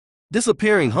above,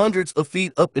 disappearing hundreds of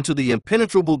feet up into the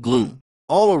impenetrable gloom.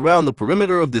 All around the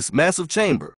perimeter of this massive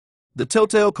chamber, the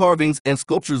telltale carvings and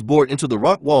sculptures bored into the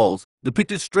rock walls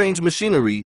depicted strange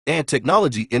machinery and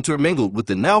technology intermingled with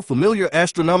the now familiar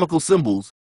astronomical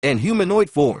symbols and humanoid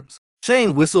forms.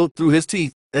 Shane whistled through his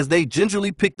teeth as they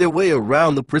gingerly picked their way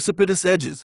around the precipitous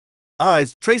edges,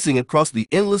 eyes tracing across the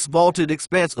endless vaulted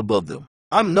expanse above them.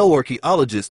 I'm no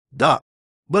archaeologist, Doc,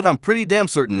 but I'm pretty damn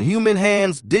certain human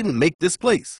hands didn't make this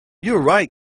place. You're right,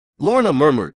 Lorna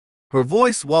murmured, her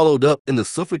voice swallowed up in the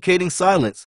suffocating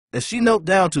silence as she knelt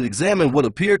down to examine what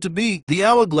appeared to be the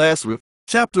hourglass rift.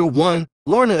 Chapter 1.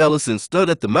 Lorna Ellison stood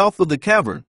at the mouth of the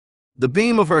cavern, the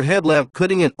beam of her headlamp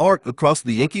cutting an arc across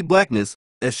the inky blackness.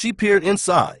 As she peered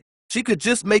inside, she could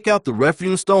just make out the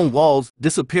rough-hewn stone walls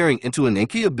disappearing into an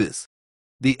inky abyss,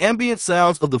 the ambient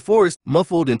sounds of the forest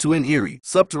muffled into an eerie,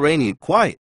 subterranean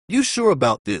quiet. You sure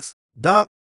about this, Doc?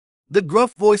 The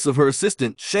gruff voice of her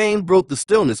assistant, Shane, broke the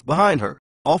stillness behind her.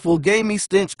 Awful gamey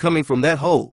stench coming from that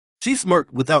hole. She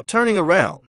smirked without turning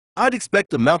around. I'd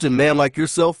expect a mountain man like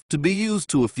yourself to be used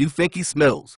to a few funky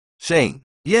smells. Shane.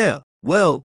 Yeah,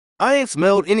 well, I ain't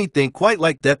smelled anything quite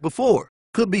like that before.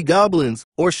 Could be goblins,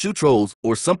 or shoe trolls,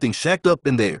 or something shacked up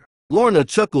in there. Lorna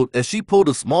chuckled as she pulled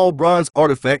a small bronze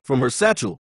artifact from her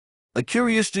satchel, a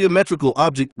curious geometrical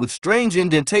object with strange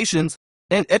indentations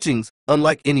and etchings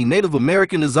unlike any Native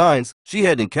American designs she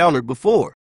had encountered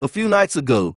before. A few nights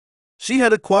ago, she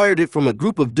had acquired it from a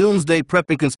group of doomsday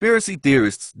prepping conspiracy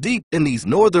theorists deep in these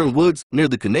northern woods near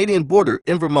the Canadian border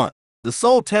in Vermont. The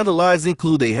sole tantalizing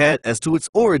clue they had as to its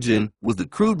origin was the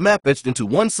crude map etched into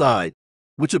one side,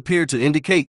 which appeared to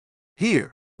indicate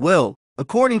here. Well,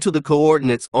 according to the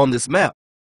coordinates on this map,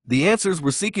 the answers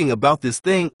we're seeking about this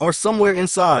thing are somewhere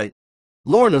inside,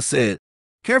 Lorna said,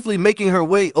 carefully making her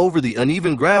way over the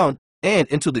uneven ground and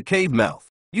into the cave mouth.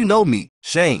 You know me,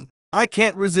 Shane. I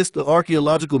can't resist the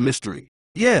archaeological mystery.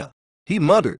 Yeah, he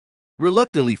muttered,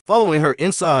 reluctantly following her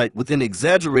inside with an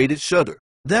exaggerated shudder.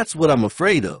 That's what I'm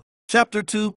afraid of. Chapter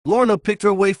 2. Lorna picked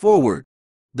her way forward,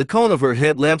 the cone of her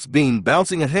headlamp's beam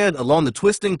bouncing ahead along the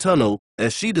twisting tunnel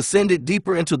as she descended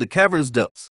deeper into the cavern's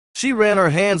depths. She ran her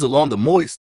hands along the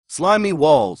moist, slimy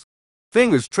walls,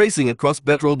 fingers tracing across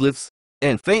petroglyphs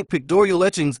and faint pictorial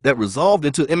etchings that resolved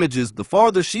into images the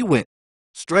farther she went.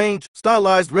 Strange,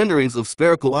 stylized renderings of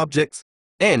spherical objects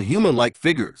and human-like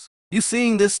figures. You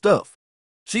seeing this stuff?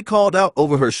 She called out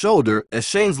over her shoulder as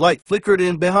Shane's light flickered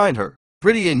in behind her.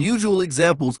 Pretty unusual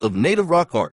examples of native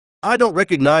rock art. I don't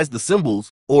recognize the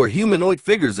symbols or humanoid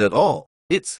figures at all.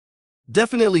 It's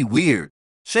definitely weird,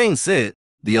 Shane said,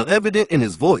 the evident in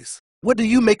his voice. What do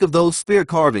you make of those spear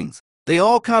carvings? They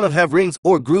all kind of have rings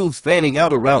or grooves fanning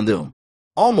out around them,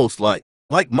 almost like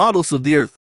models of the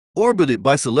earth, orbited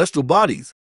by celestial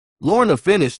bodies. Lorna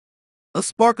finished, a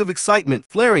spark of excitement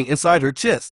flaring inside her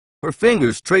chest. Her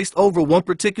fingers traced over one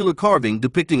particular carving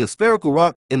depicting a spherical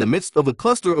rock in the midst of a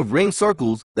cluster of ring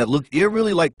circles that looked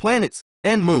eerily like planets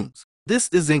and moons. This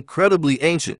is incredibly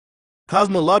ancient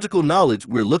cosmological knowledge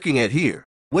we're looking at here,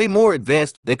 way more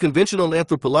advanced than conventional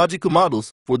anthropological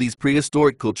models for these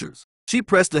prehistoric cultures. She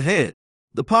pressed ahead,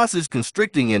 the passage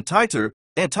constricting in tighter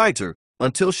and tighter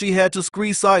until she had to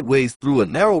squeeze sideways through a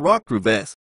narrow rock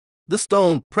crevasse, the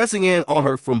stone pressing in on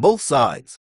her from both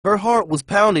sides. Her heart was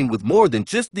pounding with more than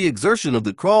just the exertion of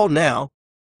the crawl now.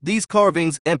 These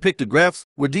carvings and pictographs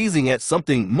were teasing at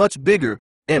something much bigger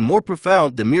and more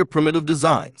profound than mere primitive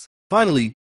designs.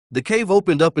 Finally, the cave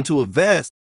opened up into a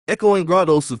vast, echoing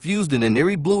grotto suffused in an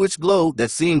eerie bluish glow that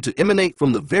seemed to emanate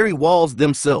from the very walls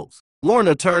themselves.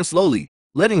 Lorna turned slowly,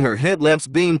 letting her headlamp's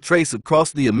beam trace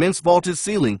across the immense vaulted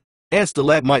ceiling and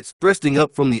stalagmites thrusting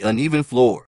up from the uneven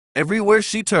floor. Everywhere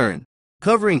she turned,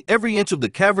 covering every inch of the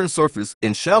cavern's surface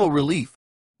in shallow relief,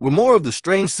 were more of the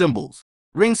strange symbols,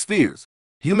 ring spheres,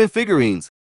 human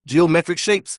figurines, geometric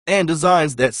shapes and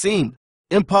designs that seemed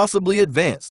impossibly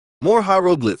advanced, more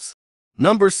hieroglyphs,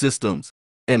 number systems,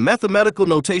 and mathematical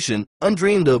notation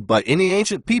undreamed of by any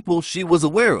ancient people she was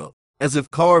aware of, as if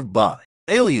carved by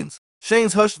aliens.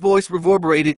 Shane's hushed voice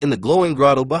reverberated in the glowing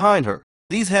grotto behind her.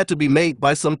 These had to be made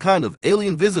by some kind of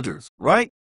alien visitors,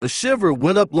 right? A shiver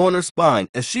went up Lorna's spine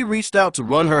as she reached out to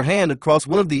run her hand across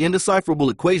one of the indecipherable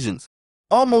equations,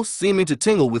 almost seeming to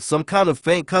tingle with some kind of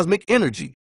faint cosmic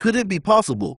energy. Could it be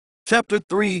possible? Chapter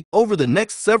 3. Over the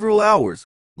next several hours,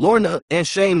 Lorna and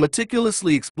Shane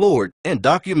meticulously explored and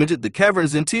documented the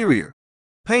cavern's interior,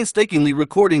 painstakingly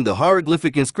recording the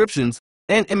hieroglyphic inscriptions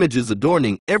and images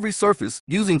adorning every surface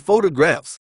using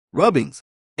photographs, rubbings,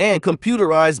 and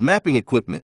computerized mapping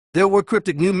equipment. There were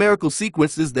cryptic numerical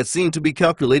sequences that seemed to be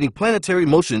calculating planetary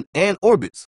motion and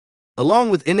orbits, along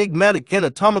with enigmatic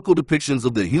anatomical depictions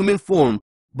of the human form,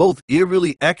 both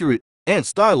eerily accurate and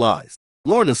stylized.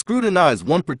 Lorna scrutinized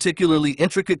one particularly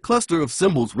intricate cluster of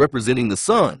symbols representing the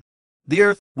sun, the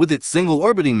Earth with its single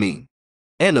orbiting mean,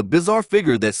 and a bizarre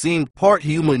figure that seemed part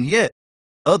human yet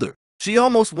other. She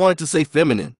almost wanted to say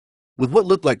feminine, with what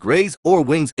looked like rays or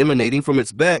wings emanating from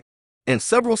its back, and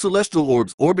several celestial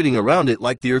orbs orbiting around it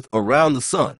like the Earth around the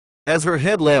sun. As her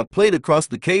headlamp played across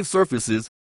the cave surfaces,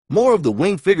 more of the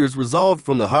winged figures resolved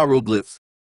from the hieroglyphs,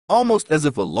 almost as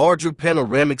if a larger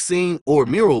panoramic scene or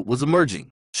mural was emerging.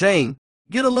 Shane,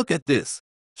 get a look at this,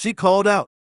 she called out,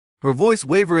 her voice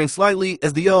wavering slightly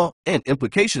as the awe and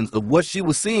implications of what she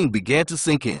was seeing began to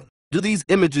sink in. Do these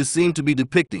images seem to be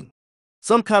depicting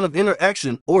some kind of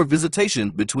interaction or visitation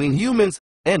between humans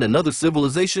and another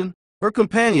civilization? Her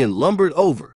companion lumbered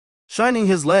over, shining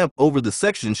his lamp over the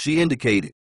section she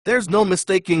indicated. There's no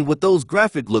mistaking what those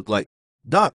graphics look like,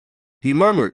 Doc, he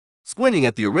murmured, squinting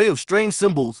at the array of strange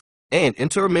symbols and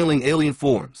intermingling alien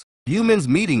forms. Humans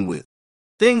meeting with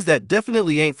things that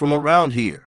definitely ain't from around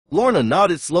here. Lorna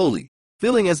nodded slowly,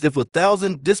 feeling as if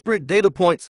 1,000 disparate data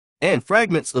points and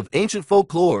fragments of ancient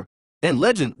folklore and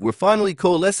legend were finally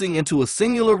coalescing into a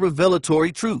singular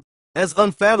revelatory truth. As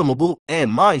unfathomable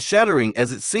and mind-shattering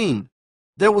as it seemed,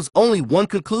 there was only one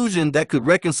conclusion that could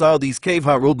reconcile these cave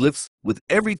hieroglyphs with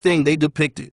everything they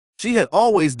depicted. She had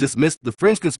always dismissed the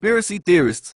fringe conspiracy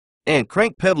theorists and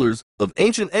crank peddlers of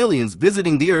ancient aliens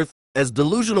visiting the Earth as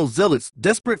delusional zealots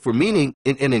desperate for meaning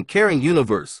in an uncaring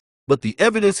universe. But the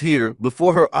evidence here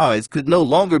before her eyes could no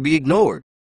longer be ignored.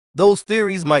 Those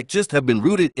theories might just have been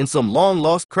rooted in some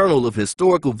long-lost kernel of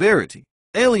historical verity.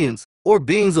 Aliens, or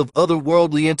beings of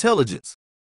otherworldly intelligence,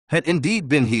 had indeed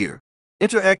been here,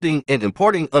 interacting and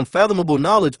imparting unfathomable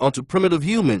knowledge onto primitive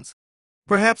humans,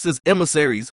 perhaps as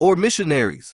emissaries or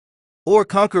missionaries, or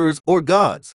conquerors or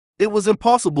gods. It was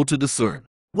impossible to discern.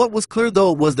 What was clear,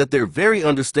 though, was that their very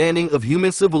understanding of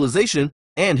human civilization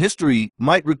and history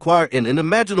might require an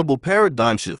unimaginable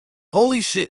paradigm shift. Holy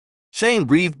shit! Shane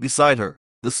breathed beside her,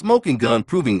 the smoking gun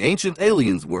proving ancient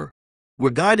aliens were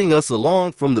guiding us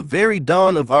along from the very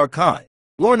dawn of our kind.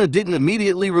 Lorna didn't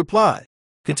immediately reply,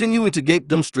 continuing to gape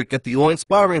dumbstruck at the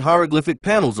awe-inspiring hieroglyphic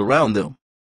panels around them,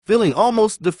 feeling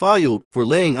almost defiled for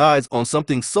laying eyes on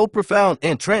something so profound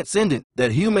and transcendent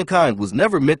that humankind was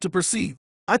never meant to perceive.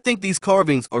 I think these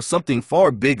carvings are something far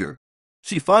bigger,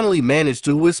 she finally managed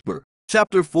to whisper.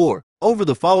 Chapter 4. Over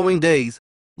the following days,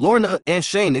 Lorna and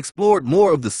Shane explored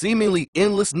more of the seemingly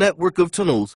endless network of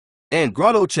tunnels and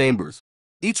grotto chambers,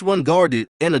 each one guarded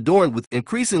and adorned with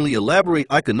increasingly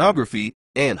elaborate iconography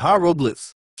and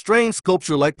hieroglyphs. Strange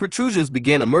sculpture-like protrusions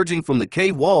began emerging from the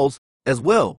cave walls, as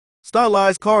well,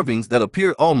 stylized carvings that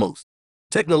appeared almost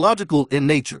technological in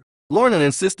nature. Lorna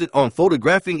insisted on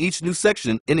photographing each new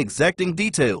section in exacting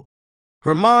detail,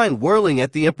 her mind whirling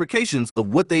at the implications of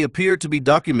what they appeared to be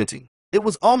documenting. It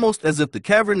was almost as if the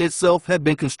cavern itself had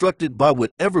been constructed by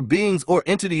whatever beings or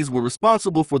entities were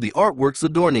responsible for the artworks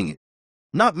adorning it.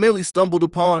 Not merely stumbled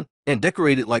upon and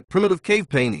decorated like primitive cave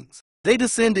paintings. They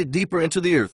descended deeper into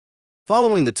the earth,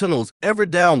 following the tunnels ever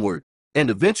downward, and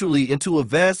eventually into a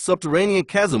vast subterranean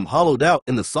chasm hollowed out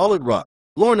in the solid rock.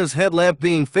 Lorna's headlamp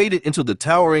beam faded into the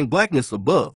towering blackness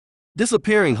above,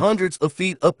 disappearing hundreds of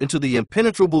feet up into the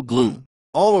impenetrable gloom.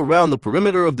 All around the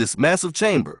perimeter of this massive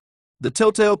chamber, the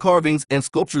telltale carvings and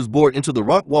sculptures bored into the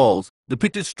rock walls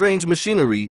depicted strange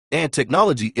machinery and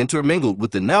technology intermingled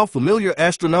with the now familiar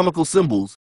astronomical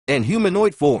symbols and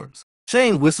humanoid forms.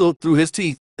 Shane whistled through his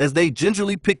teeth as they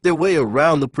gingerly picked their way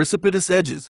around the precipitous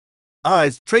edges,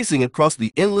 eyes tracing across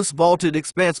the endless vaulted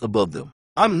expanse above them.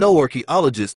 I'm no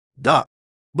archaeologist, Doc,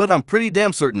 but I'm pretty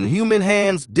damn certain human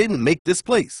hands didn't make this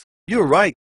place. You're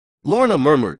right, Lorna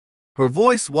murmured, her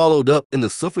voice swallowed up in the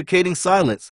suffocating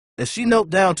silence as she knelt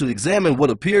down to examine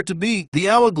what appeared to be the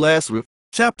hourglass rift.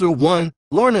 Chapter 1.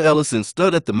 Lorna Ellison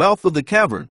stood at the mouth of the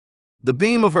cavern, the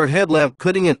beam of her headlamp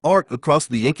cutting an arc across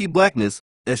the inky blackness.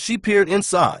 As she peered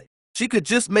inside, she could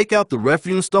just make out the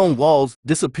rough-hewn stone walls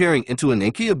disappearing into an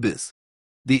inky abyss.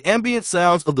 The ambient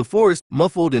sounds of the forest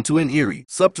muffled into an eerie,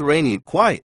 subterranean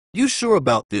quiet. You sure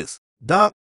about this,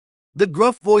 Doc? The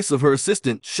gruff voice of her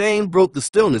assistant, Shane, broke the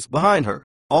stillness behind her.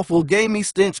 Awful gamey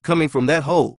stench coming from that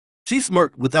hole. She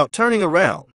smirked without turning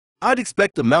around. I'd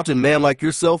expect a mountain man like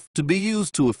yourself to be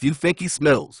used to a few funky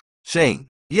smells. Shane.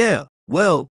 Yeah,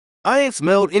 well, I ain't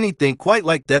smelled anything quite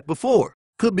like that before.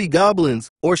 Could be goblins,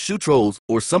 or shoe trolls,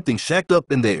 or something shacked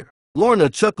up in there. Lorna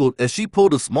chuckled as she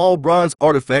pulled a small bronze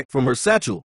artifact from her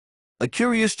satchel. A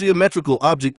curious geometrical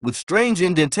object with strange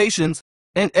indentations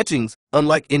and etchings,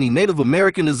 unlike any Native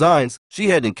American designs she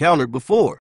had encountered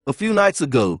before. A few nights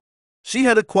ago, she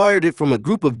had acquired it from a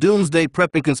group of doomsday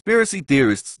prepping conspiracy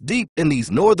theorists deep in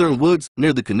these northern woods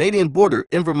near the Canadian border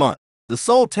in Vermont. The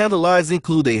sole tantalizing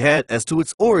clue they had as to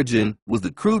its origin was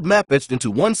the crude map etched into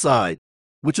one side,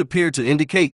 which appeared to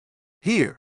indicate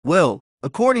here. Well,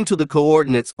 according to the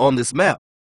coordinates on this map,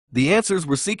 the answers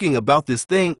we're seeking about this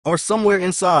thing are somewhere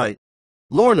inside,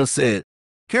 Lorna said,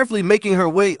 carefully making her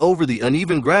way over the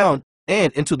uneven ground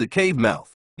and into the cave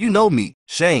mouth. You know me,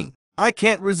 Shane. I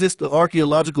can't resist the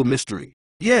archaeological mystery.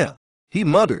 Yeah, he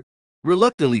muttered,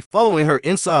 reluctantly following her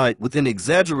inside with an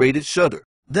exaggerated shudder.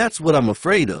 That's what I'm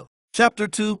afraid of. Chapter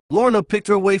 2. Lorna picked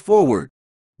her way forward,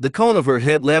 the cone of her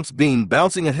headlamp's beam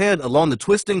bouncing ahead along the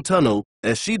twisting tunnel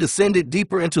as she descended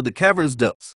deeper into the cavern's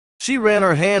depths. She ran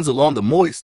her hands along the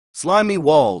moist, slimy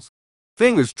walls,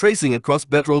 fingers tracing across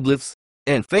petroglyphs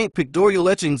and faint pictorial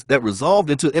etchings that resolved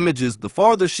into images the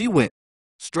farther she went.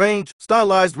 Strange,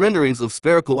 stylized renderings of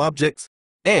spherical objects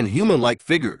and human-like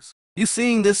figures. You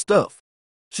seeing this stuff?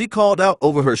 She called out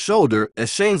over her shoulder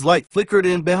as Shane's light flickered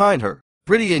in behind her.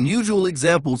 Pretty unusual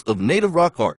examples of native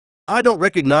rock art. I don't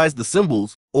recognize the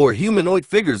symbols or humanoid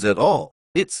figures at all.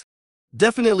 It's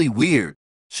definitely weird,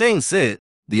 Shane said,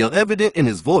 the evident in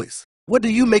his voice. What do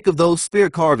you make of those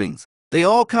spear carvings? They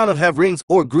all kind of have rings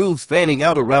or grooves fanning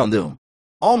out around them.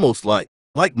 Almost like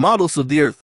models of the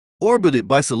earth, orbited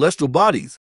by celestial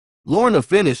bodies. Lorna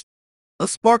finished, a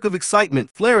spark of excitement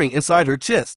flaring inside her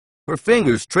chest. Her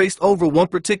fingers traced over one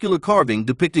particular carving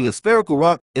depicting a spherical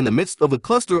rock in the midst of a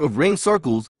cluster of ringed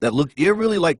circles that looked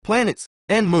eerily like planets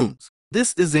and moons.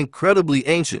 This is incredibly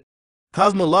ancient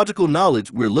cosmological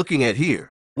knowledge we're looking at here,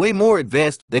 way more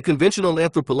advanced than conventional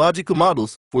anthropological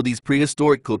models for these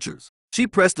prehistoric cultures. She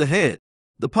pressed ahead,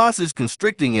 the passage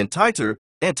constricting in tighter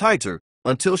and tighter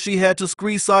until she had to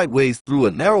squeeze sideways through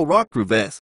a narrow rock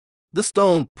crevasse, the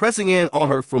stone pressing in on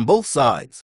her from both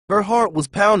sides. Her heart was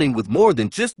pounding with more than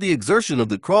just the exertion of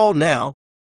the crawl now.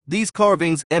 These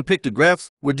carvings and pictographs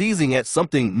were teasing at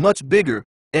something much bigger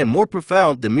and more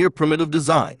profound than mere primitive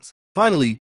designs.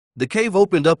 Finally, the cave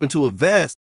opened up into a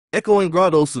vast, echoing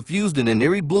grotto suffused in an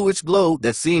eerie bluish glow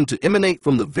that seemed to emanate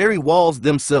from the very walls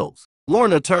themselves.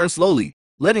 Lorna turned slowly,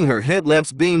 letting her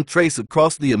headlamp's beam trace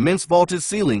across the immense vaulted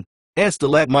ceiling and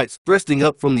stalagmites thrusting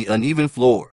up from the uneven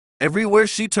floor. Everywhere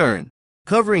she turned,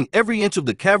 covering every inch of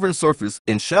the cavern surface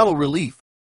in shallow relief,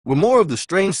 were more of the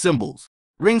strange symbols,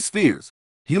 ring spheres,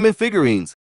 human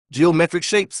figurines, geometric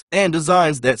shapes and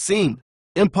designs that seemed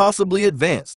impossibly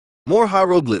advanced, more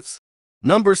hieroglyphs,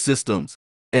 number systems,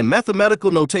 and mathematical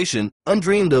notation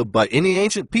undreamed of by any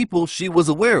ancient people she was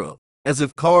aware of, as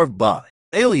if carved by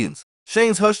aliens.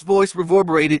 Shane's hushed voice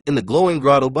reverberated in the glowing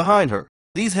grotto behind her.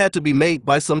 These had to be made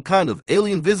by some kind of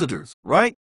alien visitors,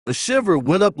 right? A shiver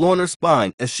went up Lorna's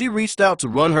spine as she reached out to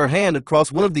run her hand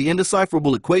across one of the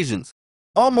indecipherable equations,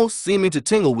 almost seeming to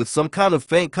tingle with some kind of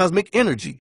faint cosmic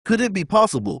energy. Could it be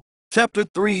possible? Chapter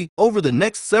 3. Over the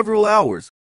next several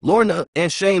hours, Lorna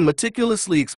and Shane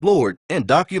meticulously explored and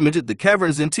documented the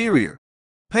cavern's interior,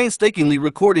 painstakingly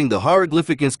recording the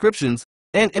hieroglyphic inscriptions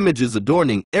and images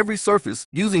adorning every surface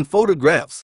using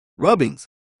photographs, rubbings,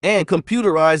 and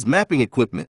computerized mapping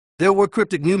equipment. There were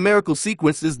cryptic numerical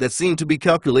sequences that seemed to be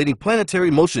calculating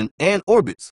planetary motion and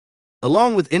orbits,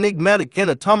 along with enigmatic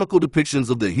anatomical depictions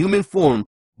of the human form,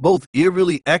 both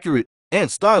eerily accurate and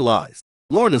stylized.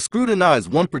 Lorna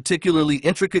scrutinized one particularly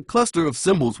intricate cluster of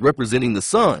symbols representing the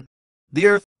sun, the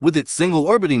Earth with its single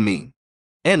orbiting mean,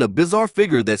 and a bizarre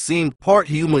figure that seemed part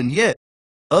human yet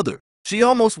other. She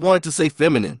almost wanted to say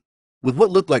feminine, with what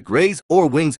looked like rays or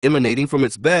wings emanating from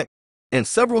its back, and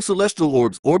several celestial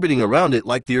orbs orbiting around it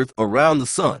like the Earth around the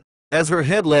sun. As her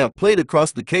headlamp played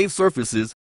across the cave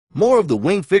surfaces, more of the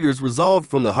winged figures resolved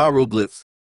from the hieroglyphs,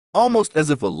 almost as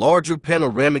if a larger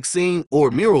panoramic scene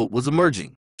or mural was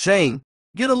emerging. Shane,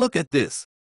 get a look at this,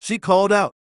 she called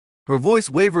out, her voice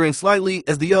wavering slightly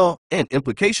as the awe and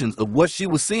implications of what she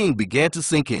was seeing began to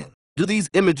sink in. Do these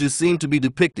images seem to be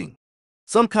depicting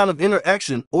some kind of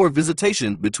interaction or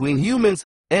visitation between humans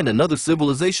and another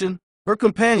civilization? Her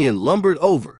companion lumbered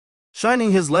over,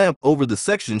 shining his lamp over the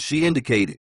section she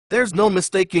indicated. There's no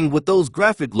mistaking what those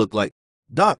graphics look like,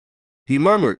 Doc, he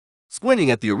murmured, squinting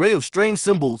at the array of strange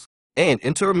symbols and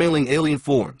intermingling alien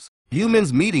forms.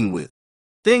 Humans meeting with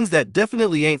things that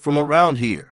definitely ain't from around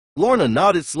here. Lorna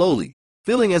nodded slowly,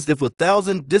 feeling as if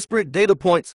 1,000 disparate data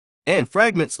points and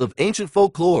fragments of ancient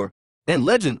folklore and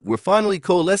legend were finally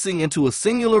coalescing into a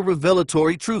singular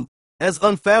revelatory truth. As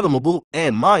unfathomable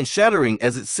and mind-shattering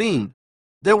as it seemed,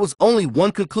 there was only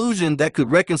one conclusion that could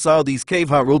reconcile these cave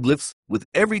hieroglyphs with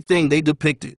everything they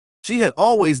depicted. She had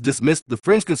always dismissed the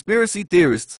fringe conspiracy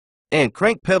theorists and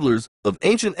crank peddlers of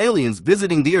ancient aliens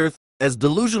visiting the Earth as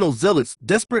delusional zealots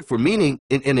desperate for meaning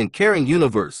in an uncaring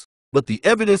universe. But the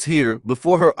evidence here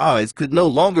before her eyes could no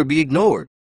longer be ignored.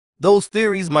 Those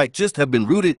theories might just have been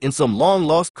rooted in some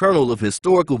long-lost kernel of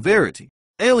historical verity.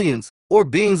 Aliens, or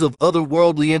beings of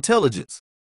otherworldly intelligence,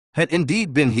 had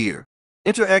indeed been here,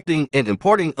 interacting and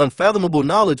imparting unfathomable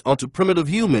knowledge onto primitive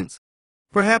humans,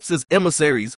 perhaps as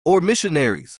emissaries or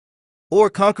missionaries, or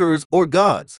conquerors or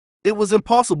gods. It was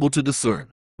impossible to discern.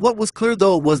 What was clear,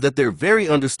 though, was that their very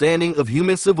understanding of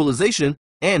human civilization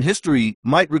and history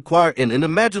might require an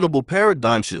unimaginable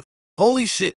paradigm shift. Holy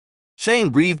shit! Shane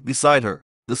breathed beside her,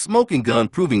 the smoking gun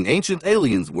proving ancient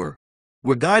aliens were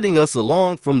guiding us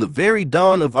along from the very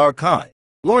dawn of our kind.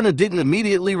 Lorna didn't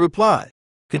immediately reply,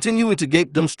 continuing to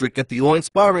gape dumbstruck at the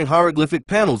awe-inspiring hieroglyphic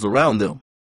panels around them,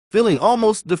 feeling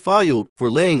almost defiled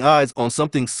for laying eyes on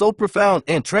something so profound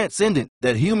and transcendent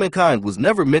that humankind was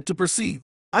never meant to perceive.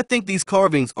 I think these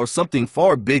carvings are something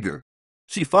far bigger,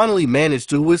 she finally managed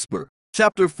to whisper.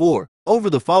 Chapter 4. Over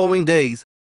the following days,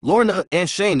 Lorna and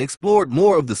Shane explored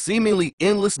more of the seemingly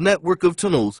endless network of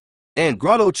tunnels and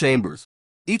grotto chambers,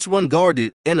 each one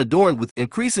guarded and adorned with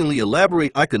increasingly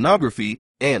elaborate iconography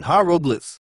and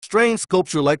hieroglyphs. Strange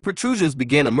sculpture-like protrusions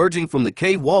began emerging from the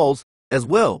cave walls as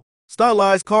well,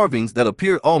 stylized carvings that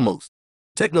appeared almost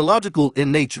technological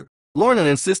in nature. Lorna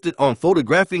insisted on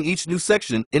photographing each new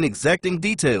section in exacting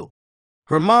detail,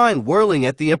 her mind whirling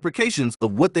at the implications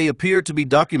of what they appeared to be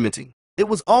documenting. It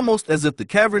was almost as if the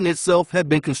cavern itself had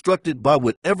been constructed by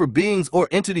whatever beings or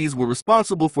entities were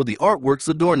responsible for the artworks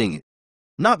adorning it,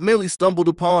 not merely stumbled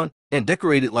upon and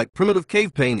decorated like primitive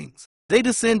cave paintings. They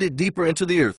descended deeper into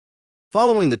the earth,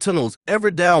 following the tunnels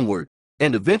ever downward,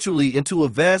 and eventually into a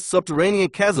vast subterranean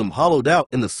chasm hollowed out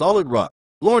in the solid rock.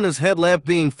 Lorna's headlamp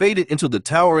beam faded into the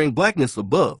towering blackness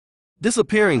above,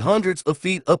 disappearing hundreds of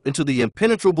feet up into the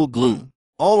impenetrable gloom.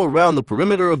 All around the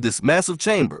perimeter of this massive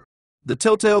chamber, the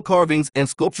telltale carvings and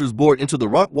sculptures bored into the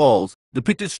rock walls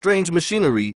depicted strange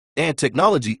machinery and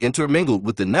technology intermingled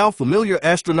with the now familiar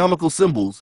astronomical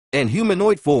symbols and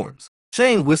humanoid forms.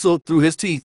 Shane whistled through his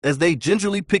teeth as they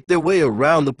gingerly picked their way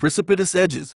around the precipitous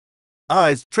edges,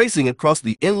 eyes tracing across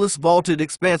the endless vaulted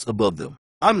expanse above them.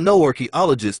 I'm no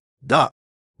archaeologist, Doc,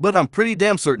 but I'm pretty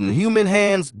damn certain human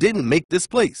hands didn't make this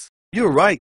place. You're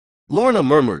right, Lorna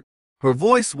murmured, her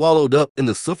voice swallowed up in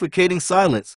the suffocating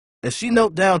silence as she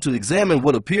knelt down to examine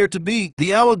what appeared to be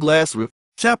the hourglass rift.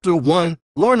 Chapter 1.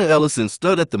 Lorna Ellison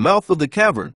stood at the mouth of the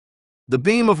cavern, the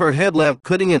beam of her headlamp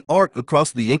cutting an arc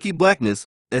across the inky blackness.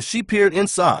 As she peered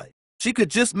inside, she could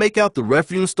just make out the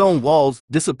refuge stone walls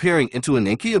disappearing into an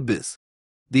inky abyss,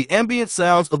 the ambient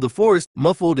sounds of the forest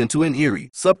muffled into an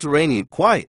eerie, subterranean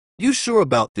quiet. You sure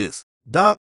about this,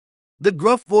 Doc? The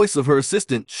gruff voice of her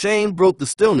assistant, Shane, broke the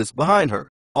stillness behind her.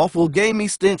 Awful gamey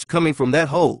stench coming from that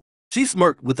hole. She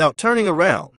smirked without turning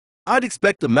around. I'd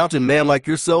expect a mountain man like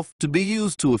yourself to be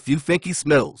used to a few finky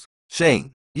smells.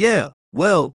 Shane. Yeah,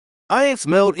 well, I ain't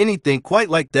smelled anything quite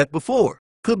like that before.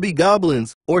 Could be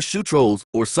goblins, or shoe trolls,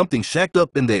 or something shacked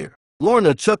up in there.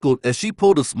 Lorna chuckled as she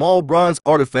pulled a small bronze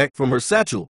artifact from her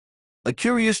satchel. A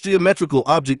curious geometrical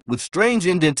object with strange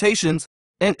indentations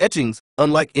and etchings,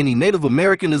 unlike any Native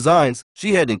American designs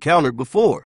she had encountered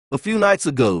before. A few nights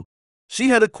ago, she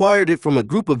had acquired it from a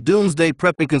group of doomsday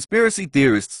prepping conspiracy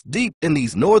theorists deep in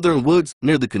these northern woods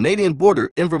near the Canadian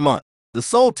border in Vermont. The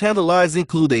sole tantalizing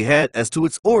clue they had as to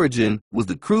its origin was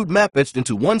the crude map etched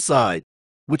into one side,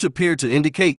 which appeared to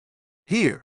indicate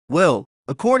here. Well,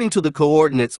 according to the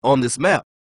coordinates on this map,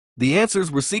 the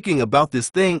answers we're seeking about this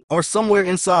thing are somewhere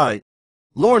inside,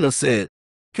 Lorna said,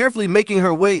 carefully making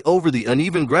her way over the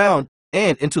uneven ground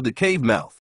and into the cave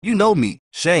mouth. You know me,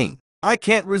 Shane. I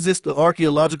can't resist the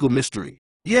archaeological mystery.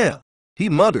 Yeah, he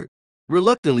muttered,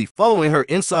 reluctantly following her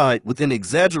inside with an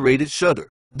exaggerated shudder.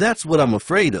 That's what I'm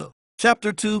afraid of.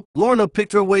 Chapter 2. Lorna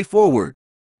picked her way forward,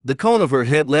 the cone of her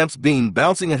headlamp's beam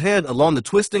bouncing ahead along the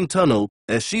twisting tunnel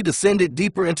as she descended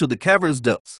deeper into the cavern's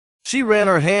depths. She ran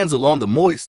her hands along the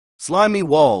moist, slimy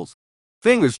walls,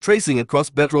 fingers tracing across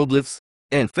petroglyphs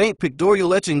and faint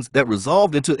pictorial etchings that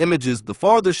resolved into images the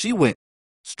farther she went.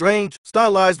 Strange,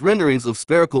 stylized renderings of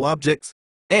spherical objects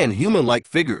and human-like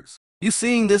figures. You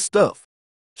seeing this stuff?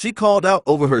 She called out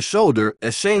over her shoulder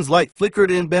as Shane's light flickered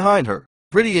in behind her.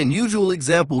 Pretty unusual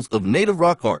examples of native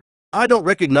rock art. I don't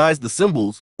recognize the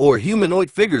symbols or humanoid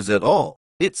figures at all.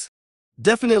 It's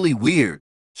definitely weird,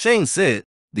 Shane said,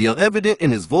 the evident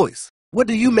in his voice. What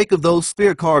do you make of those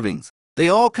sphere carvings? They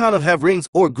all kind of have rings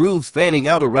or grooves fanning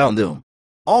out around them.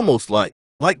 Almost like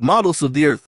models of the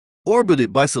earth,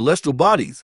 orbited by celestial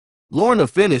bodies. Lorna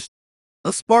finished,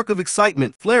 a spark of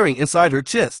excitement flaring inside her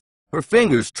chest. Her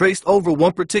fingers traced over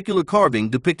one particular carving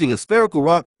depicting a spherical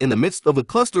rock in the midst of a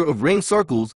cluster of ring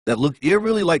circles that look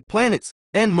eerily like planets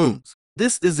and moons.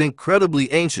 This is incredibly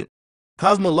ancient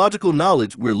cosmological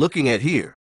knowledge we're looking at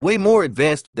here, way more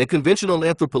advanced than conventional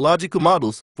anthropological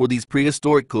models for these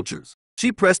prehistoric cultures.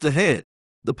 She pressed ahead,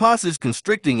 the passage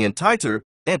constricting in tighter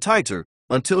and tighter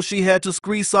until she had to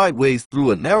squeeze sideways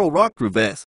through a narrow rock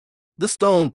crevasse, the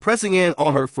stone pressing in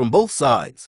on her from both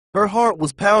sides. Her heart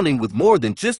was pounding with more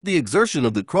than just the exertion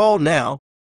of the crawl now.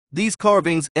 These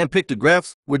carvings and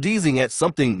pictographs were teasing at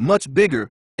something much bigger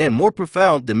and more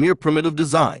profound than mere primitive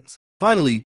designs.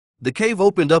 Finally, the cave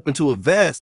opened up into a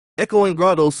vast, echoing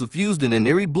grotto suffused in an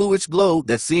eerie bluish glow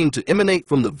that seemed to emanate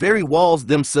from the very walls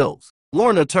themselves.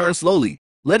 Lorna turned slowly,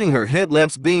 letting her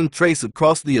headlamp's beam trace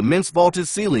across the immense vaulted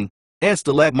ceiling and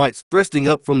stalagmites thrusting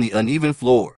up from the uneven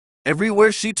floor.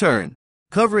 Everywhere she turned,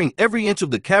 covering every inch of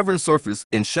the cavern's surface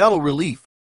in shallow relief,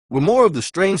 were more of the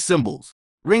strange symbols,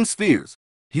 ring spheres,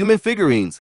 human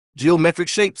figurines, geometric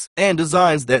shapes and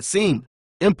designs that seemed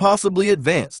impossibly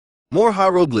advanced, more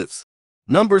hieroglyphs,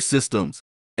 number systems,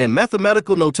 and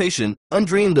mathematical notation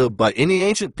undreamed of by any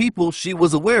ancient people she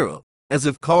was aware of, as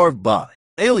if carved by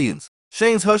aliens.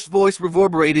 Shane's hushed voice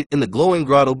reverberated in the glowing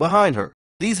grotto behind her.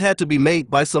 These had to be made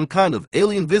by some kind of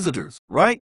alien visitors,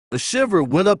 right? A shiver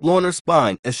went up Lorna's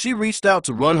spine as she reached out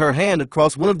to run her hand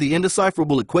across one of the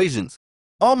indecipherable equations,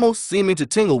 almost seeming to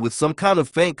tingle with some kind of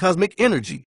faint cosmic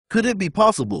energy. Could it be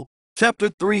possible? Chapter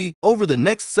 3. Over the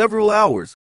next several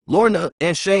hours, Lorna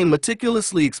and Shane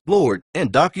meticulously explored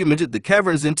and documented the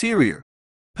cavern's interior,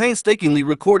 painstakingly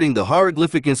recording the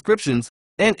hieroglyphic inscriptions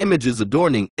and images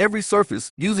adorning every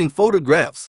surface using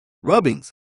photographs,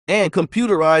 rubbings, and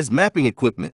computerized mapping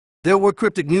equipment. There were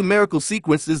cryptic numerical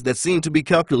sequences that seemed to be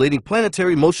calculating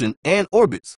planetary motion and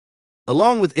orbits,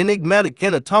 along with enigmatic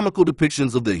anatomical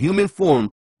depictions of the human form,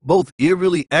 both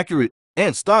eerily accurate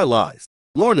and stylized.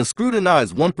 Lorna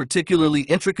scrutinized one particularly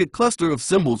intricate cluster of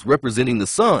symbols representing the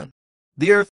sun,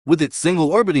 the Earth with its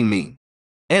single orbiting mean,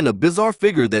 and a bizarre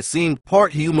figure that seemed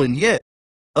part human yet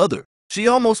other. She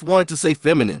almost wanted to say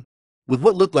feminine, with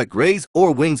what looked like rays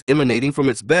or wings emanating from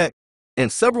its back,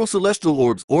 and several celestial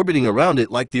orbs orbiting around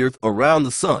it like the Earth around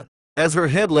the sun. As her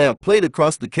headlamp played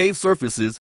across the cave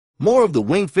surfaces, more of the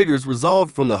winged figures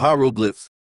resolved from the hieroglyphs,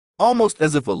 almost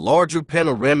as if a larger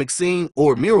panoramic scene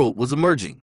or mural was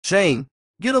emerging. Shane,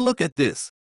 get a look at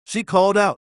this, she called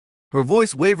out, her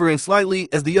voice wavering slightly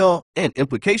as the awe and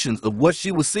implications of what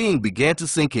she was seeing began to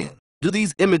sink in. Do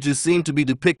these images seem to be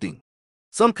depicting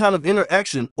some kind of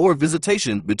interaction or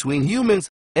visitation between humans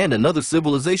and another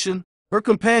civilization? Her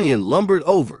companion lumbered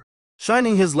over,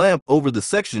 shining his lamp over the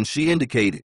section she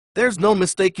indicated. There's no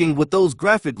mistaking what those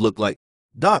graphics look like,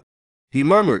 Doc, he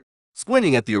murmured,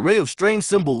 squinting at the array of strange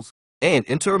symbols and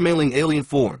intermingling alien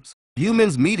forms.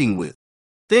 Humans meeting with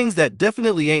things that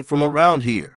definitely ain't from around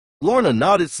here. Lorna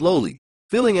nodded slowly,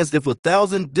 feeling as if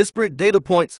 1,000 disparate data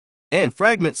points and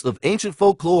fragments of ancient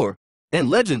folklore and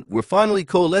legend were finally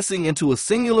coalescing into a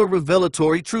singular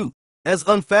revelatory truth. As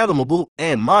unfathomable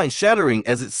and mind-shattering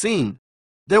as it seemed,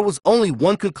 there was only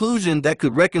one conclusion that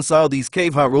could reconcile these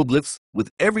cave hieroglyphs with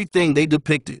everything they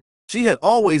depicted. She had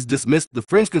always dismissed the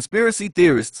fringe conspiracy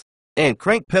theorists and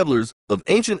crank peddlers of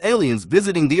ancient aliens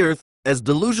visiting the Earth as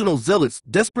delusional zealots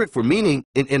desperate for meaning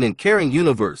in an uncaring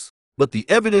universe. But the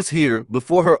evidence here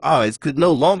before her eyes could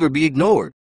no longer be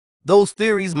ignored. Those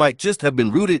theories might just have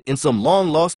been rooted in some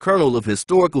long-lost kernel of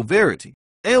historical verity.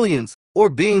 Aliens, or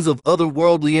beings of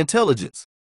otherworldly intelligence,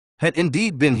 had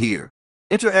indeed been here,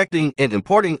 interacting and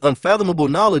imparting unfathomable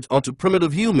knowledge onto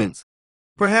primitive humans,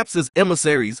 perhaps as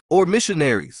emissaries or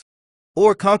missionaries,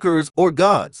 or conquerors or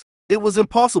gods. It was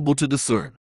impossible to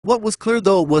discern. What was clear,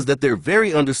 though, was that their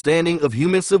very understanding of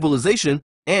human civilization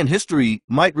and history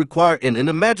might require an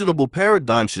unimaginable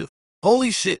paradigm shift.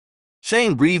 Holy shit!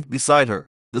 Shane breathed beside her,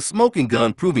 the smoking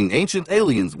gun proving ancient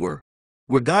aliens were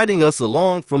guiding us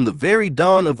along from the very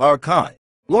dawn of our kind.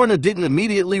 Lorna didn't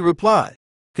immediately reply,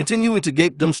 continuing to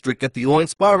gape dumbstruck at the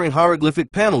awe-inspiring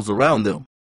hieroglyphic panels around them,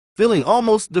 feeling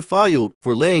almost defiled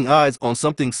for laying eyes on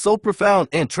something so profound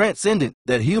and transcendent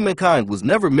that humankind was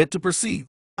never meant to perceive.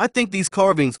 I think these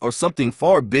carvings are something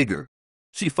far bigger,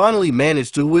 she finally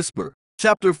managed to whisper.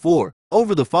 Chapter 4.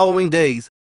 Over the following days,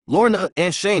 Lorna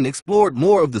and Shane explored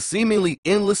more of the seemingly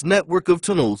endless network of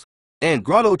tunnels and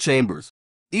grotto chambers,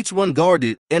 each one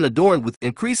guarded and adorned with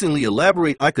increasingly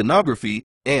elaborate iconography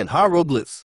and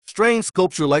hieroglyphs. Strange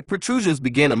sculpture-like protrusions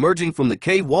began emerging from the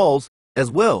cave walls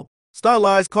as well,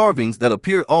 stylized carvings that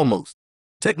appeared almost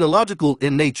technological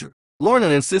in nature. Lorna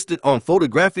insisted on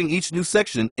photographing each new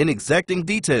section in exacting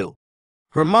detail,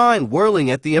 her mind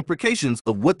whirling at the implications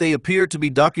of what they appeared to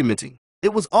be documenting.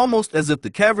 It was almost as if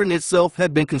the cavern itself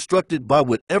had been constructed by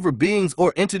whatever beings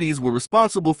or entities were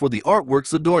responsible for the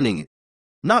artworks adorning it,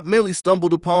 not merely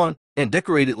stumbled upon and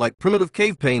decorated like primitive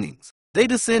cave paintings. They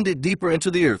descended deeper into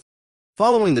the earth,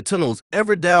 following the tunnels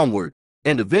ever downward,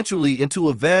 and eventually into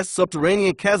a vast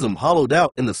subterranean chasm hollowed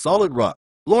out in the solid rock.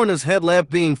 Lorna's headlamp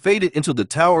beam faded into the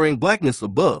towering blackness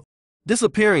above,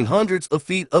 disappearing hundreds of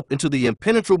feet up into the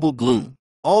impenetrable gloom.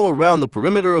 All around the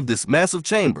perimeter of this massive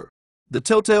chamber, the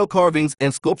telltale carvings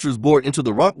and sculptures bored into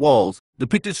the rock walls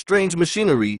depicted strange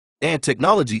machinery and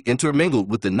technology intermingled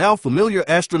with the now familiar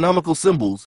astronomical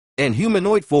symbols and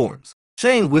humanoid forms.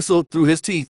 Shane whistled through his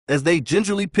teeth as they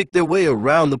gingerly picked their way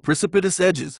around the precipitous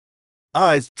edges,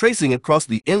 eyes tracing across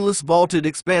the endless vaulted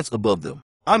expanse above them.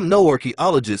 I'm no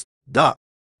archaeologist, Doc,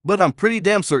 but I'm pretty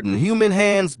damn certain human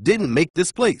hands didn't make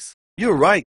this place. You're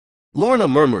right, Lorna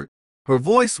murmured, her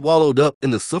voice swallowed up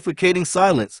in the suffocating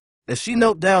silence as she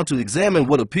knelt down to examine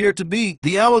what appeared to be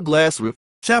the hourglass rift.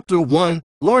 Chapter 1.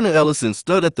 Lorna Ellison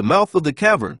stood at the mouth of the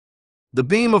cavern, the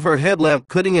beam of her headlamp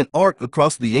cutting an arc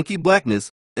across the inky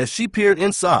blackness. As she peered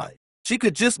inside, she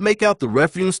could just make out the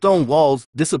rough-hewn stone walls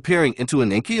disappearing into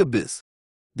an inky abyss,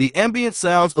 the ambient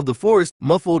sounds of the forest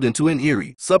muffled into an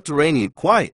eerie, subterranean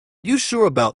quiet. You sure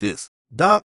about this,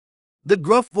 Doc? The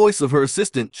gruff voice of her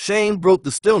assistant Shane broke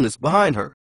the stillness behind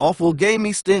her. Awful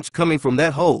gamey stench coming from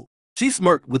that hole. She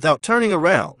smirked without turning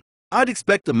around. I'd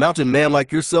expect a mountain man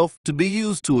like yourself to be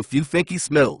used to a few funky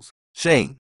smells.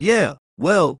 Shane. Yeah,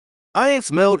 well, I ain't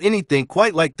smelled anything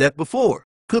quite like that before.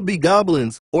 Could be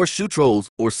goblins or shoe trolls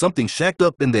or something shacked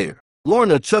up in there.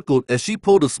 Lorna chuckled as she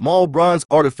pulled a small bronze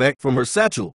artifact from her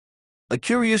satchel, a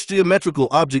curious geometrical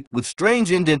object with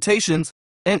strange indentations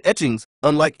and etchings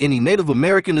unlike any Native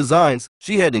American designs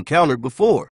she had encountered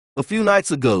before. A few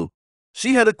nights ago,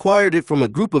 she had acquired it from a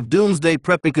group of doomsday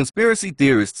prepping conspiracy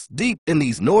theorists deep in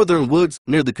these northern woods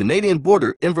near the Canadian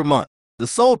border in Vermont. The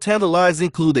sole tantalizing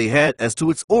clue they had as to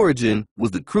its origin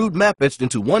was the crude map etched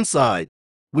into one side,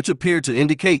 which appeared to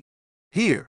indicate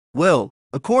here. Well,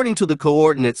 according to the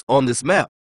coordinates on this map,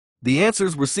 the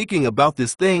answers we're seeking about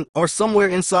this thing are somewhere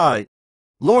inside,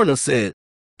 Lorna said,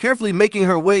 carefully making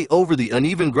her way over the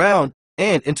uneven ground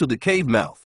and into the cave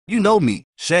mouth. You know me,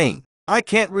 Shane. I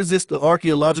can't resist the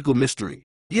archaeological mystery.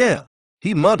 Yeah,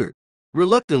 he muttered,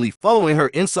 reluctantly following her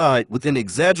inside with an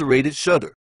exaggerated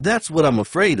shudder. That's what I'm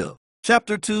afraid of.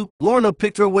 Chapter 2. Lorna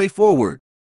picked her way forward,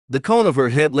 the cone of her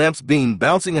headlamp's beam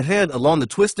bouncing ahead along the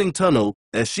twisting tunnel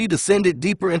as she descended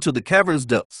deeper into the cavern's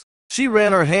depths. She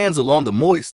ran her hands along the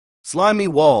moist, slimy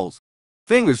walls,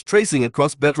 fingers tracing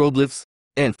across petroglyphs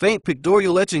and faint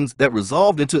pictorial etchings that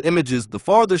resolved into images the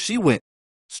farther she went.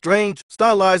 Strange,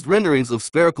 stylized renderings of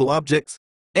spherical objects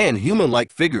and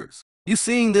human-like figures. You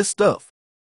seeing this stuff?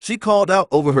 She called out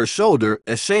over her shoulder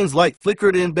as Shane's light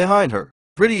flickered in behind her.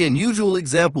 Pretty unusual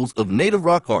examples of native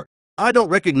rock art. I don't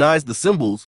recognize the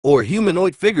symbols or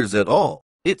humanoid figures at all.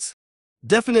 It's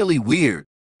definitely weird,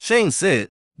 Shane said,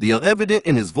 the evident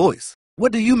in his voice.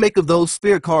 What do you make of those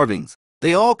sphere carvings?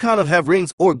 They all kind of have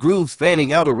rings or grooves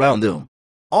fanning out around them,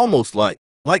 almost like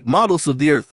models of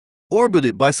the Earth,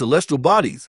 orbited by celestial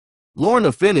bodies.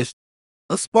 Lorna finished,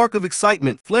 a spark of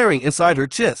excitement flaring inside her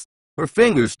chest. Her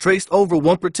fingers traced over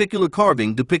one particular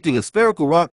carving depicting a spherical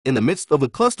rock in the midst of a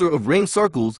cluster of ringed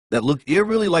circles that looked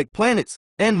eerily like planets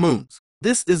and moons.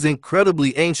 This is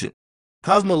incredibly ancient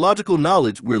cosmological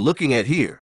knowledge we're looking at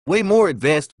here, way more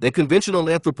advanced than conventional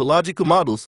anthropological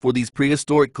models for these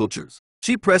prehistoric cultures.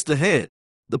 She pressed ahead,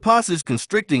 the passage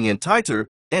constricting and tighter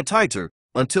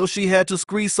until she had to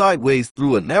squeeze sideways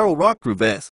through a narrow rock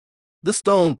crevasse, the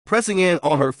stone pressing in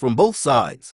on her from both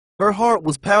sides. Her heart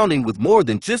was pounding with more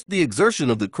than just the exertion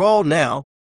of the crawl now.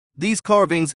 These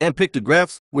carvings and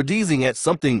pictographs were teasing at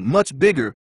something much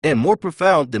bigger and more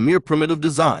profound than mere primitive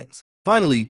designs.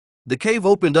 Finally, the cave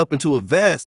opened up into a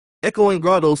vast, echoing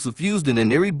grotto suffused in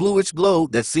an eerie bluish glow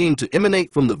that seemed to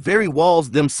emanate from the very walls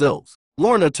themselves.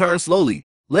 Lorna turned slowly,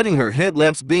 letting her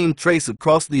headlamp's beam trace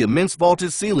across the immense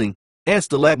vaulted ceiling and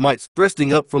stalagmites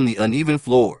thrusting up from the uneven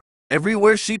floor.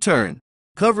 Everywhere she turned,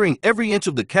 covering every inch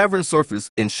of the cavern surface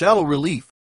in shallow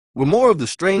relief, were more of the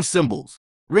strange symbols,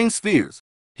 ringed spheres,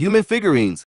 human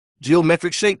figurines,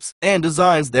 geometric shapes, and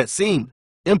designs that seemed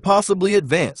impossibly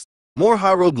advanced. More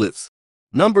hieroglyphs,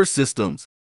 number systems,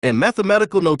 and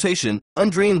mathematical notation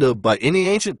undreamed of by any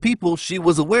ancient people she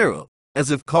was aware of,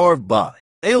 as if carved by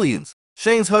aliens.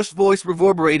 Shane's hushed voice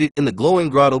reverberated in the glowing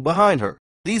grotto behind her.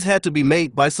 These had to be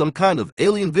made by some kind of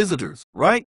alien visitors,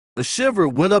 right? A shiver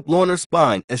went up Lorna's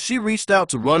spine as she reached out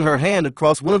to run her hand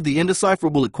across one of the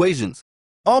indecipherable equations,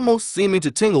 almost seeming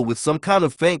to tingle with some kind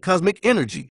of faint cosmic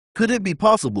energy. Could it be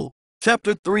possible?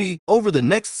 Chapter 3. Over the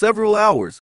next several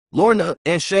hours, Lorna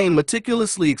and Shane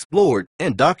meticulously explored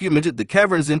and documented the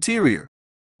cavern's interior,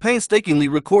 painstakingly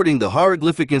recording the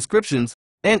hieroglyphic inscriptions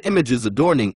and images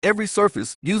adorning every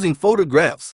surface using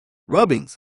photographs,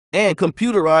 rubbings, and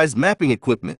computerized mapping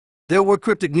equipment. There were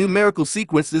cryptic numerical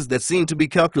sequences that seemed to be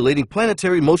calculating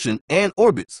planetary motion and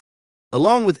orbits,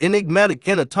 along with enigmatic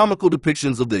anatomical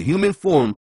depictions of the human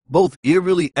form, both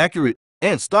eerily accurate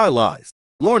and stylized.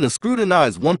 Lorna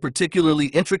scrutinized one particularly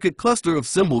intricate cluster of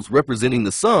symbols representing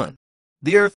the sun,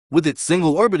 the Earth with its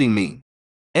single orbiting mean,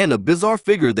 and a bizarre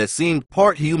figure that seemed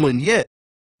part human yet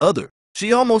other.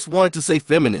 She almost wanted to say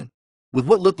feminine, with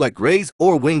what looked like rays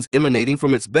or wings emanating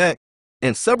from its back,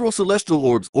 and several celestial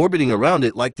orbs orbiting around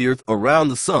it like the Earth around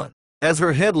the sun. As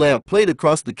her headlamp played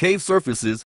across the cave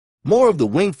surfaces, more of the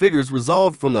winged figures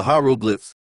resolved from the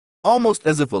hieroglyphs, almost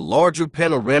as if a larger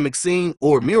panoramic scene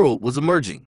or mural was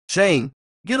emerging. Shane,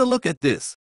 get a look at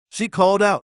this, she called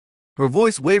out, her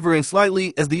voice wavering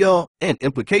slightly as the awe and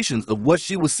implications of what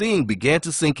she was seeing began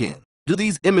to sink in. Do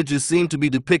these images seem to be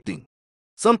depicting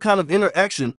some kind of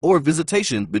interaction or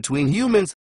visitation between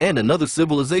humans and another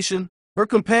civilization? Her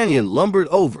companion lumbered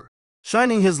over,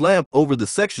 shining his lamp over the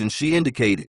section she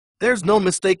indicated. There's no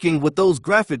mistaking what those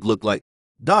graphics look like,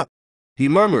 Doc, he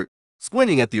murmured,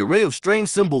 squinting at the array of strange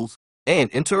symbols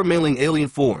and intermingling alien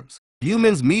forms.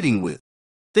 Humans meeting with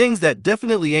things that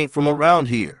definitely ain't from around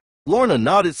here. Lorna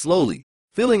nodded slowly,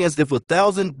 feeling as if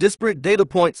 1,000 disparate data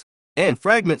points and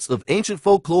fragments of ancient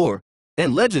folklore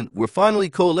and legend were finally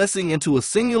coalescing into a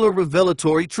singular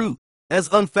revelatory truth. As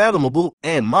unfathomable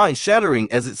and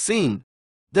mind-shattering as it seemed,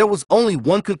 there was only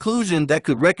one conclusion that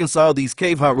could reconcile these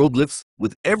cave hieroglyphs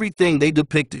with everything they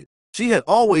depicted. She had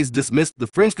always dismissed the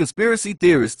fringe conspiracy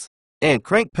theorists and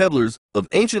crank peddlers of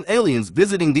ancient aliens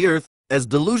visiting the Earth as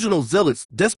delusional zealots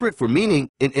desperate for meaning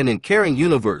in an uncaring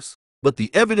universe. But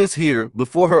the evidence here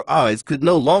before her eyes could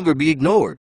no longer be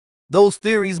ignored. Those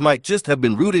theories might just have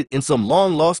been rooted in some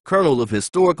long-lost kernel of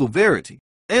historical verity.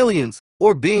 Aliens,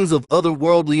 or beings of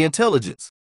otherworldly intelligence,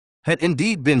 had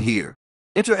indeed been here,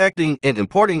 interacting and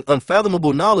imparting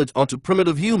unfathomable knowledge onto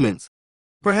primitive humans,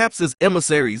 perhaps as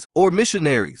emissaries or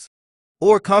missionaries,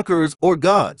 or conquerors or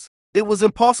gods. It was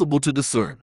impossible to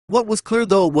discern. What was clear,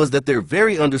 though, was that their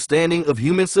very understanding of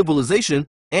human civilization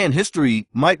and history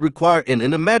might require an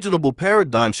unimaginable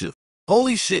paradigm shift.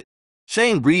 Holy shit!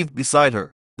 Shane breathed beside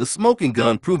her, the smoking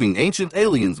gun proving ancient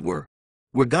aliens were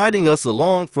guiding us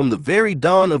along from the very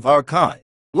dawn of our kind.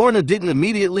 Lorna didn't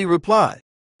immediately reply,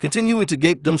 continuing to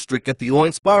gape dumbstruck at the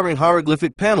awe-inspiring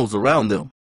hieroglyphic panels around them,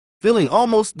 feeling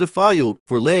almost defiled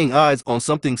for laying eyes on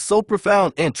something so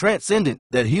profound and transcendent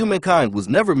that humankind was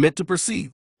never meant to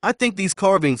perceive. I think these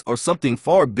carvings are something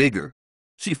far bigger,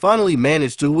 she finally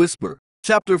managed to whisper.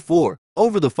 Chapter 4.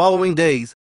 Over the following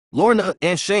days, Lorna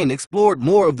and Shane explored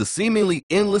more of the seemingly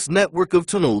endless network of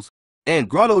tunnels and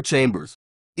grotto chambers,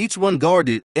 each one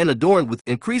guarded and adorned with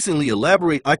increasingly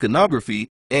elaborate iconography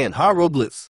and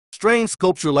hieroglyphs. Strange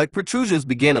sculpture-like protrusions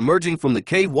began emerging from the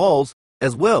cave walls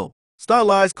as well,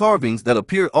 stylized carvings that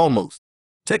appear almost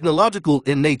technological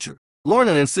in nature.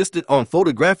 Lorna insisted on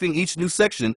photographing each new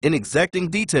section in exacting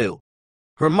detail,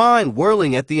 her mind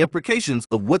whirling at the implications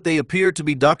of what they appeared to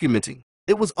be documenting.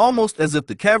 It was almost as if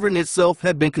the cavern itself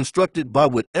had been constructed by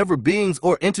whatever beings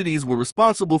or entities were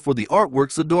responsible for the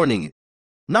artworks adorning it,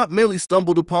 not merely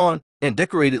stumbled upon and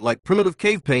decorated like primitive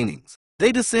cave paintings.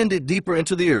 They descended deeper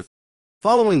into the earth,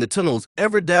 following the tunnels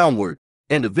ever downward,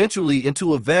 and eventually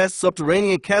into a vast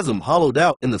subterranean chasm hollowed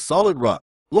out in the solid rock.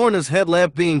 Lorna's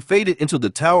headlamp beam faded into the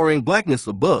towering blackness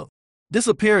above,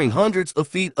 disappearing hundreds of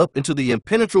feet up into the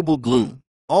impenetrable gloom.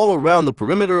 All around the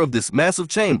perimeter of this massive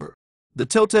chamber, the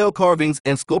telltale carvings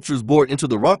and sculptures bored into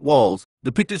the rock walls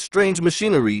depicted strange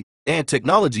machinery and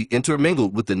technology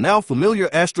intermingled with the now familiar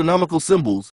astronomical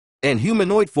symbols and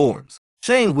humanoid forms.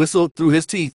 Shane whistled through his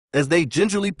teeth as they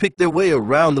gingerly picked their way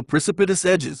around the precipitous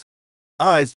edges,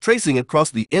 eyes tracing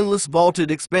across the endless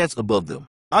vaulted expanse above them.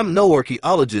 I'm no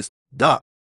archaeologist, Doc,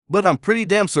 but I'm pretty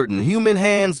damn certain human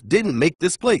hands didn't make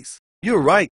this place. You're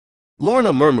right,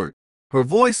 Lorna murmured, her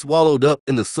voice swallowed up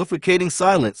in the suffocating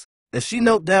silence as she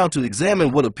knelt down to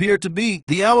examine what appeared to be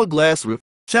the hourglass rift.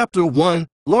 Chapter 1.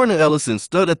 Lorna Ellison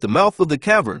stood at the mouth of the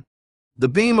cavern, the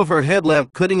beam of her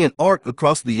headlamp cutting an arc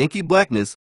across the inky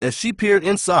blackness. As she peered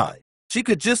inside, she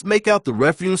could just make out the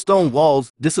rough-hewn stone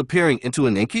walls disappearing into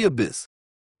an inky abyss,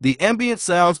 the ambient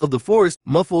sounds of the forest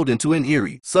muffled into an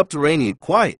eerie, subterranean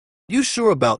quiet. You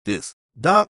sure about this,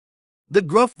 Doc? The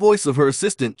gruff voice of her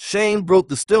assistant, Shane, broke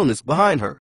the stillness behind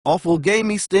her. Awful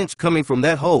gamey stench coming from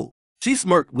that hole. She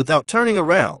smirked without turning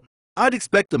around. I'd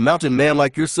expect a mountain man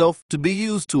like yourself to be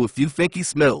used to a few funky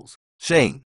smells.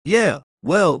 Shane. Yeah,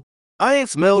 well, I ain't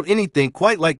smelled anything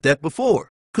quite like that before.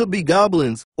 Could be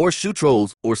goblins, or shoe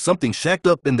trolls, or something shacked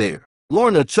up in there.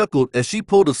 Lorna chuckled as she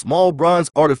pulled a small bronze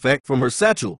artifact from her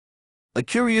satchel, a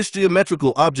curious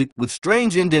geometrical object with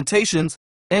strange indentations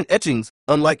and etchings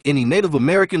unlike any Native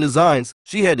American designs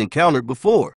she had encountered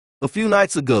before. A few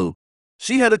nights ago,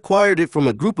 she had acquired it from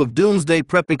a group of doomsday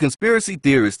prepping conspiracy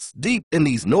theorists deep in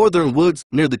these northern woods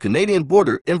near the Canadian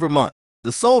border in Vermont.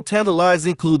 The sole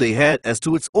tantalizing clue they had as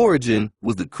to its origin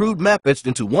was the crude map etched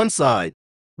into one side,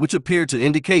 which appeared to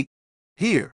indicate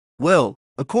here. Well,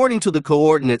 according to the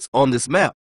coordinates on this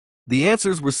map, the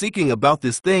answers we're seeking about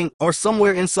this thing are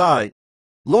somewhere inside,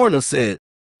 Lorna said,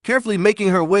 carefully making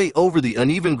her way over the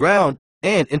uneven ground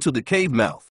and into the cave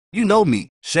mouth. You know me,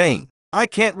 Shane. I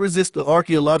can't resist the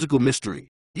archaeological mystery.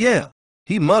 Yeah,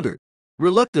 he muttered,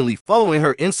 reluctantly following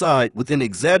her inside with an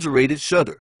exaggerated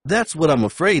shudder. That's what I'm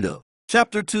afraid of.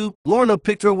 Chapter 2. Lorna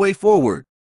picked her way forward,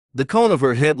 the cone of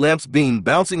her headlamp's beam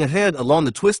bouncing ahead along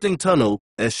the twisting tunnel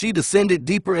as she descended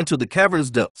deeper into the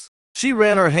cavern's depths. She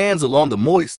ran her hands along the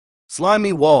moist,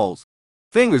 slimy walls,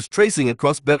 fingers tracing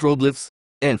across petroglyphs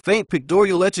and faint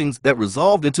pictorial etchings that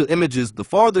resolved into images the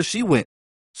farther she went.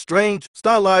 Strange,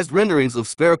 stylized renderings of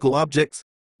spherical objects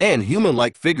and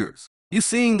human-like figures. You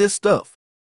seeing this stuff?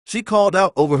 She called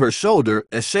out over her shoulder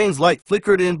as Shane's light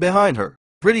flickered in behind her.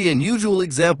 Pretty unusual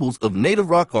examples of native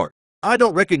rock art. I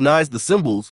don't recognize the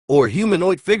symbols or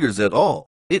humanoid figures at all.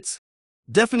 It's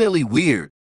definitely weird,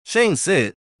 Shane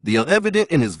said, the evident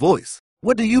in his voice.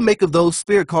 What do you make of those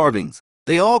spear carvings?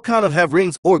 They all kind of have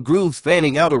rings or grooves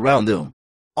fanning out around them,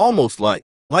 almost like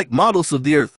models of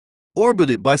the earth,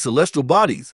 orbited by celestial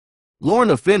bodies.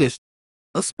 Lorna finished,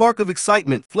 a spark of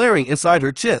excitement flaring inside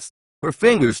her chest. Her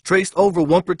fingers traced over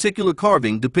one particular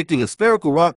carving depicting a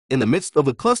spherical rock in the midst of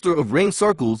a cluster of ringed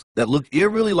circles that looked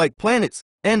eerily like planets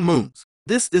and moons.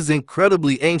 This is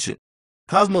incredibly ancient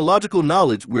cosmological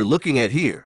knowledge we're looking at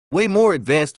here, way more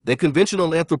advanced than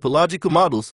conventional anthropological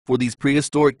models for these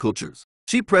prehistoric cultures.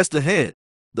 She pressed ahead,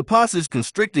 the passage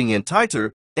constricting in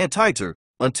tighter and tighter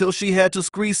until she had to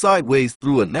squeeze sideways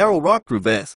through a narrow rock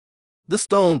crevasse, the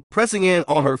stone pressing in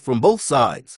on her from both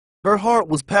sides. Her heart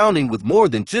was pounding with more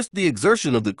than just the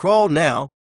exertion of the crawl now.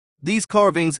 These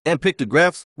carvings and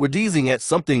pictographs were teasing at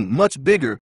something much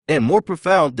bigger and more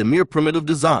profound than mere primitive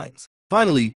designs.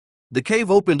 Finally, the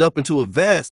cave opened up into a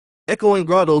vast, echoing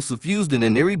grotto suffused in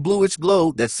an eerie bluish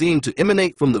glow that seemed to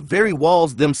emanate from the very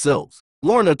walls themselves.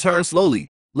 Lorna turned slowly,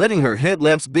 letting her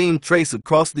headlamp's beam trace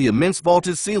across the immense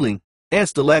vaulted ceiling and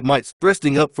stalagmites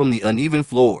thrusting up from the uneven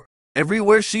floor.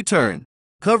 Everywhere she turned,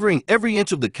 covering every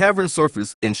inch of the cavern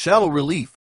surface in shallow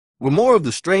relief, were more of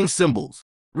the strange symbols,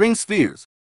 ring spheres,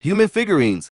 human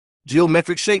figurines,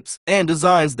 geometric shapes and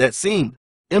designs that seemed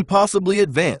impossibly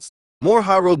advanced, more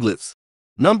hieroglyphs,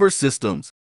 number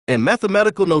systems, and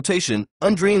mathematical notation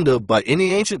undreamed of by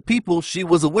any ancient people she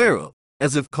was aware of,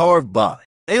 as if carved by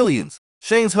aliens.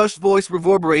 Shane's hushed voice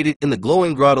reverberated in the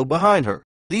glowing grotto behind her.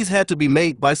 These had to be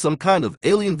made by some kind of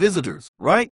alien visitors,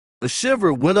 right? A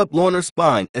shiver went up Lorna's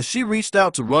spine as she reached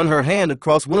out to run her hand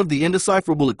across one of the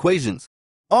indecipherable equations,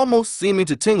 almost seeming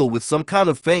to tingle with some kind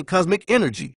of faint cosmic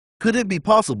energy. Could it be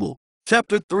possible?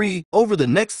 Chapter 3. Over the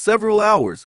next several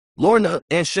hours, Lorna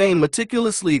and Shane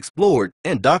meticulously explored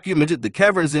and documented the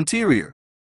cavern's interior,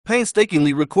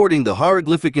 painstakingly recording the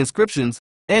hieroglyphic inscriptions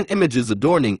and images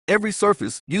adorning every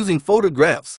surface using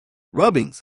photographs,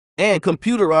 rubbings, and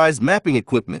computerized mapping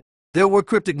equipment. There were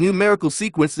cryptic numerical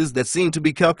sequences that seemed to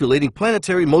be calculating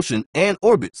planetary motion and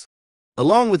orbits,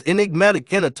 along with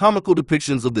enigmatic anatomical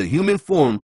depictions of the human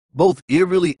form, both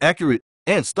eerily accurate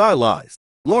and stylized.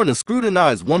 Lorna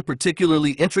scrutinized one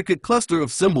particularly intricate cluster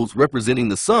of symbols representing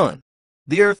the sun,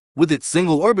 the Earth with its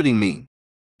single orbiting mean,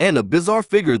 and a bizarre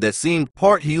figure that seemed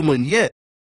part human yet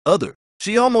other.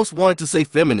 She almost wanted to say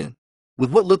feminine,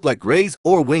 with what looked like rays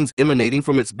or wings emanating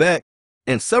from its back,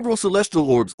 and several celestial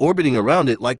orbs orbiting around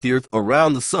it like the Earth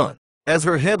around the sun. As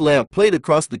her headlamp played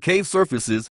across the cave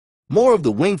surfaces, more of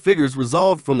the winged figures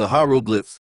resolved from the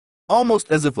hieroglyphs,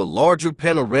 almost as if a larger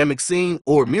panoramic scene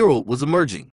or mural was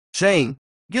emerging. "Shane,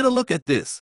 get a look at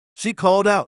this," she called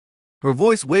out, her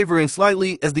voice wavering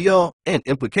slightly as the awe and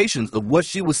implications of what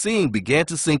she was seeing began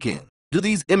to sink in. Do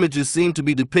these images seem to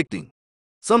be depicting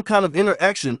some kind of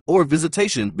interaction or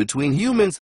visitation between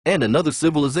humans and another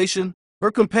civilization? Her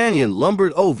companion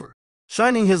lumbered over,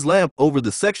 shining his lamp over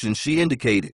the section she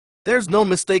indicated. "There's no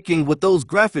mistaking what those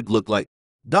graphics look like,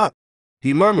 Doc,"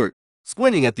 he murmured,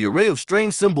 squinting at the array of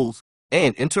strange symbols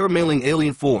and intermingling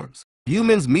alien forms.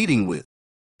 "Humans meeting with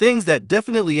things that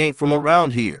definitely ain't from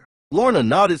around here." Lorna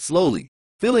nodded slowly,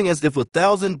 feeling as if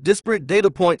 1,000 disparate data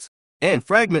points and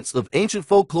fragments of ancient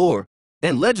folklore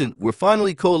and legend were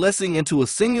finally coalescing into a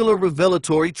singular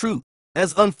revelatory truth.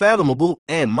 As unfathomable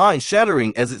and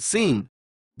mind-shattering as it seemed,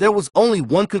 there was only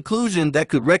one conclusion that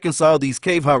could reconcile these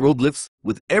cave hieroglyphs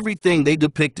with everything they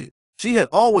depicted. She had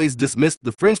always dismissed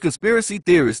the fringe conspiracy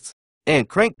theorists and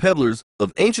crank peddlers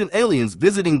of ancient aliens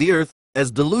visiting the Earth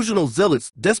as delusional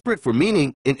zealots desperate for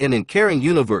meaning in an uncaring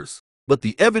universe. But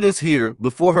the evidence here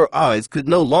before her eyes could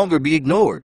no longer be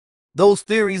ignored. Those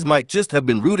theories might just have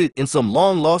been rooted in some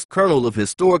long-lost kernel of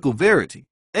historical verity.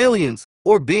 Aliens,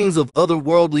 or beings of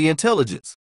otherworldly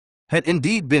intelligence, had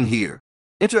indeed been here,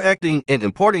 interacting and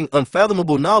imparting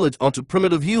unfathomable knowledge onto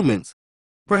primitive humans,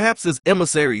 perhaps as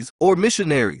emissaries or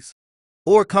missionaries,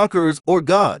 or conquerors or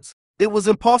gods. It was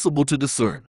impossible to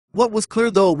discern. What was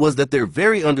clear, though, was that their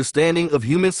very understanding of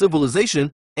human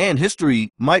civilization and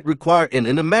history might require an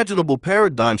unimaginable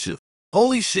paradigm shift.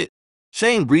 "Holy shit,"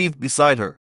 Shane breathed beside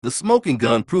her, the smoking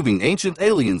gun proving ancient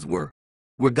aliens were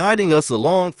guiding us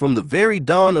along from the very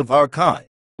dawn of our kind.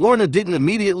 Lorna didn't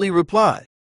immediately reply,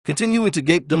 continuing to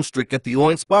gape dumbstruck at the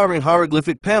awe-inspiring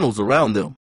hieroglyphic panels around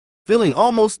them, feeling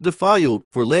almost defiled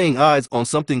for laying eyes on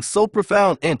something so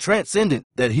profound and transcendent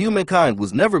that humankind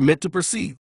was never meant to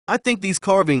perceive. "I think these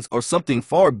carvings are something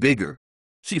far bigger,"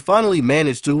 she finally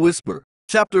managed to whisper.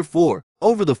 Chapter 4.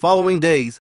 Over the following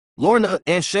days, Lorna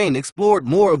and Shane explored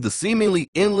more of the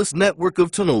seemingly endless network of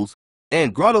tunnels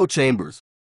and grotto chambers,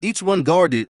 each one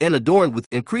guarded and adorned with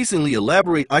increasingly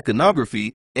elaborate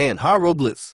iconography and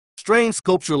hieroglyphs. Strange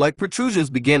sculpture-like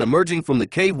protrusions began emerging from the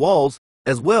cave walls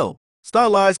as well,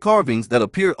 stylized carvings that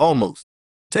appeared almost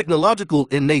technological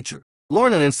in nature.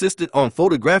 Lorna insisted on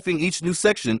photographing each new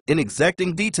section in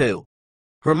exacting detail,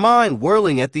 her mind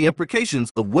whirling at the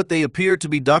implications of what they appeared to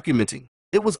be documenting.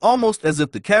 It was almost as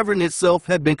if the cavern itself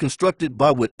had been constructed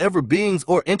by whatever beings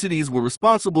or entities were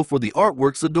responsible for the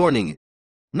artworks adorning it,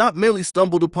 not merely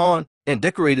stumbled upon and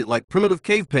decorated like primitive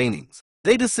cave paintings.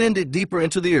 They descended deeper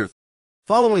into the earth,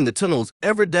 following the tunnels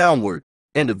ever downward,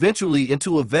 and eventually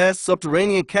into a vast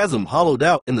subterranean chasm hollowed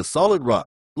out in the solid rock.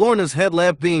 Lorna's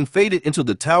headlamp beam faded into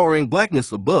the towering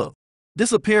blackness above,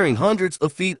 disappearing hundreds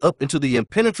of feet up into the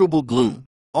impenetrable gloom.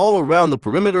 All around the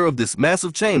perimeter of this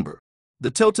massive chamber, the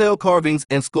telltale carvings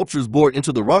and sculptures bored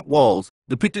into the rock walls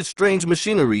depicted strange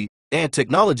machinery and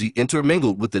technology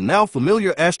intermingled with the now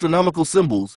familiar astronomical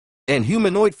symbols and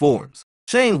humanoid forms.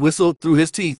 Shane whistled through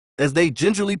his teeth as they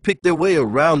gingerly picked their way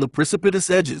around the precipitous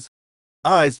edges,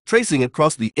 eyes tracing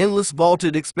across the endless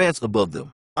vaulted expanse above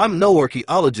them. "I'm no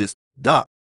archaeologist, Doc,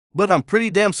 but I'm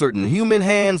pretty damn certain human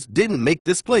hands didn't make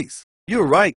this place." "You're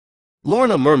right,"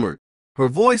 Lorna murmured, her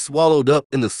voice swallowed up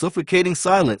in the suffocating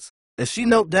silence as she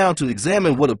knelt down to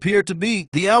examine what appeared to be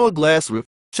the hourglass rift.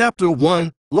 Chapter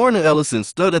 1. Lorna Ellison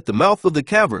stood at the mouth of the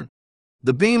cavern,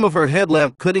 the beam of her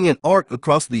headlamp cutting an arc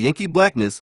across the inky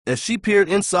blackness. As she peered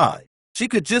inside, she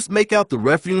could just make out the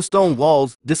rough-hewn stone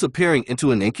walls disappearing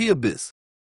into an inky abyss,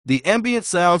 the ambient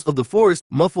sounds of the forest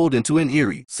muffled into an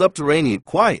eerie, subterranean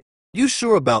quiet. "You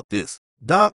sure about this,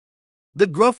 Doc?" The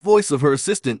gruff voice of her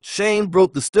assistant, Shane,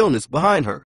 broke the stillness behind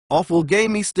her. Awful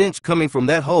gamey stench coming from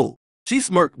that hole. She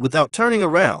smirked without turning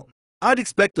around. I'd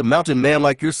expect a mountain man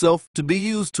like yourself to be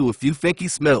used to a few funky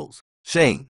smells.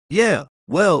 Shane. Yeah,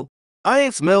 well, I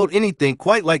ain't smelled anything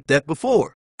quite like that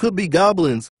before. Could be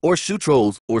goblins, or shoe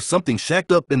trolls, or something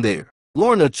shacked up in there.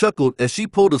 Lorna chuckled as she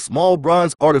pulled a small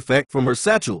bronze artifact from her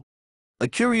satchel. A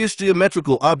curious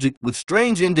geometrical object with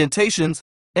strange indentations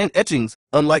and etchings,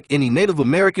 unlike any Native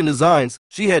American designs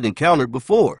she had encountered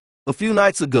before. A few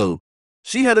nights ago,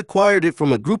 she had acquired it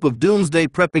from a group of doomsday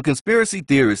prepping conspiracy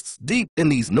theorists deep in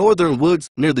these northern woods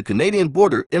near the Canadian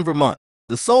border in Vermont.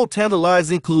 The sole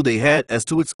tantalizing clue they had as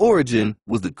to its origin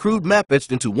was the crude map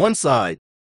etched into one side,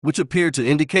 which appeared to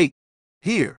indicate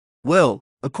here. Well,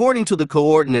 according to the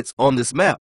coordinates on this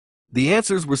map, the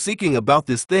answers we're seeking about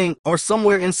this thing are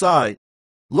somewhere inside,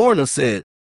 Lorna said,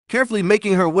 carefully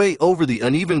making her way over the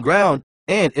uneven ground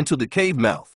and into the cave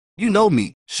mouth. You know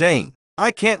me, Shane.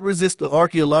 I can't resist the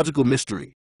archaeological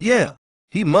mystery. Yeah,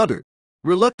 he muttered,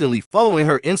 reluctantly following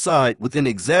her inside with an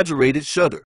exaggerated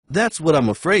shudder. That's what I'm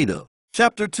afraid of.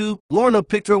 Chapter 2. Lorna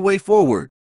picked her way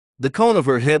forward, the cone of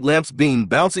her headlamp's beam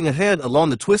bouncing ahead along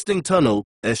the twisting tunnel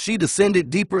as she descended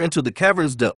deeper into the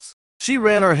cavern's depths. She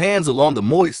ran her hands along the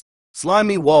moist,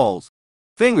 slimy walls,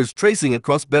 fingers tracing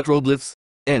across petroglyphs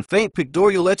and faint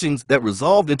pictorial etchings that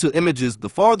resolved into images the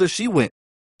farther she went.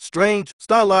 Strange,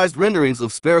 stylized renderings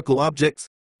of spherical objects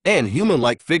and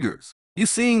human-like figures. You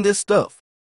seeing this stuff?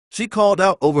 She called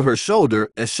out over her shoulder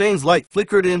as Shane's light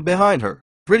flickered in behind her.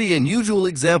 Pretty unusual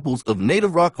examples of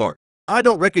native rock art. I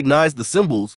don't recognize the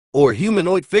symbols or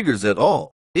humanoid figures at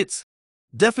all. It's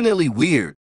definitely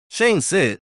weird, Shane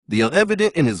said, the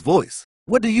evident in his voice.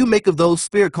 What do you make of those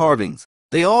spear carvings?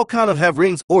 They all kind of have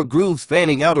rings or grooves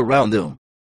fanning out around them.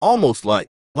 Almost like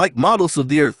models of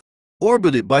the earth,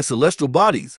 orbited by celestial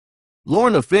bodies.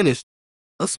 Lorna finished,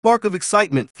 a spark of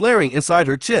excitement flaring inside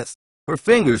her chest. Her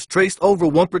fingers traced over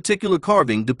one particular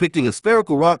carving depicting a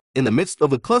spherical rock in the midst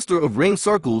of a cluster of ringed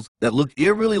circles that looked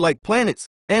eerily like planets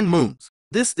and moons.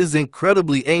 This is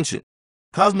incredibly ancient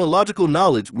cosmological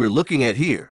knowledge we're looking at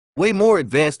here, way more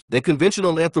advanced than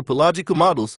conventional anthropological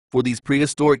models for these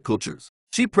prehistoric cultures.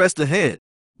 She pressed ahead,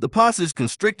 the passage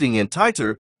constricting and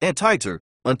tighter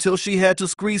until she had to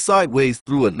squeeze sideways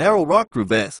through a narrow rock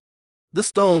crevasse, the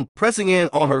stone pressing in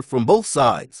on her from both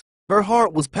sides. Her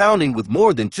heart was pounding with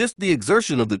more than just the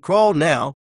exertion of the crawl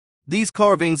now. These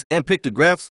carvings and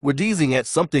pictographs were teasing at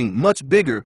something much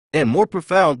bigger and more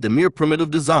profound than mere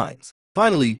primitive designs.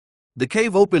 Finally, the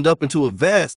cave opened up into a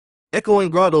vast, echoing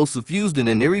grotto suffused in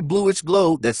an eerie bluish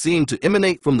glow that seemed to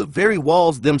emanate from the very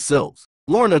walls themselves.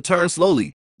 Lorna turned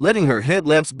slowly, letting her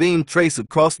headlamp's beam trace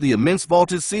across the immense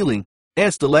vaulted ceiling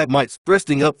and stalagmites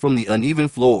thrusting up from the uneven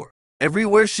floor.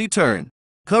 Everywhere she turned,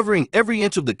 covering every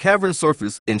inch of the cavern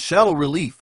surface in shallow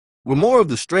relief, were more of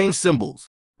the strange symbols,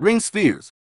 ringed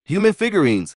spheres, human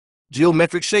figurines,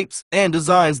 geometric shapes and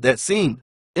designs that seemed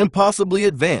impossibly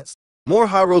advanced, more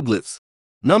hieroglyphs,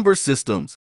 number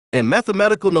systems, and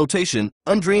mathematical notation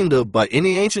undreamed of by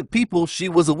any ancient people she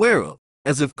was aware of,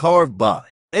 as if carved by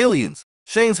aliens.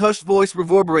 Shane's hushed voice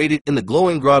reverberated in the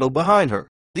glowing grotto behind her.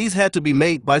 These had to be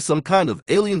made by some kind of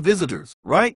alien visitors,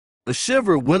 right? A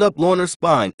shiver went up Lorna's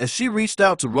spine as she reached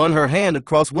out to run her hand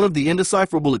across one of the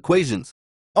indecipherable equations,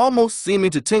 almost seeming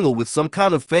to tingle with some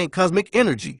kind of faint cosmic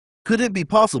energy. Could it be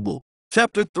possible?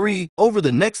 Chapter 3. Over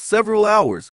the next several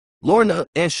hours, Lorna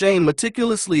and Shane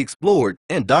meticulously explored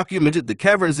and documented the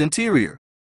cavern's interior,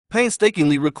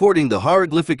 painstakingly recording the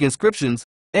hieroglyphic inscriptions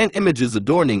and images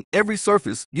adorning every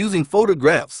surface using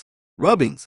photographs,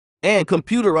 rubbings, and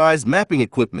computerized mapping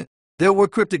equipment. There were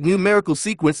cryptic numerical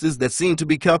sequences that seemed to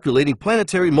be calculating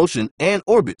planetary motion and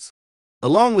orbits,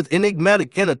 along with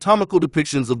enigmatic anatomical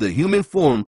depictions of the human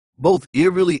form, both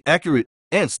eerily accurate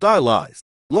and stylized.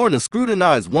 Lorna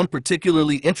scrutinized one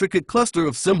particularly intricate cluster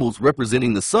of symbols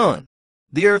representing the sun,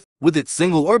 the earth with its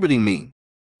single orbiting mean,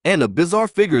 and a bizarre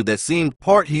figure that seemed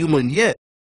part human yet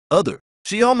other.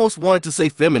 She almost wanted to say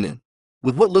feminine,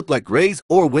 with what looked like rays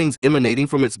or wings emanating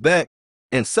from its back,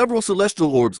 and several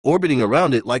celestial orbs orbiting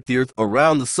around it like the earth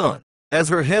around the sun. As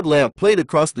her headlamp played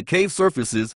across the cave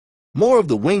surfaces, more of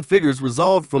the winged figures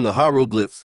resolved from the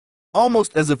hieroglyphs,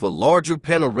 almost as if a larger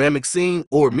panoramic scene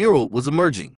or mural was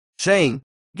emerging. Shane,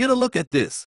 get a look at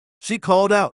this, she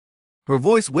called out, her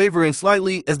voice wavering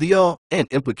slightly as the awe and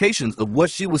implications of what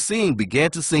she was seeing began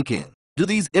to sink in. Do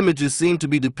these images seem to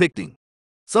be depicting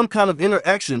some kind of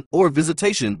interaction or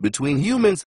visitation between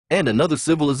humans and another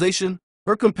civilization?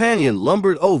 Her companion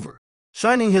lumbered over,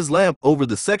 shining his lamp over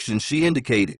the section she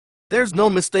indicated. There's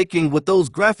no mistaking what those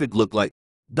graphics look like,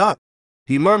 Doc,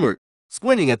 he murmured,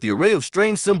 squinting at the array of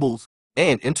strange symbols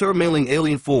and intermingling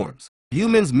alien forms,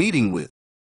 humans meeting with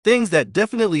things that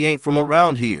definitely ain't from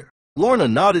around here. Lorna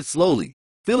nodded slowly,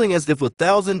 feeling as if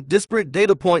 1,000 disparate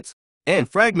data points and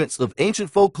fragments of ancient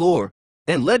folklore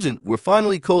and legend were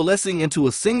finally coalescing into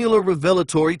a singular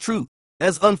revelatory truth.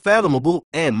 As unfathomable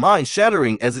and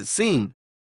mind-shattering as it seemed,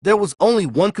 there was only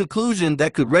one conclusion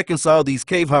that could reconcile these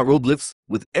cave hieroglyphs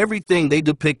with everything they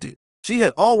depicted. She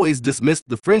had always dismissed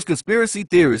the fringe conspiracy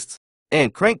theorists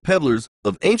and crank peddlers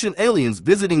of ancient aliens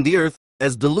visiting the Earth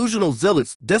as delusional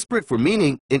zealots desperate for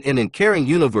meaning in an uncaring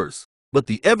universe. But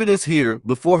the evidence here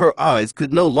before her eyes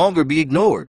could no longer be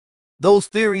ignored. Those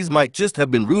theories might just have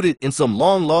been rooted in some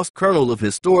long-lost kernel of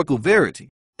historical verity.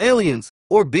 Aliens,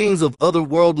 or beings of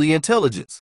otherworldly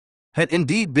intelligence, had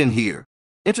indeed been here,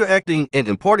 interacting and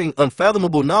imparting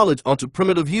unfathomable knowledge onto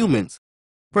primitive humans,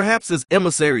 perhaps as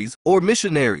emissaries or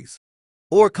missionaries,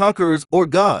 or conquerors or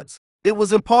gods. It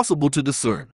was impossible to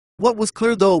discern. What was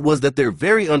clear, though, was that their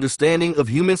very understanding of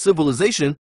human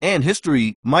civilization and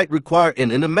history might require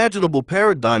an unimaginable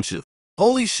paradigm shift.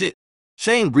 Holy shit!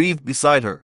 Shane breathed beside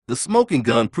her, the smoking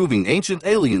gun proving ancient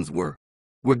aliens were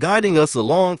guiding us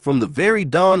along from the very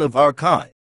dawn of our kind.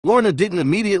 Lorna didn't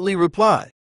immediately reply,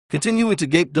 continuing to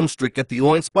gape dumbstruck at the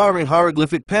awe-inspiring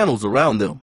hieroglyphic panels around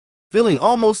them, feeling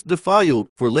almost defiled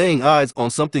for laying eyes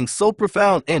on something so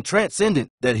profound and transcendent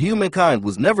that humankind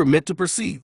was never meant to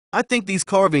perceive. I think these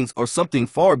carvings are something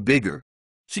far bigger,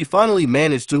 she finally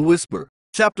managed to whisper.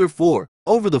 Chapter 4.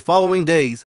 Over the following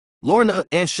days, Lorna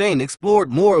and Shane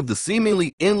explored more of the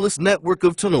seemingly endless network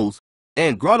of tunnels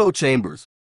and grotto chambers,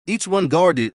 each one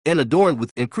guarded and adorned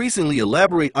with increasingly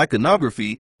elaborate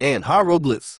iconography and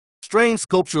hieroglyphs. Strange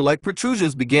sculpture-like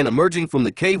protrusions began emerging from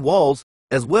the cave walls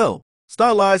as well,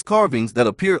 stylized carvings that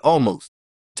appeared almost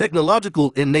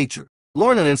technological in nature.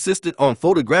 Lorna insisted on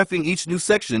photographing each new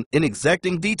section in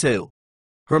exacting detail,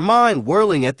 her mind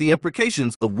whirling at the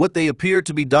implications of what they appeared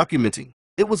to be documenting.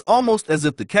 It was almost as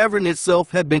if the cavern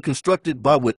itself had been constructed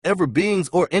by whatever beings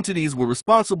or entities were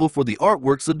responsible for the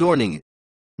artworks adorning it,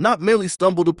 not merely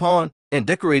stumbled upon and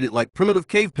decorated like primitive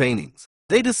cave paintings.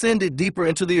 They descended deeper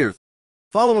into the earth,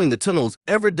 following the tunnels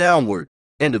ever downward,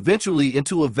 and eventually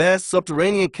into a vast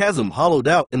subterranean chasm hollowed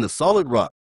out in the solid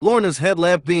rock. Lorna's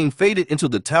headlamp beam faded into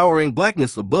the towering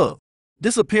blackness above,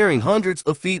 disappearing hundreds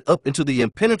of feet up into the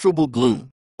impenetrable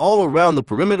gloom. All around the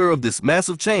perimeter of this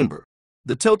massive chamber,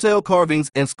 the telltale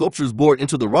carvings and sculptures bored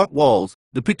into the rock walls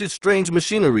depicted strange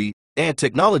machinery and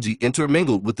technology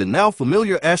intermingled with the now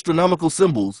familiar astronomical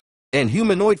symbols and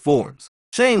humanoid forms.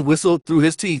 Shane whistled through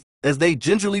his teeth as they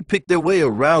gingerly picked their way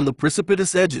around the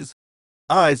precipitous edges,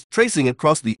 eyes tracing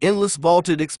across the endless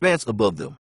vaulted expanse above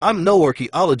them. I'm no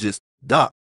archaeologist,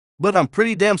 Doc, but I'm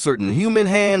pretty damn certain human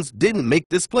hands didn't make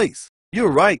this place. You're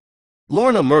right,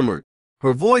 Lorna murmured,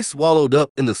 her voice swallowed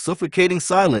up in the suffocating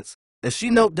silence as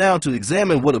she knelt down to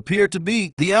examine what appeared to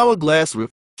be the hourglass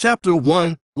rift. Chapter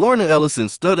 1. Lorna Ellison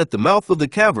stood at the mouth of the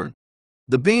cavern,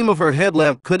 the beam of her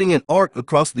headlamp cutting an arc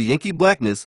across the inky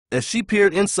blackness. As she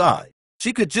peered inside,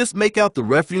 she could just make out the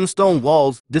refuge stone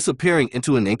walls disappearing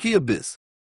into an inky abyss,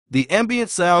 the ambient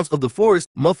sounds of the forest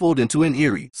muffled into an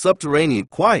eerie, subterranean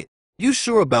quiet. You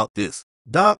sure about this,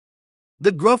 Doc?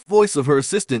 The gruff voice of her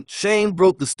assistant, Shane,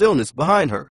 broke the stillness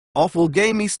behind her. Awful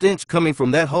gamey stench coming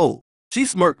from that hole. She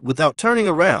smirked without turning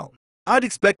around. I'd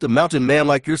expect a mountain man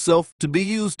like yourself to be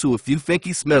used to a few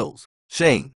funky smells.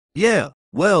 Shane. Yeah,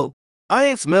 well, I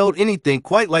ain't smelled anything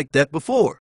quite like that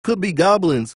before. Could be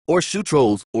goblins, or shoe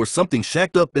trolls, or something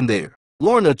shacked up in there.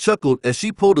 Lorna chuckled as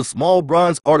she pulled a small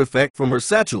bronze artifact from her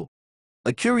satchel,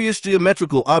 a curious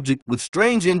geometrical object with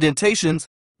strange indentations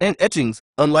and etchings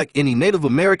unlike any Native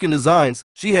American designs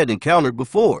she had encountered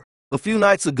before. A few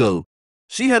nights ago,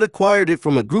 she had acquired it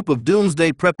from a group of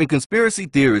doomsday prepping conspiracy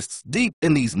theorists deep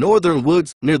in these northern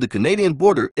woods near the Canadian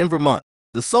border in Vermont.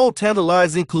 The sole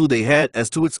tantalizing clue they had as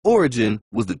to its origin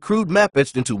was the crude map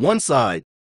etched into one side,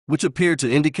 which appeared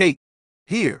to indicate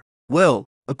here. Well,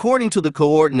 according to the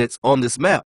coordinates on this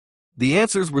map, the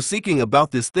answers we're seeking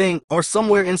about this thing are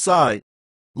somewhere inside,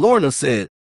 Lorna said,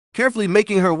 carefully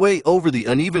making her way over the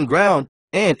uneven ground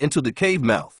and into the cave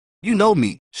mouth. You know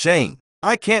me, Shane.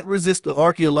 I can't resist the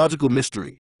archaeological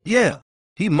mystery. Yeah,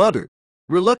 he muttered,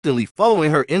 reluctantly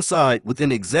following her inside with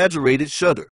an exaggerated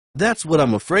shudder. That's what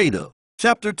I'm afraid of.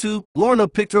 Chapter 2. Lorna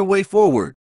picked her way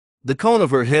forward, the cone of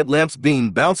her headlamp's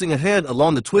beam bouncing ahead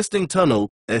along the twisting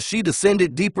tunnel as she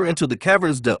descended deeper into the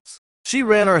cavern's depths. She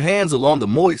ran her hands along the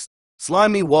moist,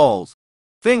 slimy walls,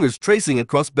 fingers tracing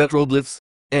across petroglyphs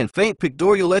and faint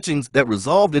pictorial etchings that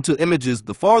resolved into images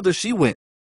the farther she went.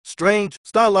 Strange,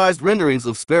 stylized renderings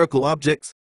of spherical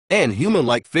objects and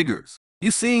human-like figures.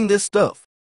 You seeing this stuff?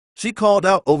 She called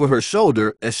out over her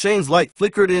shoulder as Shane's light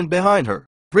flickered in behind her.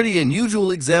 Pretty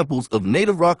unusual examples of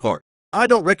native rock art. I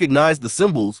don't recognize the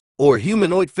symbols or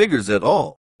humanoid figures at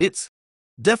all. It's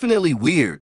definitely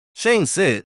weird, Shane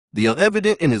said, the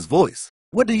evident in his voice.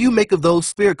 What do you make of those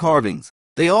spear carvings?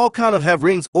 They all kind of have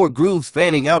rings or grooves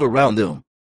fanning out around them.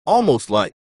 Almost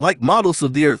like models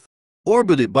of the earth,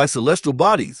 orbited by celestial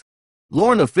bodies.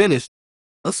 Lorna finished,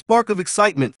 a spark of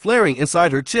excitement flaring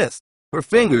inside her chest. Her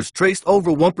fingers traced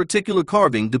over one particular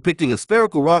carving depicting a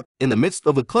spherical rock in the midst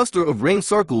of a cluster of ringed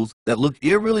circles that look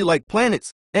eerily like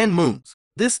planets and moons.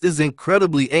 This is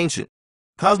incredibly ancient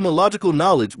cosmological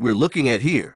knowledge we're looking at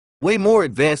here, way more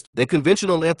advanced than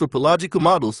conventional anthropological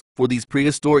models for these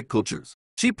prehistoric cultures.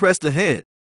 She pressed ahead,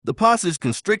 the passage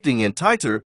constricting and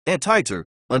tighter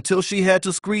until she had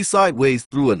to squeeze sideways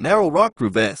through a narrow rock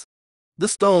crevasse, the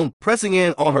stone pressing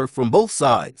in on her from both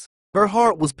sides. Her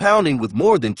heart was pounding with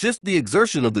more than just the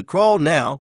exertion of the crawl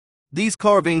now. These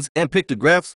carvings and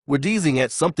pictographs were teasing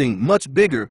at something much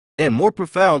bigger and more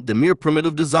profound than mere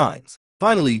primitive designs.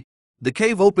 Finally, the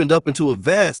cave opened up into a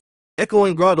vast,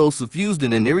 echoing grotto suffused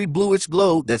in an eerie bluish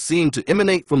glow that seemed to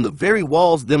emanate from the very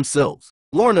walls themselves.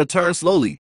 Lorna turned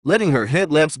slowly, letting her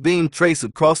headlamp's beam trace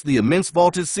across the immense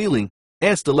vaulted ceiling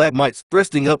and stalagmites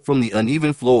thrusting up from the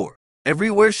uneven floor.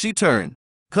 Everywhere she turned,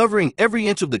 covering every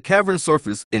inch of the cavern's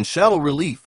surface in shallow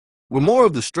relief, were more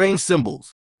of the strange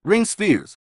symbols, ring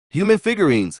spheres, human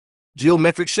figurines,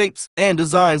 geometric shapes and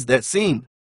designs that seemed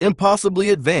impossibly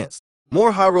advanced,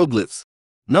 more hieroglyphs,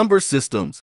 number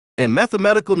systems, and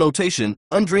mathematical notation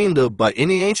undreamed of by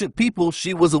any ancient people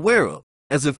she was aware of,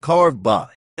 as if carved by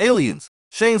aliens.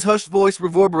 Shane's hushed voice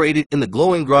reverberated in the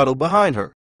glowing grotto behind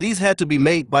her. These had to be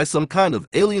made by some kind of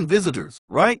alien visitors,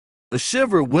 right? A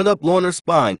shiver went up Lorna's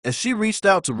spine as she reached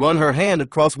out to run her hand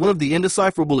across one of the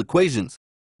indecipherable equations,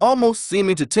 almost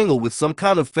seeming to tingle with some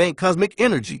kind of faint cosmic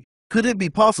energy. Could it be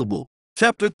possible?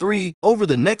 Chapter 3. Over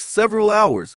the next several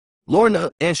hours,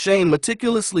 Lorna and Shane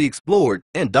meticulously explored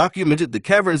and documented the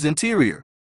cavern's interior,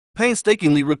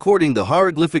 painstakingly recording the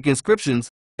hieroglyphic inscriptions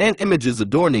and images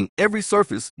adorning every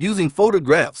surface using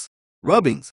photographs,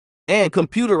 rubbings, and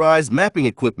computerized mapping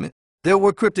equipment. There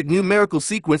were cryptic numerical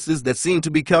sequences that seemed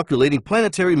to be calculating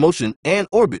planetary motion and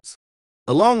orbits,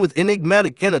 along with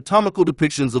enigmatic anatomical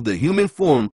depictions of the human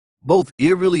form, both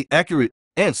eerily accurate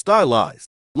and stylized.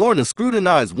 Lorna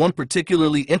scrutinized one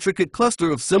particularly intricate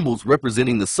cluster of symbols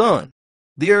representing the sun,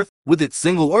 the Earth with its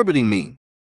single orbiting mean,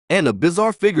 and a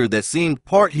bizarre figure that seemed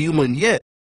part human yet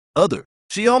other.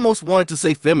 She almost wanted to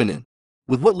say feminine,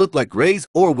 with what looked like rays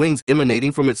or wings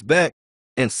emanating from its back,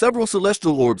 and several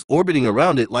celestial orbs orbiting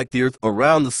around it like the Earth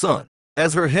around the sun.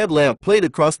 As her headlamp played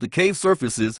across the cave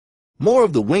surfaces, more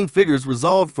of the winged figures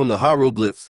resolved from the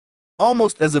hieroglyphs,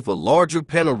 almost as if a larger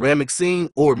panoramic scene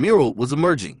or mural was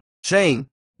emerging. Shane,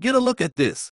 get a look at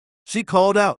this, she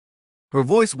called out, her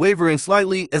voice wavering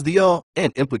slightly as the awe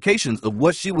and implications of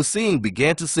what she was seeing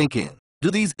began to sink in.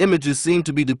 Do these images seem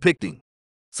to be depicting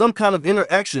some kind of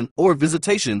interaction or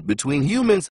visitation between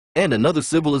humans and another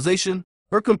civilization?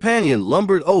 Her companion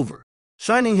lumbered over,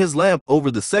 shining his lamp over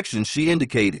the section she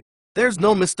indicated. There's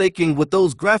no mistaking what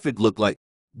those graphics look like,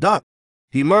 Doc,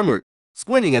 he murmured,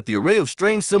 squinting at the array of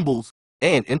strange symbols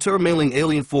and intermingling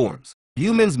alien forms.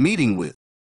 Humans meeting with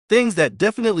things that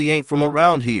definitely ain't from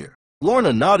around here.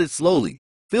 Lorna nodded slowly,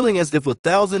 feeling as if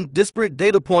 1,000 disparate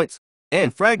data points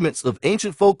and fragments of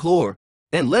ancient folklore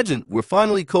and legend were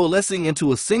finally coalescing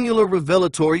into a singular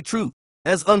revelatory truth.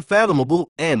 As unfathomable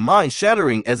and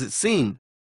mind-shattering as it seemed,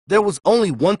 there was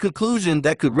only one conclusion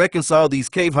that could reconcile these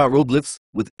cave hieroglyphs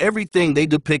with everything they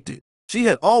depicted. She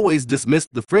had always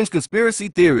dismissed the fringe conspiracy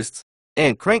theorists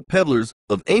and crank peddlers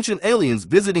of ancient aliens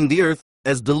visiting the Earth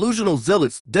as delusional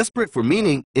zealots desperate for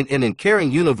meaning in an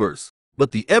uncaring universe.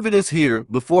 But the evidence here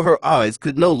before her eyes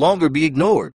could no longer be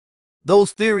ignored.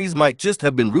 Those theories might just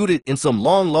have been rooted in some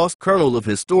long-lost kernel of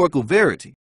historical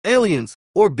verity. Aliens,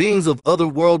 or beings of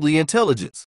otherworldly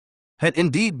intelligence, had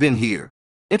indeed been here,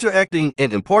 interacting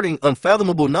and imparting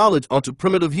unfathomable knowledge onto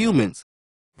primitive humans,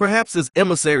 perhaps as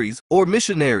emissaries or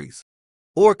missionaries,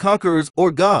 or conquerors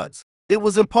or gods. It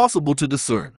was impossible to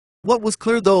discern. What was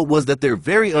clear, though, was that their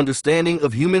very understanding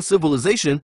of human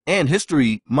civilization and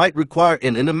history might require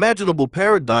an unimaginable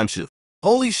paradigm shift.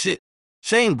 Holy shit!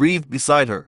 Shane breathed beside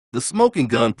her, the smoking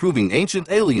gun proving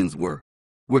ancient aliens were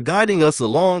guiding us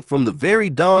along from the very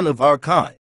dawn of our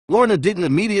kind. Lorna didn't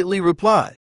immediately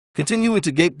reply, continuing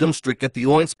to gape dumbstruck at the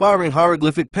awe-inspiring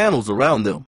hieroglyphic panels around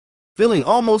them, feeling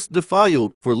almost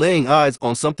defiled for laying eyes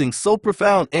on something so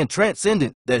profound and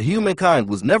transcendent that humankind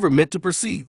was never meant to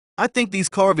perceive. I think these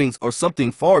carvings are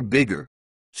something far bigger,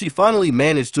 she finally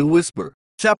managed to whisper.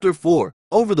 Chapter 4.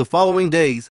 Over the following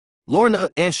days, Lorna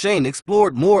and Shane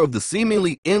explored more of the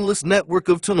seemingly endless network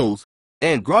of tunnels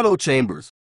and grotto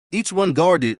chambers, each one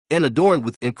guarded and adorned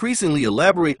with increasingly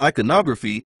elaborate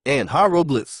iconography and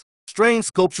hieroglyphs. Strange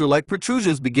sculpture-like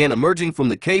protrusions began emerging from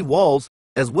the cave walls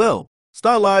as well,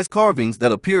 stylized carvings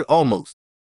that appeared almost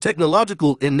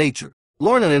technological in nature.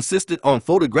 Lorna insisted on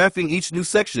photographing each new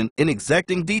section in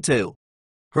exacting detail,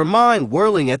 her mind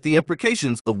whirling at the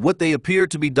implications of what they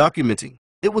appeared to be documenting.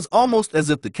 It was almost as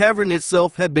if the cavern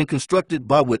itself had been constructed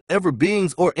by whatever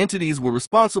beings or entities were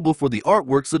responsible for the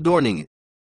artworks adorning it,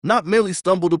 not merely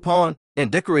stumbled upon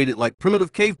and decorated like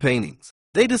primitive cave paintings.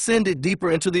 They descended deeper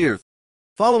into the earth,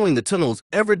 following the tunnels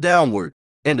ever downward,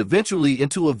 and eventually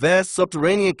into a vast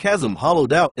subterranean chasm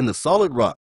hollowed out in the solid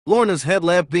rock. Lorna's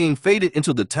headlamp beam faded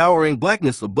into the towering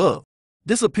blackness above,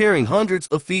 disappearing hundreds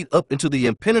of feet up into the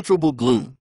impenetrable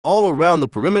gloom. All around the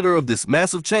perimeter of this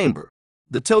massive chamber,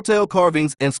 the telltale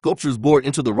carvings and sculptures bored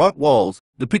into the rock walls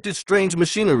depicted strange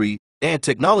machinery and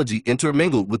technology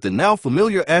intermingled with the now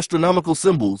familiar astronomical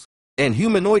symbols and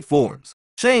humanoid forms.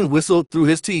 Shane whistled through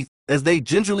his teeth as they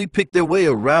gingerly picked their way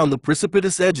around the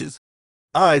precipitous edges,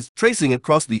 eyes tracing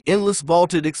across the endless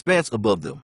vaulted expanse above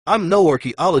them. I'm no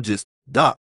archaeologist,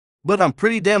 Doc, but I'm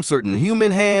pretty damn certain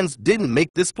human hands didn't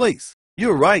make this place.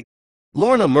 You're right,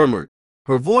 Lorna murmured,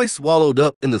 her voice swallowed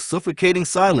up in the suffocating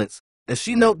silence as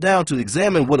she knelt down to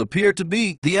examine what appeared to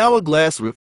be the hourglass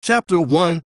rift. Chapter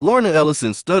 1. Lorna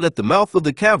Ellison stood at the mouth of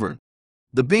the cavern,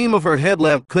 the beam of her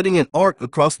headlamp cutting an arc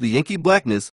across the inky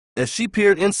blackness. As she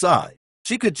peered inside,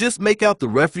 she could just make out the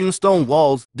rough-hewn stone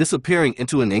walls disappearing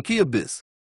into an inky abyss,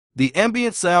 the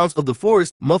ambient sounds of the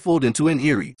forest muffled into an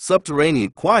eerie,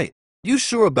 subterranean quiet. You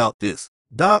sure about this,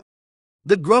 Doc?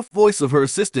 The gruff voice of her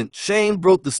assistant Shane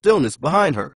broke the stillness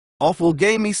behind her. Awful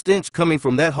gamey stench coming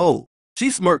from that hole. She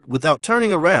smirked without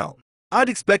turning around. I'd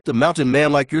expect a mountain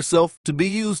man like yourself to be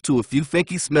used to a few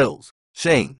funky smells.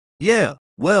 Shane. Yeah,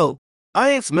 well,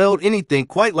 I ain't smelled anything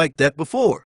quite like that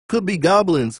before. Could be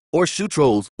goblins or shoe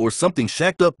trolls or something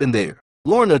shacked up in there.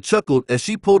 Lorna chuckled as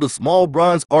she pulled a small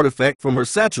bronze artifact from her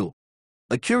satchel,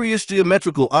 a curious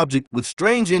geometrical object with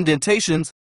strange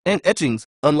indentations and etchings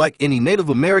unlike any Native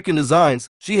American designs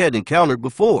she had encountered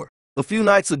before. A few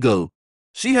nights ago,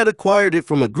 she had acquired it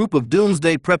from a group of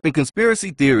doomsday prepping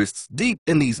conspiracy theorists deep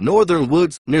in these northern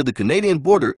woods near the Canadian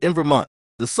border in Vermont.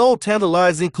 The sole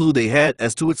tantalizing clue they had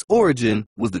as to its origin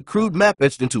was the crude map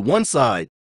etched into one side,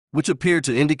 which appeared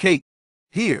to indicate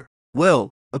here.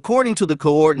 Well, according to the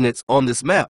coordinates on this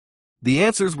map, the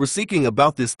answers we're seeking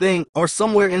about this thing are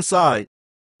somewhere inside,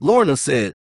 Lorna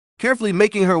said, carefully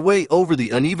making her way over the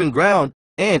uneven ground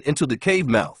and into the cave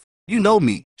mouth. You know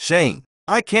me, Shane.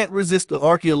 I can't resist the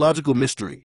archaeological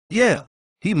mystery. Yeah,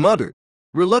 he muttered,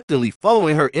 reluctantly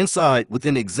following her inside with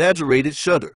an exaggerated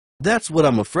shudder. That's what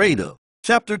I'm afraid of.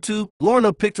 Chapter 2.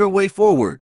 Lorna picked her way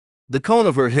forward, the cone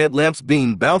of her headlamp's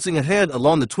beam bouncing ahead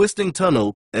along the twisting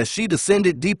tunnel as she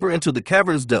descended deeper into the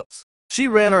cavern's depths. She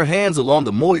ran her hands along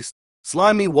the moist,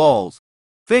 slimy walls,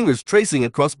 fingers tracing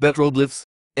across petroglyphs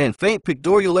and faint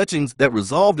pictorial etchings that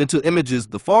resolved into images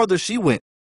the farther she went.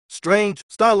 Strange,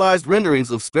 stylized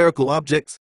renderings of spherical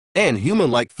objects and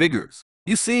human-like figures.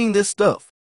 You seeing this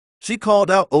stuff? She called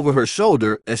out over her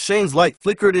shoulder as Shane's light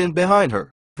flickered in behind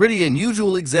her. Pretty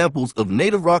unusual examples of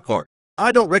native rock art.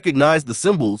 I don't recognize the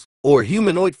symbols or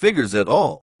humanoid figures at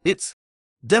all. It's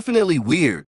definitely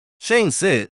weird, Shane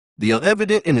said, the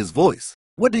evident in his voice.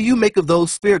 What do you make of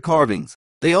those spear carvings?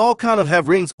 They all kind of have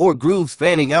rings or grooves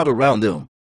fanning out around them,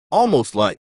 almost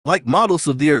like models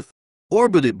of the earth,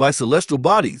 orbited by celestial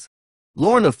bodies.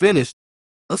 Lorna finished,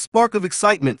 a spark of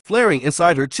excitement flaring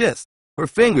inside her chest. Her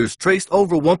fingers traced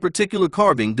over one particular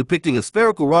carving depicting a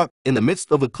spherical rock in the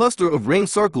midst of a cluster of ringed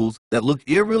circles that looked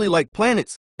eerily like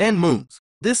planets and moons.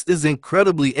 This is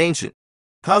incredibly ancient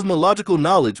cosmological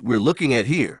knowledge we're looking at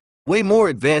here, way more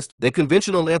advanced than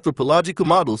conventional anthropological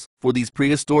models for these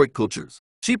prehistoric cultures.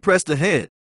 She pressed ahead,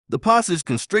 the passage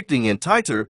constricting in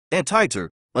tighter and tighter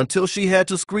until she had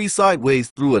to squeeze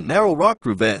sideways through a narrow rock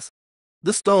crevasse,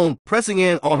 the stone pressing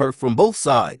in on her from both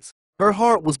sides. Her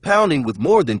heart was pounding with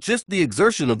more than just the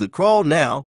exertion of the crawl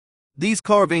now. These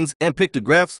carvings and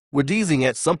pictographs were teasing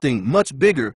at something much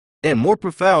bigger and more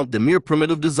profound than mere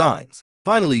primitive designs.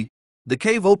 Finally, the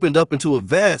cave opened up into a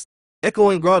vast,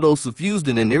 echoing grotto suffused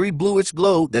in an eerie bluish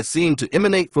glow that seemed to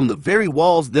emanate from the very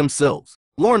walls themselves.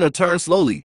 Lorna turned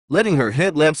slowly, letting her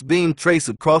headlamp's beam trace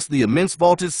across the immense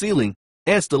vaulted ceiling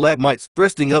and stalagmites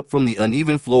thrusting up from the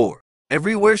uneven floor.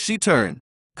 Everywhere she turned,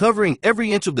 covering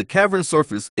every inch of the cavern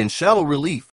surface in shallow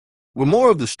relief, were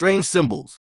more of the strange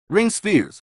symbols, ringed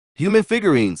spheres, human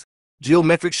figurines,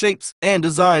 geometric shapes and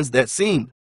designs that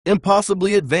seemed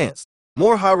impossibly advanced.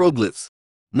 More hieroglyphs,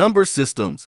 number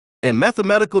systems, and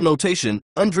mathematical notation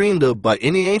undreamed of by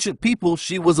any ancient people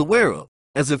she was aware of,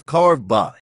 as if carved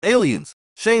by aliens.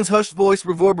 Shane's hushed voice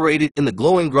reverberated in the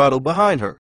glowing grotto behind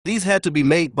her. These had to be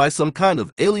made by some kind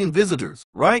of alien visitors,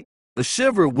 right? A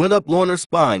shiver went up Lorna's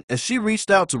spine as she reached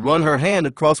out to run her hand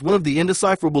across one of the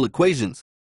indecipherable equations,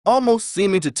 almost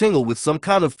seeming to tingle with some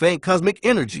kind of faint cosmic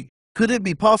energy. Could it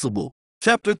be possible?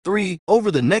 Chapter 3.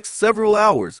 Over the next several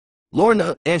hours,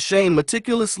 Lorna and Shane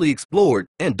meticulously explored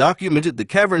and documented the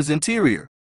cavern's interior,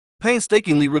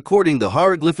 painstakingly recording the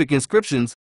hieroglyphic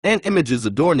inscriptions and images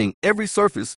adorning every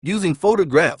surface using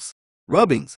photographs,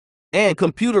 rubbings, and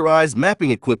computerized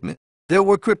mapping equipment. There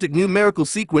were cryptic numerical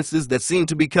sequences that seemed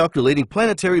to be calculating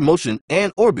planetary motion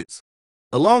and orbits,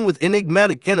 along with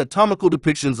enigmatic anatomical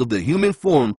depictions of the human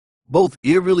form, both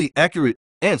eerily accurate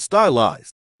and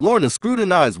stylized. Lorna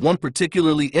scrutinized one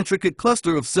particularly intricate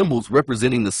cluster of symbols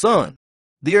representing the sun,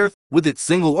 the Earth with its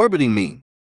single orbiting mean,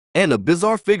 and a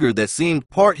bizarre figure that seemed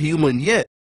part human yet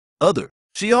other.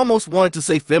 She almost wanted to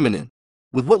say feminine,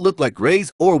 with what looked like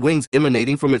rays or wings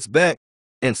emanating from its back,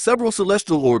 and several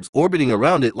celestial orbs orbiting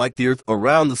around it like the Earth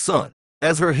around the sun.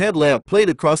 As her headlamp played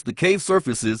across the cave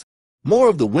surfaces, more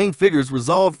of the winged figures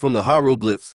resolved from the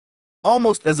hieroglyphs,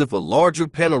 almost as if a larger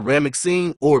panoramic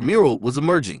scene or mural was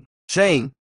emerging.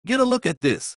 Shane, get a look at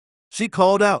this, she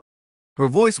called out, her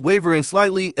voice wavering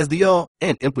slightly as the awe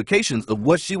and implications of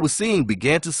what she was seeing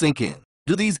began to sink in.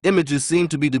 Do these images seem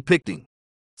to be depicting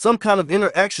some kind of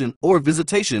interaction or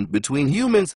visitation between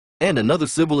humans and another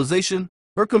civilization?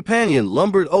 Her companion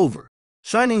lumbered over,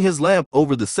 shining his lamp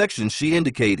over the section she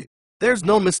indicated. There's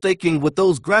no mistaking what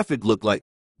those graphics look like,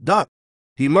 Doc,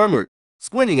 he murmured,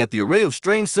 squinting at the array of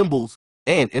strange symbols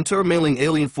and intermingling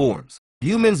alien forms.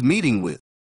 Humans meeting with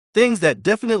things that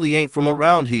definitely ain't from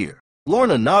around here.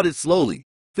 Lorna nodded slowly,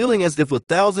 feeling as if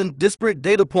 1,000 disparate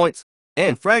data points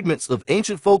and fragments of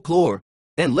ancient folklore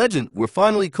and legend were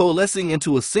finally coalescing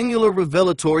into a singular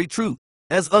revelatory truth.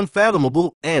 As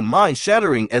unfathomable and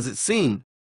mind-shattering as it seemed,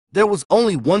 there was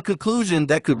only one conclusion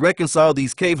that could reconcile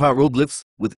these cave hieroglyphs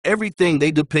with everything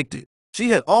they depicted.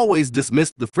 She had always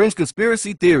dismissed the fringe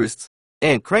conspiracy theorists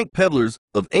and crank peddlers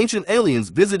of ancient aliens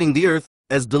visiting the Earth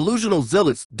as delusional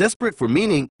zealots desperate for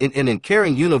meaning in an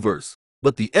uncaring universe.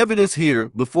 But the evidence here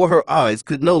before her eyes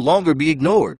could no longer be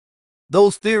ignored.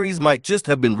 Those theories might just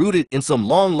have been rooted in some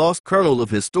long-lost kernel of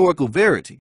historical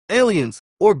verity. Aliens,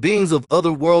 or beings of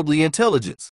otherworldly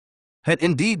intelligence, had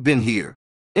indeed been here,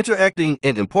 interacting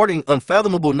and imparting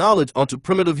unfathomable knowledge onto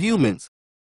primitive humans,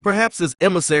 perhaps as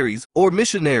emissaries or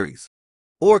missionaries,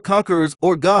 or conquerors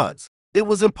or gods. It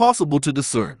was impossible to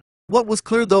discern. What was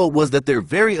clear, though, was that their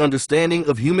very understanding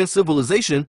of human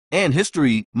civilization and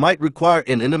history might require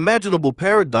an unimaginable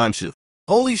paradigm shift.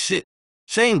 Holy shit!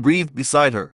 Shane breathed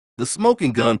beside her, the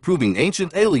smoking gun proving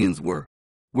ancient aliens were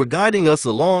guiding us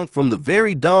along from the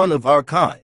very dawn of our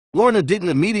kind. Lorna didn't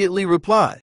immediately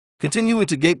reply, continuing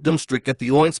to gape dumbstruck at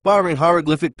the awe-inspiring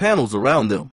hieroglyphic panels around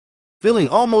them, feeling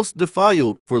almost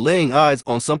defiled for laying eyes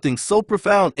on something so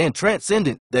profound and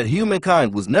transcendent that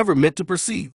humankind was never meant to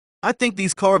perceive. I think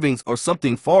these carvings are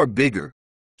something far bigger,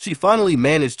 she finally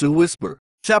managed to whisper.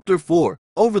 Chapter 4.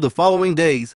 Over the following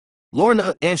days,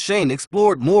 Lorna and Shane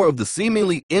explored more of the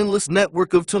seemingly endless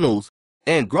network of tunnels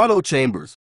and grotto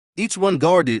chambers, each one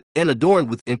guarded and adorned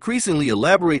with increasingly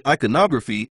elaborate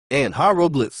iconography and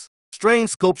hieroglyphs. Strange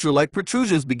sculpture-like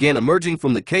protrusions began emerging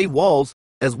from the cave walls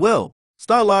as well,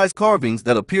 stylized carvings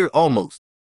that appeared almost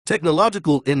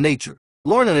technological in nature.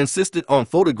 Lorna insisted on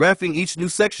photographing each new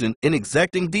section in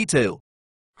exacting detail,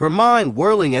 her mind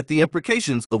whirling at the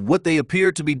implications of what they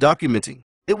appeared to be documenting.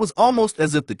 It was almost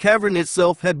as if the cavern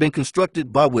itself had been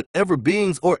constructed by whatever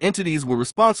beings or entities were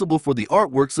responsible for the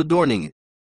artworks adorning it,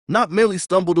 not merely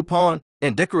stumbled upon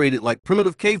and decorated like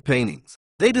primitive cave paintings.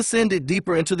 They descended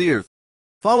deeper into the earth,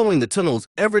 following the tunnels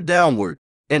ever downward,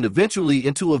 and eventually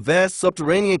into a vast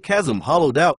subterranean chasm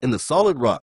hollowed out in the solid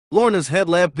rock. Lorna's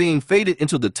headlamp beam faded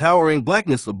into the towering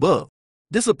blackness above,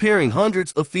 disappearing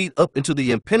hundreds of feet up into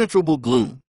the impenetrable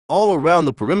gloom. All around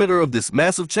the perimeter of this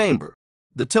massive chamber,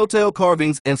 the telltale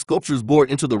carvings and sculptures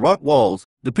bored into the rock walls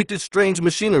depicted strange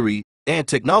machinery and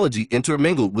technology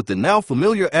intermingled with the now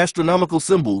familiar astronomical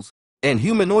symbols and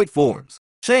humanoid forms.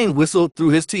 Shane whistled through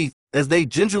his teeth as they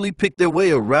gingerly picked their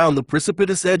way around the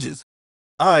precipitous edges,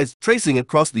 eyes tracing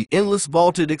across the endless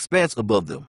vaulted expanse above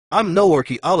them. I'm no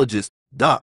archaeologist,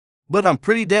 Doc, but I'm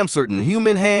pretty damn certain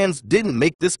human hands didn't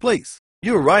make this place.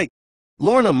 You're right,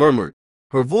 Lorna murmured,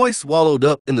 her voice swallowed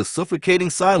up in the suffocating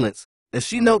silence as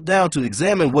she knelt down to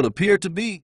examine what appeared to be